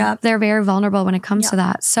scams, and they're very vulnerable when it comes to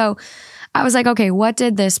that. So I was like, okay, what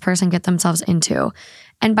did this person get themselves into?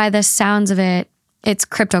 And by the sounds of it, it's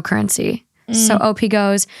cryptocurrency. So OP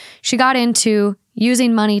goes, she got into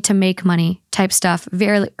using money to make money type stuff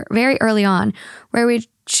very, very early on, where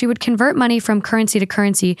she would convert money from currency to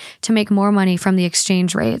currency to make more money from the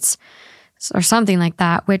exchange rates or something like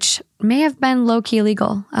that, which may have been low-key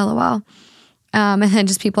illegal, LOL. And then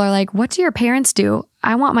just people are like, what do your parents do?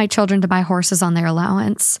 I want my children to buy horses on their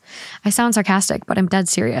allowance. I sound sarcastic, but I'm dead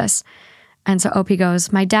serious. And so OP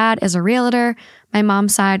goes, my dad is a realtor. My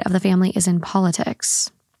mom's side of the family is in politics.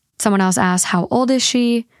 Someone else asked, how old is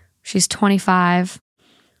she? She's 25.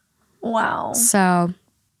 Wow. So,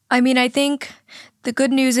 I mean, I think the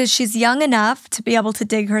good news is she's young enough to be able to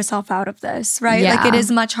dig herself out of this, right? Yeah. Like, it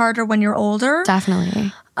is much harder when you're older.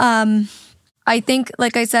 Definitely. I think,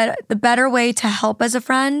 like I said, the better way to help as a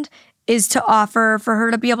friend is to offer for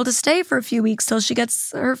her to be able to stay for a few weeks till she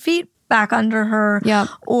gets her feet back under her. Yep.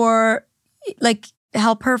 Or like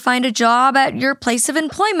help her find a job at your place of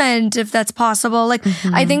employment if that's possible. Like,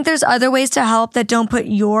 I think there's other ways to help that don't put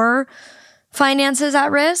your finances at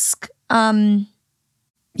risk.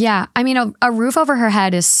 Yeah. I mean, a roof over her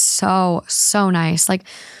head is so nice. Like,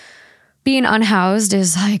 being unhoused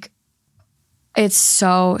is like, it's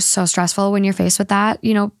so stressful when you're faced with that,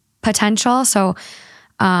 potential. So,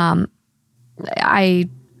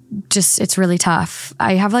 it's really tough.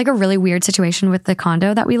 I have like a really weird situation with the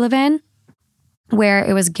condo that we live in where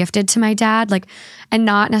it was gifted to my dad, like, and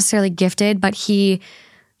not necessarily gifted, but he's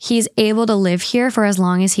able to live here for as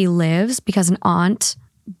long as he lives because an aunt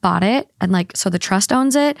bought it, and like, so the trust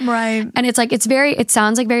owns it. Right. And it's like, it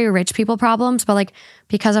sounds like very rich people problems, but like,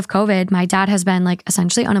 because of COVID, my dad has been like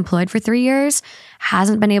essentially unemployed for 3 years,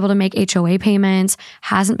 hasn't been able to make HOA payments,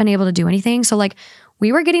 hasn't been able to do anything. So like,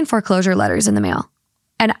 we were getting foreclosure letters in the mail.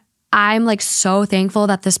 And I'm like so thankful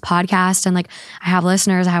that this podcast and like I have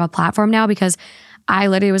listeners, I have a platform now, because I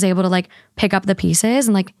literally was able to like pick up the pieces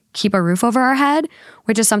and like keep a roof over our head,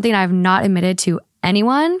 which is something I've not admitted to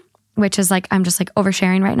anyone, which is like, I'm just like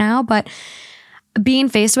oversharing right now. But being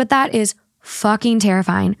faced with that is fucking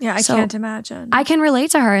terrifying. Yeah, I can't imagine. I can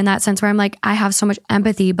relate to her in that sense where I'm like, I have so much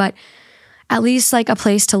empathy, but at least like a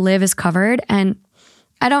place to live is covered. And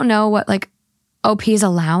I don't know what like OP's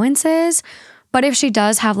allowance is, but if she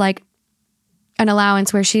does have like an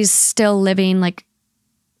allowance where she's still living like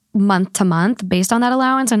month to month based on that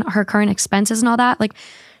allowance and her current expenses and all that, like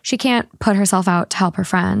she can't put herself out to help her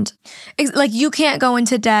friend. Like, you can't go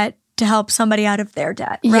into debt to help somebody out of their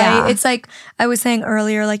debt, right? Yeah. It's like I was saying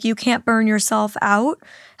earlier, like you can't burn yourself out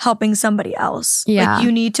helping somebody else. Yeah. Like,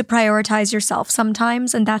 you need to prioritize yourself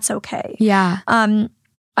sometimes, and that's okay. Yeah.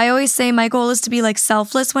 I always say my goal is to be like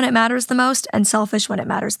selfless when it matters the most and selfish when it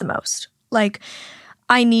matters the most. Like,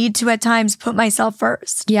 I need to at times put myself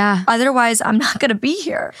first. Yeah. Otherwise, I'm not going to be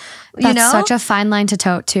here. That's such a fine line to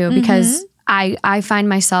tote too, because I find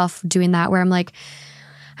myself doing that where I'm like,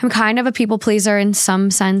 I'm kind of a people pleaser in some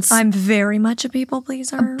sense. I'm very much a people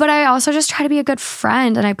pleaser. But I also just try to be a good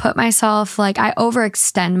friend, and I put myself, like, I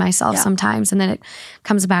overextend myself sometimes, and then it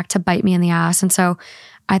comes back to bite me in the ass. And so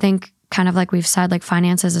I think, kind of like we've said, like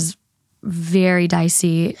finances is very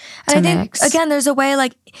dicey to and I mix. think, again, there's a way,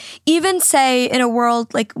 like, even say in a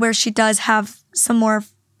world like where she does have some more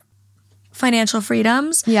financial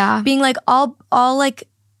freedoms, being like, I'll like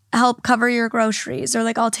help cover your groceries, or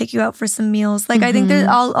like I'll take you out for some meals. Like, I think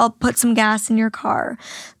I'll put some gas in your car.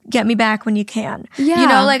 Get me back when you can.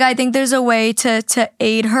 Yeah. Like, I think there's a way to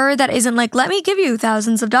aid her that isn't like, let me give you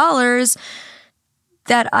thousands of dollars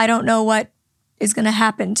that I don't know what is going to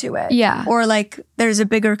happen to it. Yeah. Or like there's a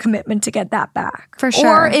bigger commitment to get that back. For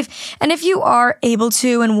sure. Or if you are able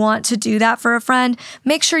to and want to do that for a friend,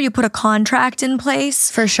 make sure you put a contract in place.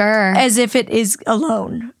 For sure. As if it is a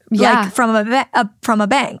loan. Yeah. Like from a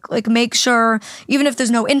bank. Like, make sure, even if there's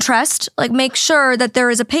no interest, like make sure that there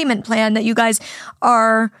is a payment plan that you guys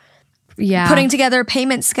are putting together, a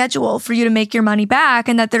payment schedule for you to make your money back,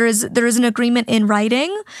 and that there is an agreement in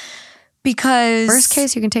writing. Because worst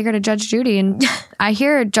case, you can take her to Judge Judy, and I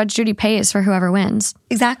hear Judge Judy pays for whoever wins.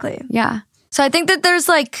 Exactly. Yeah. So I think that there's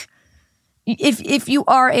like, if you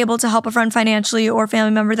are able to help a friend financially or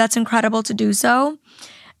family member, that's incredible to do so.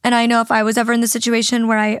 And I know if I was ever in the situation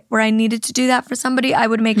where I needed to do that for somebody, I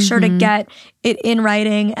would make sure to get it in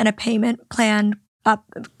writing and a payment plan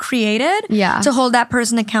created to hold that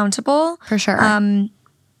person accountable. For sure.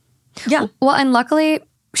 Yeah. Well, and luckily,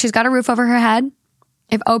 she's got a roof over her head.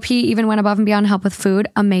 If OP even went above and beyond to help with food,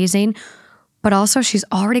 amazing. But also, she's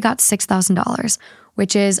already got $6,000,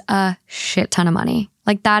 which is a shit ton of money.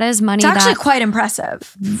 Like, that is money. It's actually quite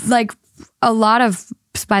impressive. Like, a lot of,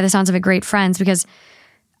 by the sounds of it, great friends. Because,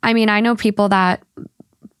 I mean, I know people that,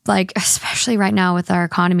 like, especially right now with our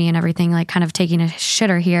economy and everything, like, kind of taking a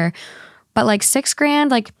shitter here. But like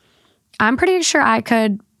 $6,000, like, I'm pretty sure I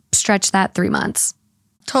could stretch that 3 months.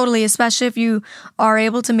 Totally, especially if you are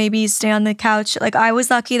able to maybe stay on the couch. Like, I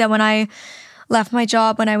was lucky that when I left my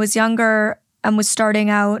job when I was younger and was starting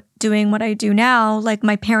out doing what I do now, like,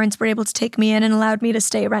 my parents were able to take me in and allowed me to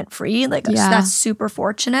stay rent-free. Like, that's super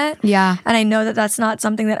fortunate. Yeah. And I know that that's not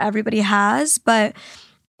something that everybody has, but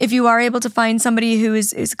if you are able to find somebody who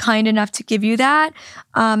is kind enough to give you that,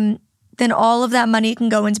 then all of that money can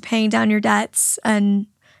go into paying down your debts and,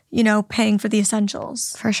 paying for the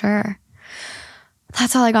essentials. For sure.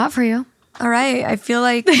 That's all I got for you. All right. I feel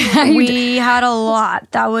like we had a lot.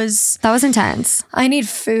 That was intense. I need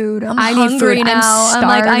food. I'm I hungry need food. now. I'm I'm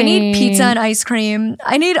like, I need starving. pizza and ice cream.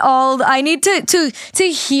 I need to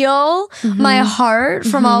heal my heart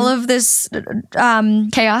from all of this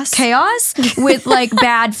Chaos with like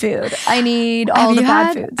bad food. I need all the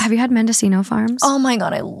bad foods. Have you had Mendocino Farms? Oh my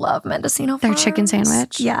God, I love Mendocino Their Farms. chicken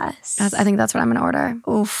sandwich. Yes. I think that's what I'm going to order.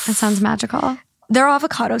 Oof. That sounds magical. Their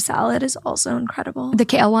avocado salad is also incredible. The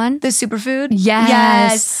kale one? The superfood?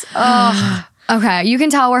 Yes. Oh. Okay, you can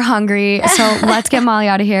tell we're hungry, so let's get Molly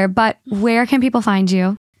out of here. But where can people find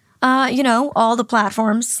you? All the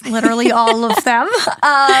platforms, literally all of them.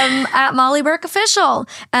 At Molly Burke Official,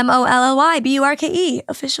 MOLLYBURKE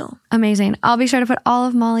Official. Amazing. I'll be sure to put all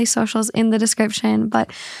of Molly's socials in the description.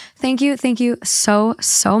 But thank you so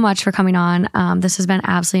much for coming on. This has been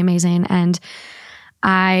absolutely amazing, and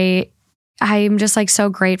I'm just like so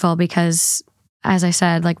grateful because, as I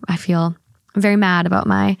said, like I feel very mad about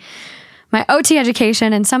my OT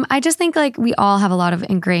education and I just think like we all have a lot of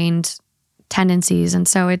ingrained tendencies. And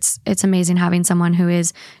so it's amazing having someone who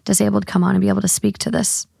is disabled come on and be able to speak to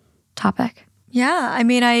this topic. Yeah. I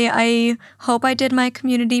mean, I hope I did my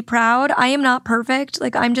community proud. I am not perfect.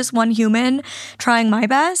 Like I'm just one human trying my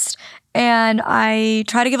best. And I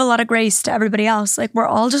try to give a lot of grace to everybody else. Like we're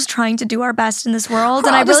all just trying to do our best in this world.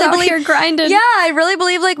 And I really believe you're grinding. Yeah, I really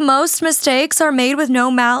believe like most mistakes are made with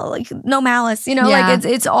no malice. Like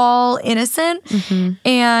it's all innocent. Mm-hmm.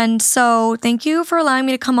 And so thank you for allowing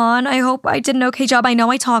me to come on. I hope I did an okay job. I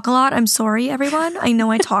know I talk a lot. I'm sorry, everyone. I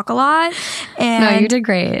know I talk a lot. And no, you did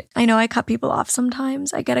great. I know I cut people off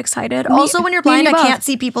sometimes. I get excited. Also, when you're blind, I can't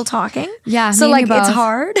see people talking. Yeah, so like it's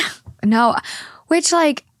hard. No, which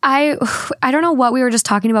like. I don't know what we were just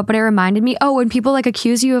talking about, but it reminded me, when people like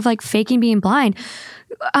accuse you of like faking being blind,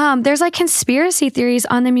 there's like conspiracy theories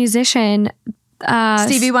on the musician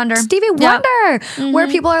Stevie Wonder, where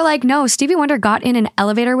people are like, no, Stevie Wonder got in an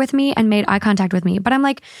elevator with me and made eye contact with me. But I'm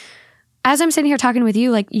like, as I'm sitting here talking with you,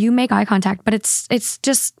 like you make eye contact, but it's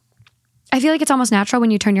just, I feel like it's almost natural when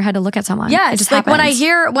you turn your head to look at someone. Yes, it just like happens.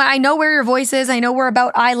 when I know where your voice is, I know we're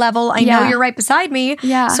about eye level, I know you're right beside me.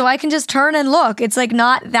 Yeah. So I can just turn and look. It's like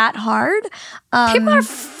not that hard. People are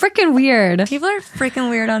freaking weird. People are freaking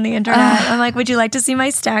weird on the internet. I'm like, would you like to see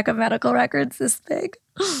my stack of medical records this big?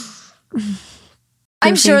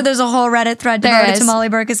 I'm sure there's a whole Reddit thread devoted to Molly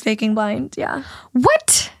Burke is faking blind. Yeah.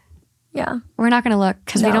 What? Yeah. We're not going to look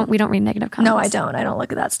because we don't read negative comments. No, I don't. I don't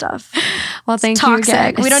look at that stuff. Well, thank it's you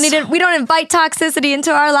toxic. again. We don't invite toxicity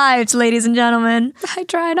into our lives, ladies and gentlemen. I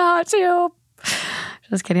try not to.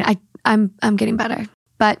 Just kidding. I'm getting better.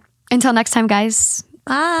 But until next time, guys.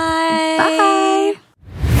 Bye.